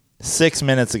from 6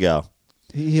 minutes ago.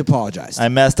 He apologized. I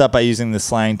messed up by using the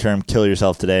slang term "kill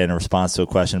yourself" today in response to a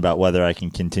question about whether I can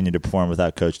continue to perform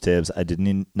without Coach Tibbs. I did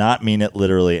not mean it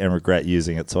literally and regret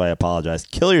using it, so I apologize.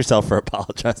 Kill yourself for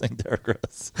apologizing, Derrick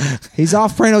Rose. He's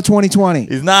off Prano 2020.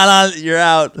 He's not on. You're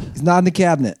out. He's not in the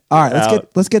cabinet. All right,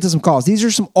 let's get to some calls. These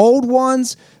are some old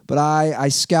ones, but I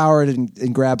scoured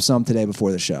and grabbed some today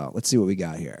before the show. Let's see what we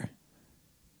got here.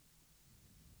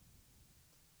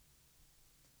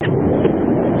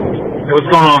 What's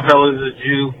going on, fellas? It's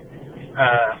Jew.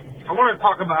 I want to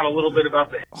talk about a little bit about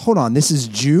the... Hold on, this is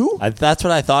Jew? That's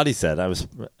what I thought he said. Let me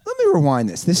rewind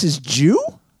this. This is Jew?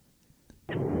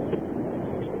 What's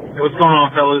going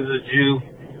on, fellas? It's Jew.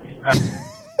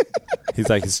 He's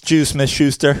like, it's Jew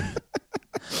Smith-Schuster.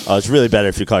 Oh, it's really better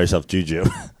if you call yourself Juju.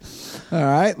 All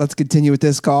right, let's continue with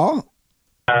this call.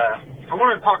 I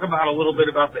want to talk about a little bit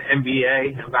about the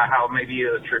NBA, about how maybe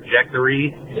the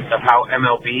trajectory of how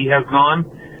MLB has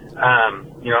gone.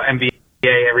 NBA,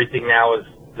 everything now is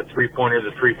the three-pointer,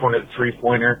 the three-pointer, the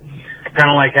three-pointer. Kind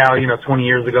of like how, 20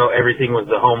 years ago, everything was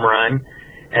the home run.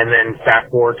 And then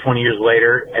fast forward 20 years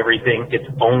later, it's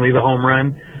only the home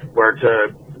run, where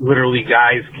literally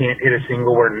guys can't hit a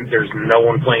single where there's no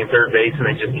one playing third base and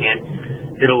they just can't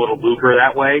hit a little blooper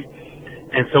that way.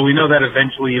 And so we know that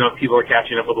eventually, people are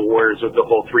catching up with the Warriors with the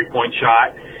whole three-point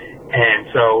shot. And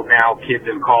so now kids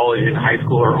in college and high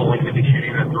school are only going to be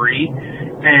shooting the three.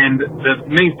 And the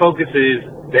main focus is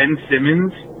Ben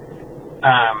Simmons.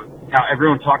 How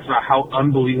everyone talks about how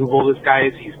unbelievable this guy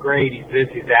is. He's great. He's this,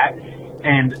 he's that.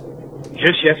 And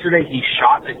just yesterday, he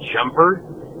shot a jumper,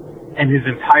 and his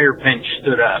entire bench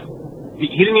stood up.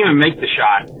 He didn't even make the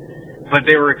shot, but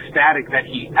they were ecstatic that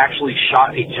he actually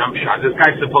shot a jump shot. This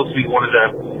guy's supposed to be one of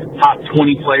the top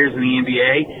 20 players in the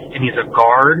NBA, and he's a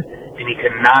guard, and he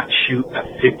cannot shoot a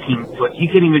 15-foot. He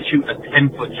can't even shoot a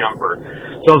 10-foot jumper.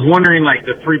 So I was wondering,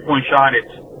 the three-point shot, it's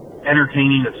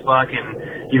entertaining as fuck and,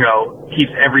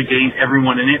 keeps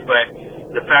everyone in it, but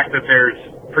the fact that there's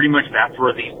pretty much that's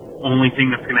where the only thing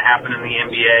that's going to happen in the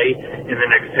NBA in the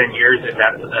next 10 years, if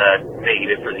that's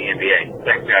negative for the NBA.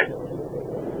 Thanks, guys.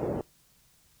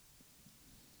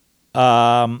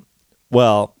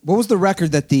 Well, what was the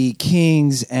record that the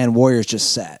Kings and Warriors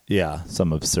just set? Yeah,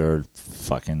 some absurd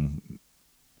fucking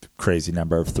crazy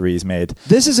number of threes made.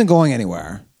 This isn't going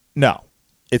anywhere. No,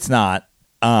 it's not.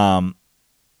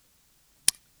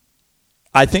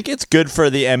 I think it's good for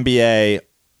the NBA.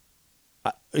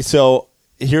 So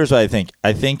here's what I think.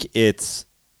 I think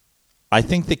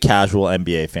the casual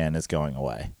NBA fan is going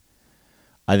away.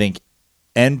 I think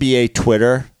NBA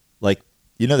Twitter, the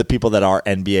people that are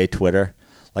NBA Twitter,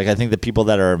 I think the people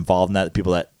that are involved in that, the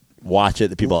people that watch it,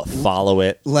 the people that follow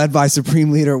it. Led by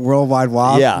Supreme Leader Worldwide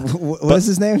Wob. Yeah. What is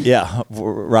his name? Yeah,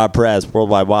 Rob Perez,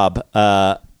 Worldwide Wob.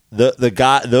 The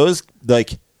guy, those,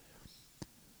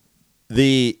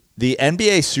 the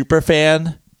NBA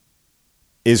superfan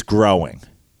is growing,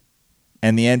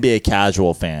 and the NBA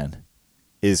casual fan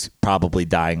is probably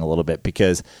dying a little bit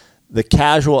because the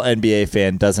casual NBA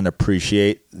fan doesn't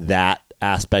appreciate that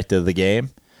aspect of the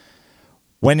game.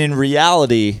 When in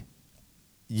reality,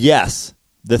 yes,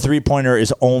 the three-pointer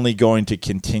is only going to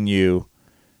continue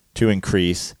to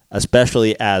increase,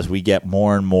 especially as we get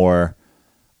more and more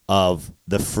of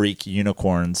the freak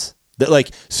unicorns.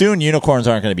 Soon unicorns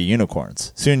aren't going to be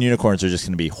unicorns. Soon unicorns are just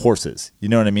going to be horses. You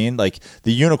know what I mean? The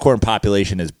unicorn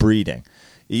population is breeding.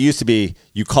 It used to be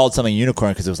you called something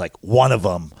unicorn because it was one of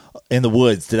them in the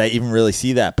woods. Did I even really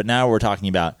see that? But now we're talking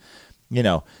about,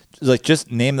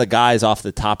 just name the guys off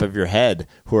the top of your head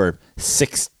who are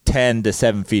 6'10" to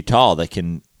 7 feet tall that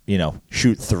can,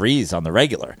 shoot threes on the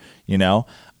regular,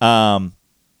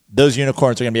 Those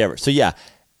unicorns are going to be ever. So, yeah,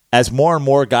 as more and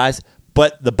more guys,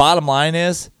 but the bottom line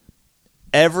is,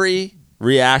 every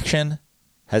reaction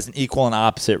has an equal and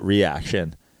opposite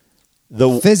reaction.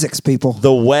 The physics, people.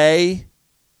 The way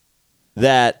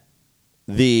that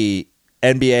the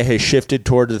NBA has shifted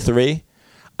toward the three,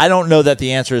 I don't know that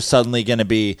the answer is suddenly going to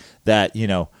be that,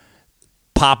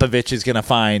 Popovich is going to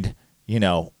find,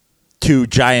 two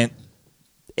giant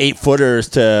 8-footers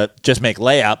to just make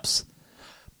layups.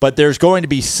 But there's going to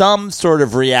be some sort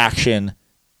of reaction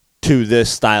to this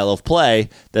style of play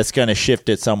that's going to shift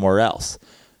it somewhere else.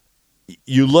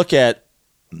 You look at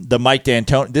the Mike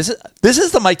D'Antoni. This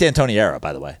is the Mike D'Antoni era,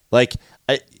 by the way.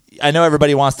 I know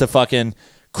everybody wants to fucking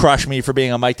crush me for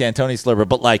being a Mike D'Antoni slipper,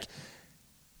 but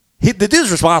the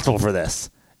dude's responsible for this,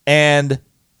 and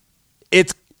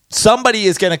somebody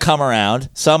is going to come around.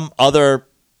 Some other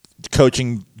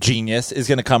coaching genius is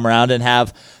going to come around and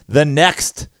have the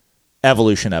next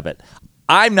evolution of it.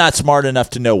 I'm not smart enough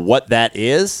to know what that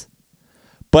is.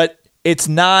 But it's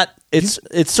not. It's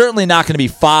certainly not going to be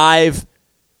 5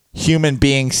 human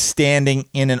beings standing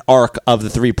in an arc of the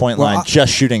 3-point line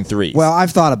just shooting threes. Well,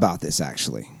 I've thought about this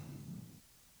actually.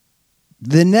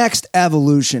 The next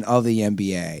evolution of the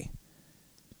NBA,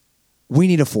 we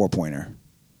need a 4-pointer.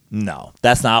 No,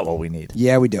 that's not what we need.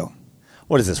 Yeah, we do.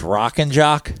 What is this, rock and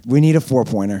jock? We need a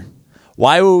 4-pointer.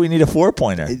 Why would we need a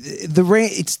 4-pointer?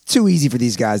 It's too easy for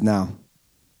these guys now.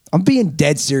 I'm being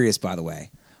dead serious, by the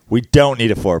way. We don't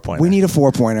need a 4-pointer. We need a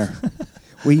 4-pointer.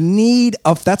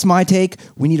 That's my take.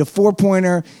 We need a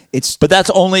 4-pointer. But that's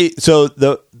only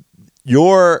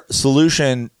your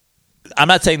solution. I'm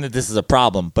not saying that this is a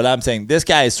problem, but I'm saying this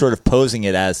guy is sort of posing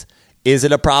it as, is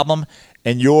it a problem?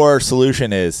 And your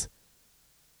solution is,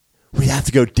 we have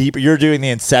to go deeper. You're doing the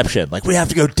Inception. We have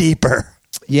to go deeper.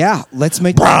 Yeah, let's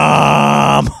make the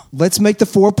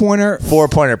 4-pointer.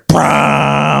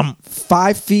 4-pointer.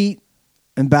 5 feet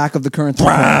in back of the current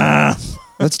 3-pointer.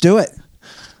 Let's do it.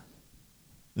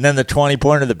 And then the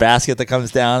 20-pointer, the basket that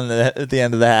comes down at the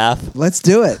end of the half. Let's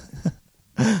do it.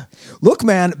 Look,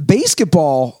 man,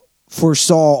 basketball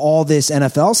foresaw all this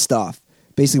NFL stuff,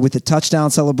 basically with the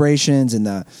touchdown celebrations and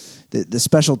the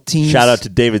special teams. Shout out to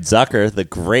David Zucker,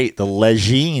 the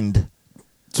legend.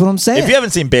 That's what I'm saying. If you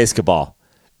haven't seen basketball,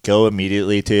 go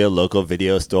immediately to your local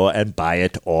video store and buy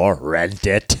it or rent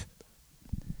it.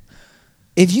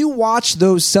 If you watch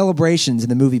those celebrations in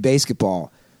the movie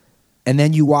Basketball, and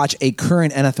then you watch a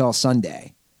current NFL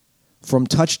Sunday, from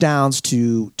touchdowns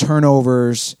to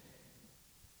turnovers,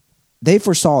 they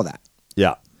foresaw that.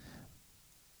 Yeah.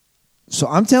 So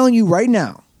I'm telling you right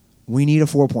now, we need a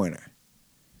 4-pointer.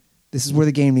 This is where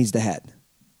the game needs to head.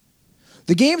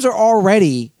 The games are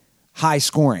already high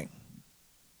scoring.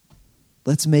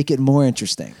 Let's make it more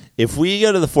interesting. If we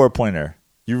go to the 4-pointer,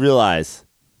 you realize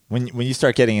when you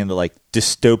start getting into like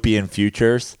dystopian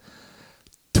futures,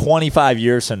 25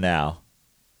 years from now,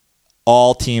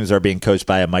 all teams are being coached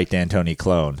by a Mike D'Antoni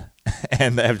clone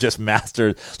and have just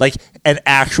mastered like an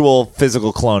actual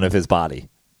physical clone of his body.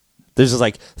 There's just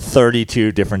like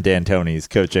 32 different D'Antonis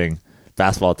coaching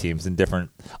basketball teams and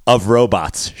different of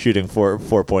robots shooting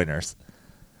 4-pointers.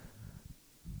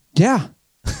 Yeah,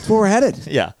 that's where we're headed.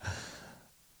 Yeah.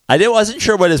 Wasn't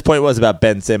sure what his point was about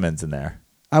Ben Simmons in there.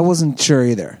 I wasn't sure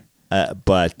either.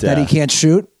 But that he can't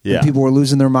shoot? Yeah. And people were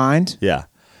losing their mind? Yeah.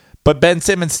 But Ben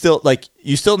Simmons still, like,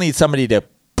 you still need somebody to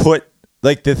put,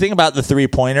 like, the thing about the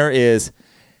 3-pointer is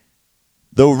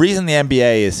the reason the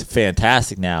NBA is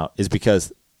fantastic now is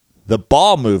because the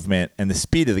ball movement and the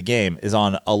speed of the game is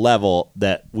on a level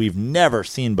that we've never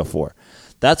seen before.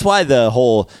 That's why the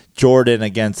whole Jordan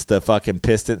against the fucking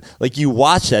Pistons, like, you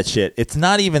watch that shit, it's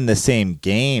not even the same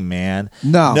game, man.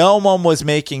 No one was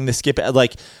making the skip.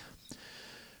 Like,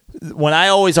 when I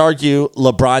always argue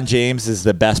LeBron James is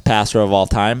the best passer of all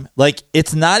time, like,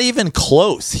 it's not even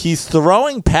close. He's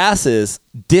throwing passes,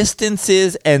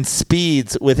 distances, and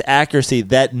speeds with accuracy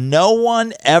that no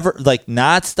one ever, like,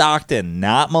 not Stockton,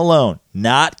 not Malone,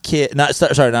 not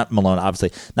Malone,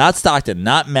 obviously, not Stockton,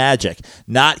 not Magic,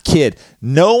 not Kidd.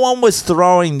 No one was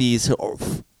throwing these,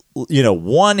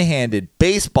 one-handed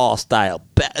baseball style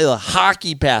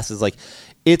hockey passes. Like,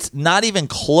 it's not even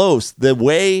close.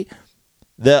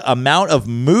 The amount of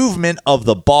movement of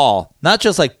the ball, not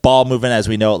just like ball movement as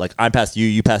we know it, like I'm past you,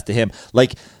 you pass to him,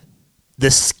 like the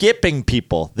skipping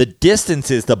people, the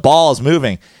distances, the ball is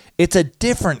moving. It's a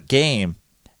different game.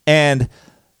 And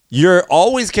you're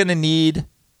always going to need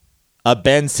a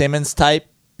Ben Simmons type.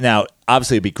 Now,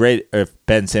 obviously, it'd be great if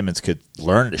Ben Simmons could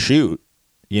learn to shoot,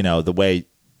 the way,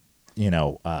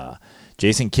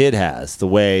 Jason Kidd has, the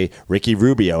way Ricky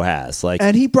Rubio has.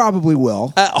 And he probably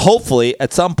will. Hopefully,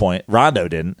 at some point. Rondo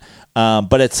didn't.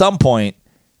 But at some point,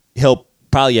 he'll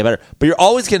probably get better. But you're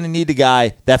always going to need a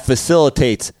guy that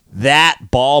facilitates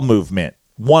that ball movement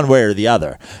one way or the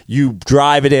other. You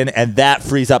drive it in, and that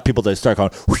frees up people to start going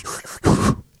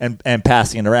and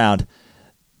passing it around.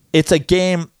 It's a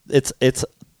game. It's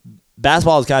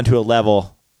basketball has gotten to a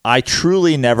level I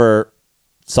truly never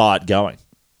saw it going.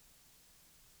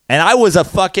 And I was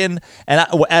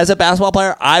as a basketball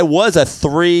player, I was a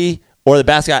 3 or the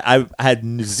basket. I had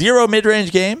 0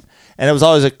 mid-range game, and it was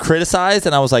always criticized.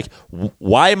 And I was like,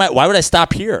 why would I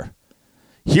stop here?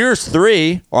 Here's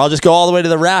 3, or I'll just go all the way to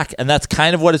the rack. And that's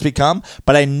kind of what it's become.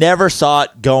 But I never saw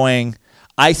it going.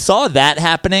 I saw that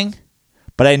happening,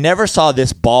 but I never saw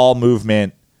this ball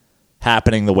movement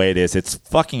happening the way it is. It's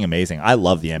fucking amazing. I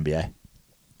love the NBA.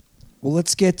 Well,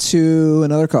 let's get to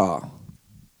another call.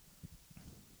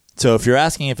 So if you're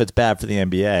asking if it's bad for the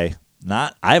NBA,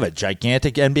 I have a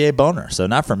gigantic NBA boner, so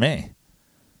not for me.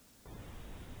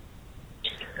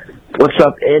 What's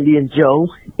up, Andy and Joe?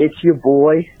 It's your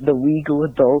boy, the legal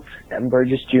adult, M.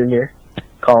 Burgess Jr.,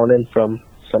 calling in from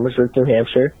Somersworth, New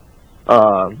Hampshire.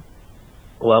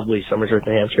 Lovely Somersworth,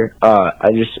 New Hampshire.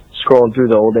 I just scrolling through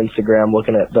the old Instagram,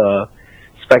 looking at the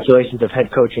speculations of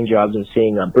head coaching jobs and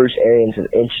seeing Bruce Arians is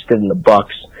interested in the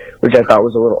Bucks, which I thought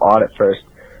was a little odd at first.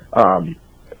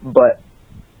 But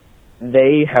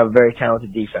they have a very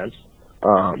talented defense.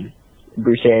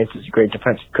 Bruce Arians is a great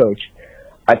defensive coach.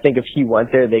 I think if he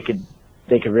went there, they could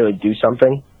really do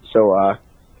something. So,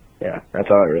 yeah, that's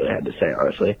all I really had to say,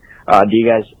 honestly. What do you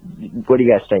guys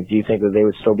think? Do you think that they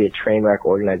would still be a train wreck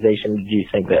organization? Do you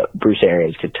think that Bruce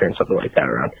Arians could turn something like that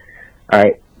around? All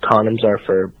right, condoms are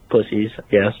for pussies, I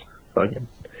guess. Fucking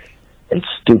and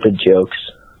stupid jokes.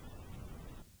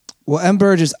 Well, M.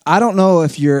 Burgess, I don't know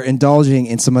if you're indulging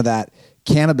in some of that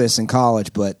cannabis in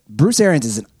college, but Bruce Arians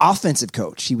is an offensive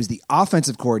coach. He was the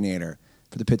offensive coordinator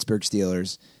for the Pittsburgh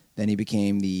Steelers. Then he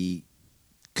became the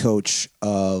coach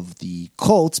of the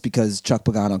Colts because Chuck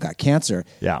Pagano got cancer.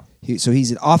 Yeah. So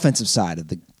he's an offensive side of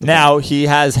the Now, he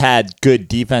has had good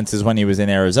defenses when he was in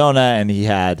Arizona, and he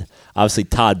had, obviously,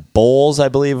 Todd Bowles, I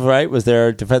believe, right, was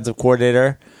their defensive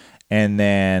coordinator. And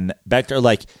then Beckner,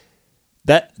 like,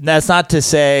 that's not to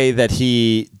say that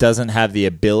he doesn't have the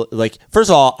ability. Like, first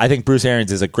of all, I think Bruce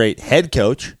Arians is a great head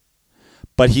coach,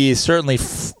 but he is certainly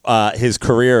his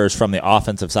career is from the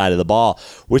offensive side of the ball,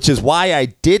 which is why I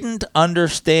didn't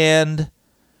understand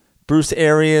Bruce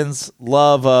Arians'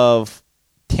 love of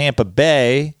Tampa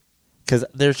Bay, because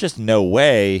there's just no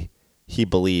way he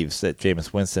believes that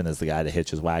Jameis Winston is the guy to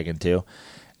hitch his wagon to.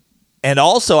 And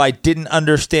also, I didn't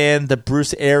understand the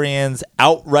Bruce Arians'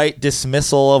 outright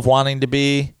dismissal of wanting to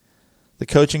be the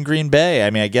coach in Green Bay. I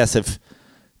mean, I guess if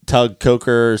Tug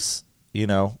Coker's,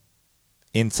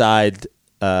 inside,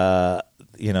 the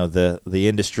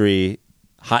industry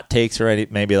hot takes or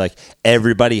maybe like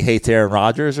everybody hates Aaron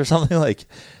Rodgers or something, like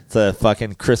it's a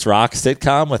fucking Chris Rock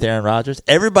sitcom with Aaron Rodgers.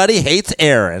 Everybody hates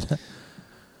Aaron.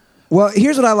 Well,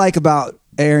 here's what I like about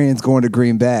Arians going to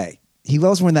Green Bay. He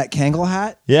loves wearing that Kangol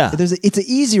hat. Yeah. It's an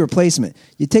easy replacement.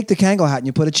 You take the Kangol hat and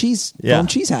you put a foam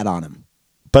cheese hat on him.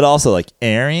 But also like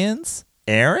Arians?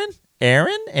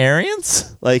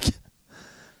 Like,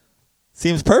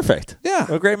 seems perfect. Yeah.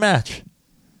 What a great match.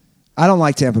 I don't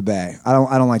like Tampa Bay. I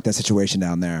don't like that situation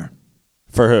down there.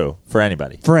 For who? For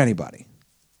anybody. For anybody.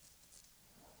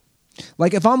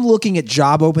 Like, if I'm looking at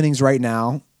job openings right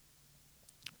now,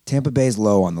 Tampa Bay's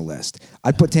low on the list.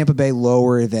 I'd put Tampa Bay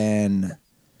lower than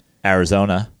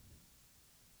Arizona,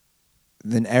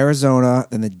 than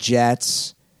the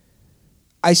Jets.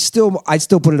 I'd still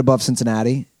put it above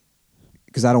Cincinnati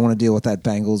because I don't want to deal with that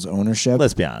Bengals ownership.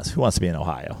 Let's be honest. Who wants to be in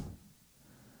Ohio?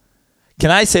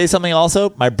 Can I say something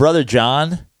also? My brother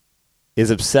John is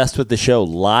obsessed with the show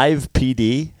Live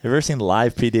PD. Have you ever seen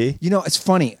Live PD? It's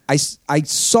funny. I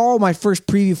saw my first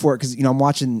preview for it because I'm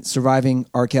watching Surviving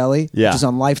R. Kelly, which is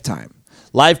on Lifetime.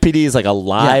 Live PD is like a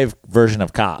live version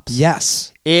of Cops.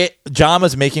 Yes. John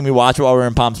was making me watch it while we were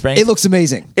in Palm Springs. It looks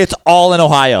amazing. It's all in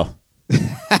Ohio.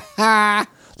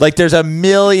 Like there's a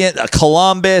million,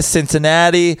 Columbus,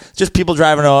 Cincinnati, just people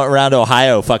driving around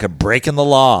Ohio fucking breaking the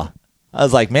law. I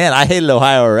was like, man, I hated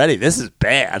Ohio already. This is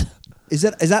bad. Is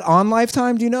that on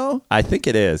Lifetime? Do you know? I think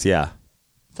it is, yeah.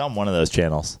 It's on one of those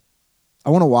channels. I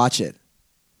want to watch it.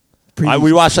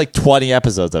 We watched like 20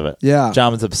 episodes of it. Yeah.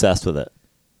 John was obsessed with it.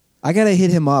 I got to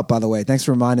hit him up, by the way. Thanks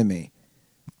for reminding me.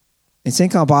 And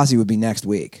St. Compassi would be next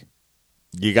week.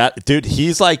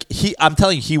 He's like, I'm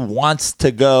telling you, he wants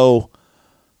to go.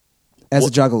 As a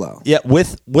juggalo. Yeah,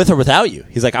 with or without you.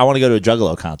 He's like, I want to go to a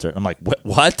juggalo concert. I'm like,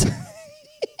 what?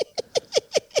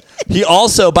 He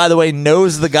also, by the way,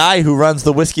 knows the guy who runs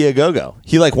the Whiskey A Go-Go.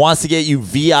 He like wants to get you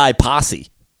VI posse.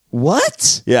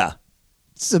 What? Yeah.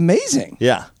 It's amazing.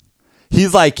 Yeah.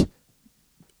 He's like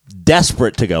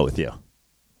desperate to go with you.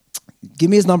 Give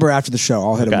me his number after the show.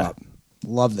 I'll hit him up.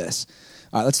 Love this.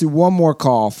 All right, let's do one more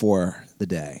call for the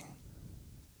day.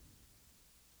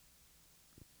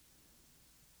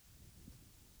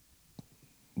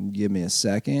 Give me a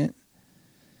second.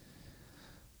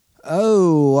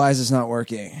 Oh, why is this not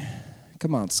working?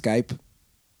 Come on, Skype.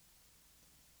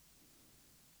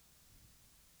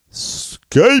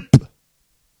 Skype.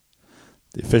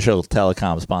 The official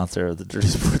telecom sponsor of the Dirty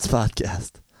Sports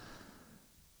Podcast.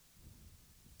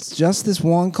 It's just this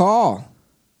one call.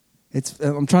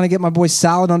 I'm trying to get my boy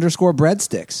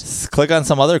salad_breadsticks. Click on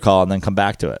some other call and then come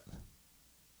back to it.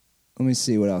 Let me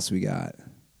see what else we got.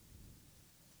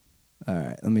 All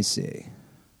right, let me see.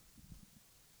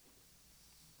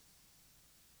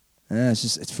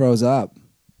 It froze up.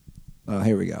 Oh,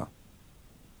 here we go.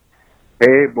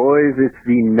 Hey boys, it's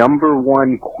the number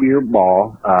one queer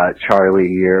ball, Charlie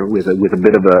here, with a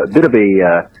bit of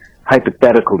a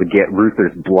hypothetical to get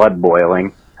Ruther's blood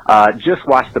boiling. Just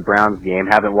watched the Browns game.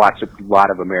 Haven't watched a lot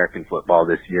of American football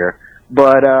this year,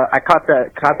 but I caught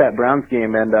that Browns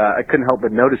game, and I couldn't help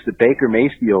but notice that Baker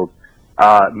Mayfield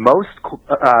most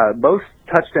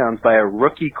touchdowns by a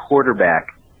rookie quarterback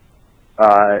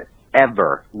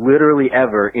ever, literally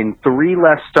ever, in 3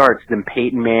 less starts than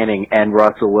Peyton Manning and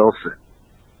Russell Wilson.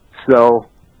 So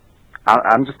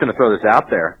I'm just going to throw this out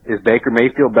there: is Baker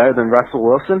Mayfield better than Russell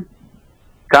Wilson?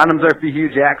 Condoms are for Hugh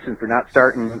Jackson for not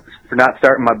starting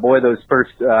my boy those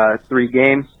first 3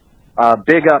 games.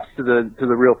 Big ups to the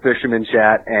Real Fisherman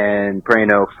chat and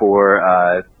Prano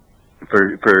for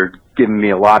giving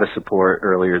me a lot of support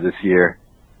earlier this year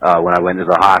when I went to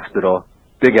the hospital.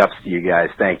 Big ups to you guys.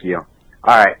 Thank you.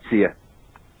 All right, see ya.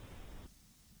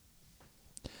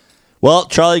 Well,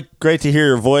 Charlie, great to hear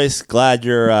your voice. Glad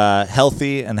you're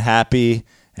healthy and happy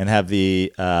and have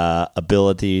the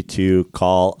ability to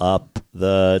call up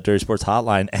the Dirty Sports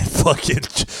hotline and fucking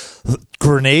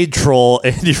grenade troll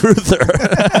Andy Ruther.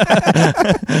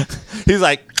 He's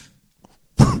like,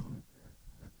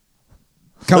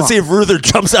 let's see if Ruther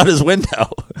jumps out his window.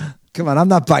 Come on, I'm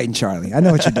not biting, Charlie. I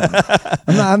know what you're doing.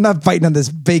 I'm not biting on this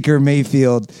Baker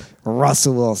Mayfield,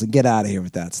 Russell Wilson. Get out of here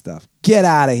with that stuff. Get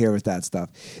out of here with that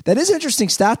stuff. That is an interesting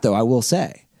stat, though, I will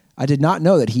say. I did not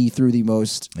know that he threw the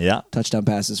most touchdown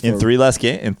passes for in 3 less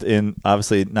games. In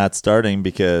obviously not starting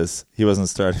because he wasn't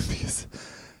starting because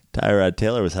Tyrod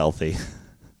Taylor was healthy.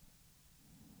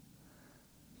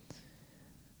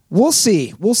 We'll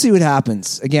see. We'll see what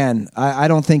happens. Again, I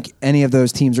don't think any of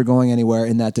those teams are going anywhere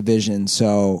in that division.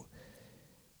 So,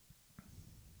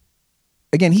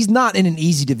 again, he's not in an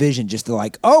easy division just to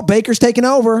like, oh, Baker's taking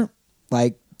over.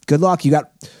 Like, good luck. You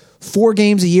got 4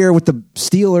 games a year with the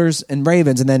Steelers and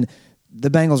Ravens, and then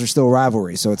the Bengals are still a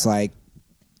rivalry. So it's like,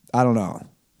 I don't know.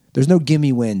 There's no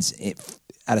gimme wins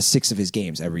out of 6 of his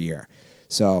games every year.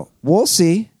 So we'll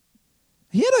see.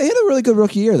 He had a really good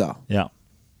rookie year, though. Yeah.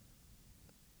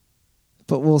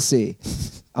 But we'll see.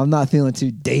 I'm not feeling too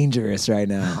dangerous right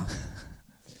now.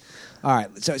 All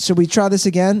right. So should we try this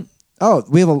again? Oh,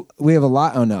 we have a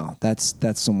lot. Oh no, that's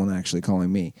someone actually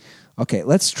calling me. Okay,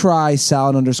 let's try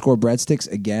salad_breadsticks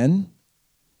again.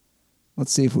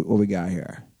 Let's see what we got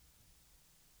here.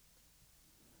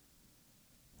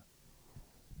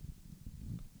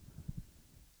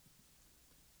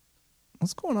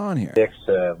 What's going on here?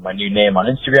 My new name on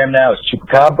Instagram now is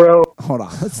Chupacabro. Hold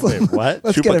on. Wait, what?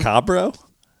 Chupacabro?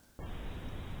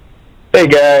 Hey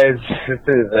guys, this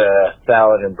is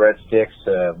Salad and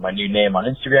Breadsticks. My new name on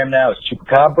Instagram now is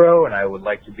Chupacabro, and I would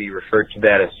like to be referred to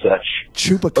that as such.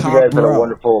 Chupacabro. Hope you guys had a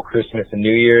wonderful Christmas and New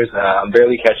Year's. I'm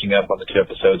barely catching up on the 2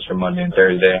 episodes from Monday and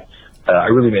Thursday. I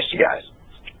really missed you guys.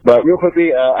 But real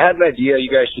quickly, I had an idea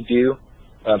you guys should do.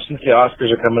 Since the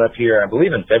Oscars are coming up here, I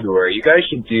believe in February, you guys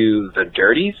should do the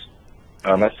Dirties.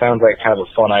 That sounds like kind of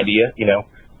a fun idea. You know,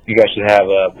 you guys should have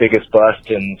a biggest bust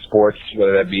in sports,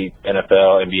 whether that be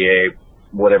NFL, NBA,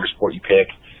 whatever sport you pick.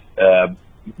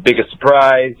 Biggest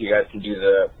surprise, you guys can do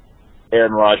the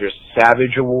Aaron Rodgers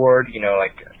Savage Award, you know,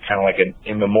 like kind of like an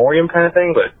in memoriam kind of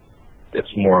thing, but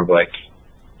it's more of like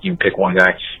you pick one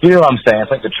guy. You know what I'm saying? It's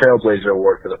like the Trailblazer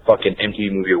Award for the fucking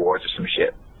MTV Movie Awards or some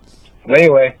shit. But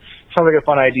anyway, sounds like a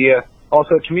fun idea.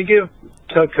 Also, can we give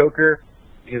Tug Coker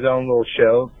his own little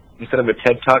show? Instead of a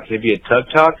TED Talk, maybe a Tug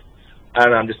Talk? I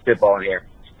don't know, I'm just spitballing here.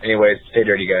 Anyways, stay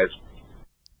dirty, guys.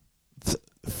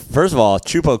 First of all,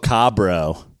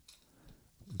 Chupacabro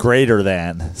greater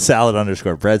than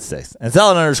salad_breadsticks. And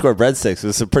salad_breadsticks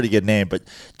is a pretty good name, but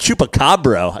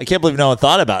Chupacabro, I can't believe no one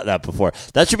thought about that before.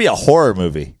 That should be a horror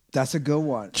movie. That's a good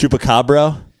one.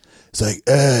 Chupacabro. It's like,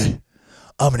 hey,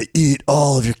 I'm going to eat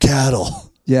all of your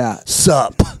cattle. Yeah.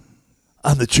 Sup?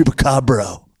 I'm the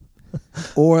Chupacabro.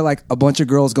 Or like a bunch of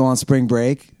girls go on spring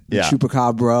break. Yeah.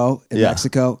 Chupacabro in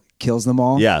Mexico kills them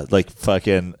all. Yeah, like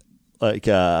fucking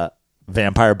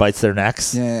vampire bites their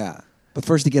necks. Yeah. But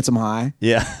first he gets them high.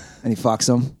 Yeah. And he fucks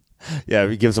them. Yeah,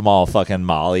 he gives them all fucking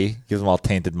Molly. Gives them all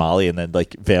tainted Molly, and then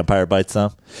like vampire bites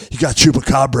them. You got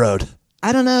Chupacabro'd.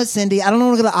 I don't know, Cindy. I don't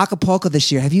want to go to Acapulco this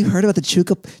year. Have you heard about the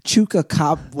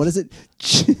Chupacabro? What is it?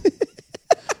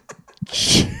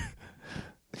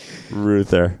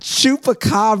 Ruther.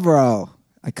 Chupacabro.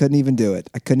 I couldn't even do it.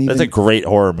 That's a great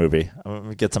horror movie. I'm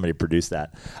gonna get somebody to produce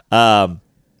that.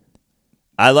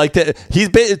 I like that.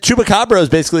 Chupacabro is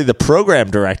basically the program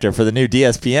director for the new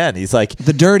DSPN. He's like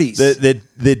the Dirties. The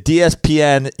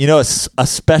DSPN. You know, a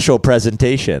special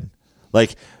presentation,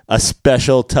 like a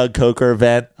special Tug Coker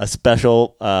event, a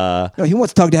special. No, he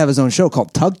wants Tug to have his own show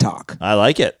called Tug Talk. I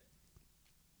like it.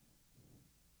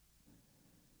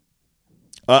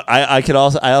 I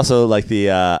also like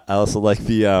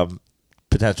the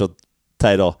potential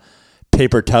title,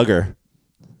 Paper Tugger,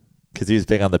 because he was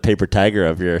big on the paper tiger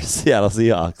of your Seattle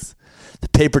Seahawks. The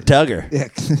Paper Tugger. Yeah,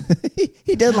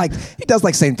 he does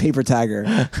like saying Paper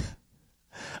Tiger,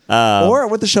 or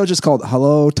what the show just called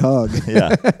Hello Tug.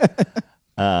 Yeah,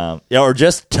 or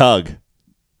just Tug,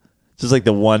 just like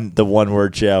the one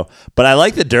word show. But I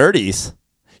like the Dirties.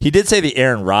 He did say the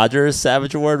Aaron Rodgers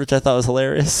Savage Award, which I thought was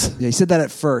hilarious. Yeah, he said that at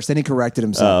first, then he corrected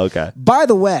himself. Oh, okay. By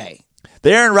the way,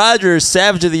 the Aaron Rodgers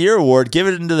Savage of the Year Award,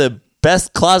 given to the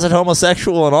best closet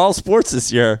homosexual in all sports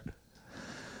this year.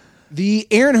 The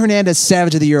Aaron Hernandez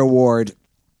Savage of the Year Award,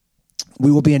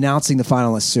 we will be announcing the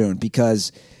finalists soon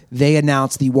because they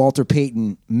announced the Walter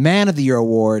Payton Man of the Year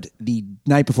Award the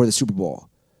night before the Super Bowl,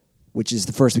 which is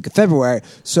the first week of February.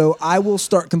 So I will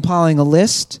start compiling a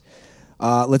list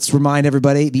Let's remind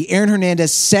everybody, the Aaron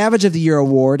Hernandez Savage of the Year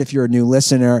award, if you're a new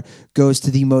listener, goes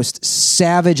to the most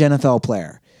savage NFL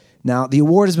player. Now, the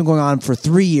award has been going on for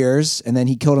 3 years, and then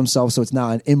he killed himself, so it's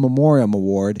now an in memoriam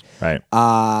award. Right.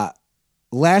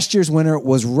 Last year's winner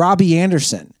was Robbie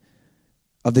Anderson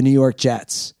of the New York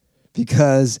Jets,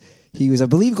 because he was, I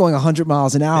believe, going 100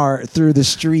 miles an hour through the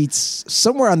streets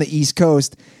somewhere on the East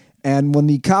Coast, and when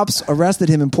the cops arrested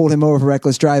him and pulled him over for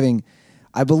reckless driving,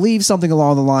 I believe something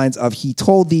along the lines of he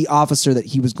told the officer that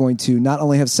he was going to not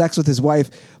only have sex with his wife,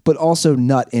 but also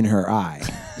nut in her eye.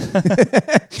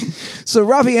 So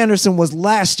Robbie Anderson was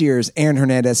last year's Aaron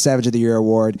Hernandez Savage of the Year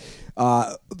award.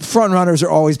 Front runners are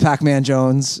always Pac-Man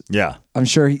Jones. Yeah. I'm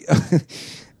sure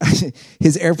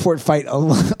his airport fight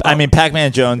alone. I mean,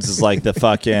 Pac-Man Jones is like the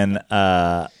fucking,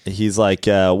 he's like,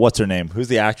 what's her name? Who's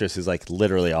the actress who's like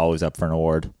literally always up for an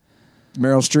award?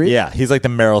 Meryl Streep? Yeah, he's like the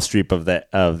Meryl Streep of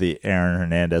the Aaron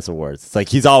Hernandez Awards. It's like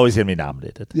he's always going to be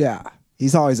nominated. Yeah,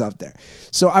 he's always up there.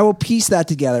 So I will piece that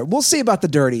together. We'll see about the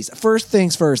dirties. First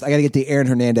things first, I got to get the Aaron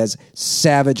Hernandez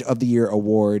Savage of the Year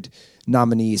Award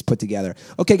nominees put together.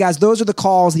 Okay, guys, those are the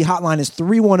calls. The hotline is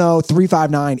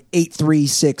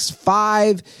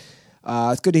 310-359-8365.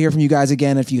 It's good to hear from you guys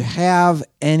again. If you have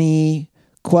any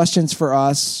questions for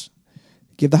us,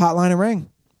 give the hotline a ring.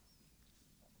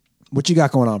 What you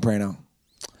got going on, Prano?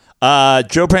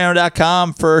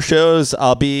 JoePrano.com for shows.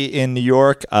 I'll be in New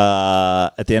York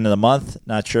at the end of the month.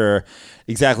 Not sure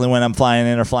exactly when I'm flying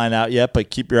in or flying out yet, but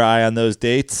keep your eye on those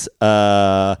dates.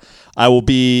 I will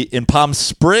be in Palm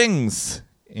Springs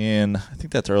I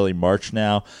think that's early March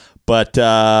now. But,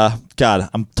 God,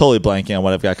 I'm totally blanking on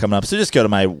what I've got coming up. So just go to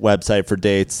my website for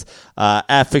dates.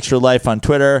 At Fix Your Life on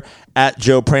Twitter. At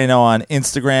Joe Prano on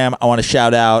Instagram. I want to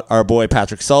shout out our boy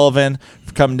Patrick Sullivan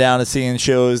for coming down and seeing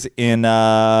shows in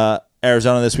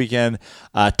Arizona this weekend.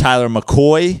 Tyler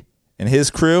McCoy and his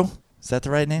crew. Is that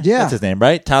the right name? Yeah. That's his name,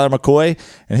 right? Tyler McCoy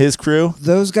and his crew.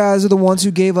 Those guys are the ones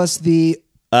who gave us the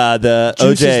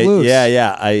Juice is Loose.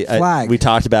 Yeah. Flag. We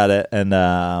talked about it. And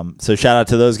so shout out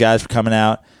to those guys for coming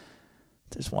out.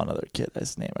 There's one other kid,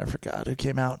 his name I forgot, who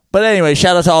came out. But anyway,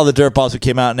 shout out to all the dirtballs who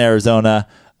came out in Arizona.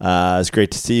 It's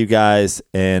great to see you guys,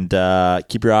 and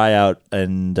keep your eye out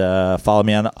and follow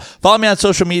me on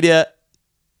social media,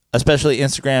 especially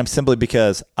Instagram, simply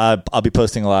because I'll be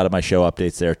posting a lot of my show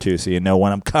updates there too, so you know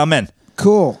when I'm coming.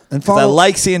 Cool. And I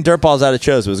like seeing dirtballs out at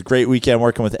shows. It was a great weekend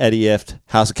working with Eddie Ift.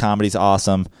 House of Comedy's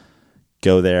awesome.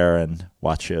 Go there and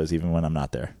watch shows even when I'm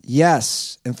not there.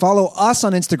 Yes. And follow us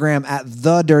on Instagram at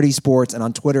The Dirty Sports and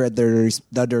on Twitter at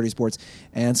The Dirty Sports.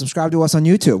 And subscribe to us on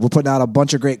YouTube. We're putting out a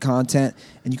bunch of great content.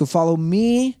 And you can follow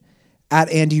me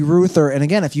at Andy Ruther. And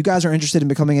again, if you guys are interested in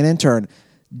becoming an intern,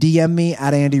 DM me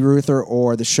at Andy Ruther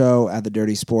or the show at The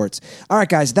Dirty Sports. All right,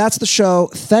 guys, that's the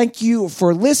show. Thank you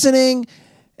for listening.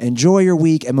 Enjoy your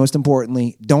week. And most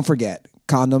importantly, don't forget,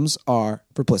 condoms are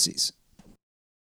for pussies.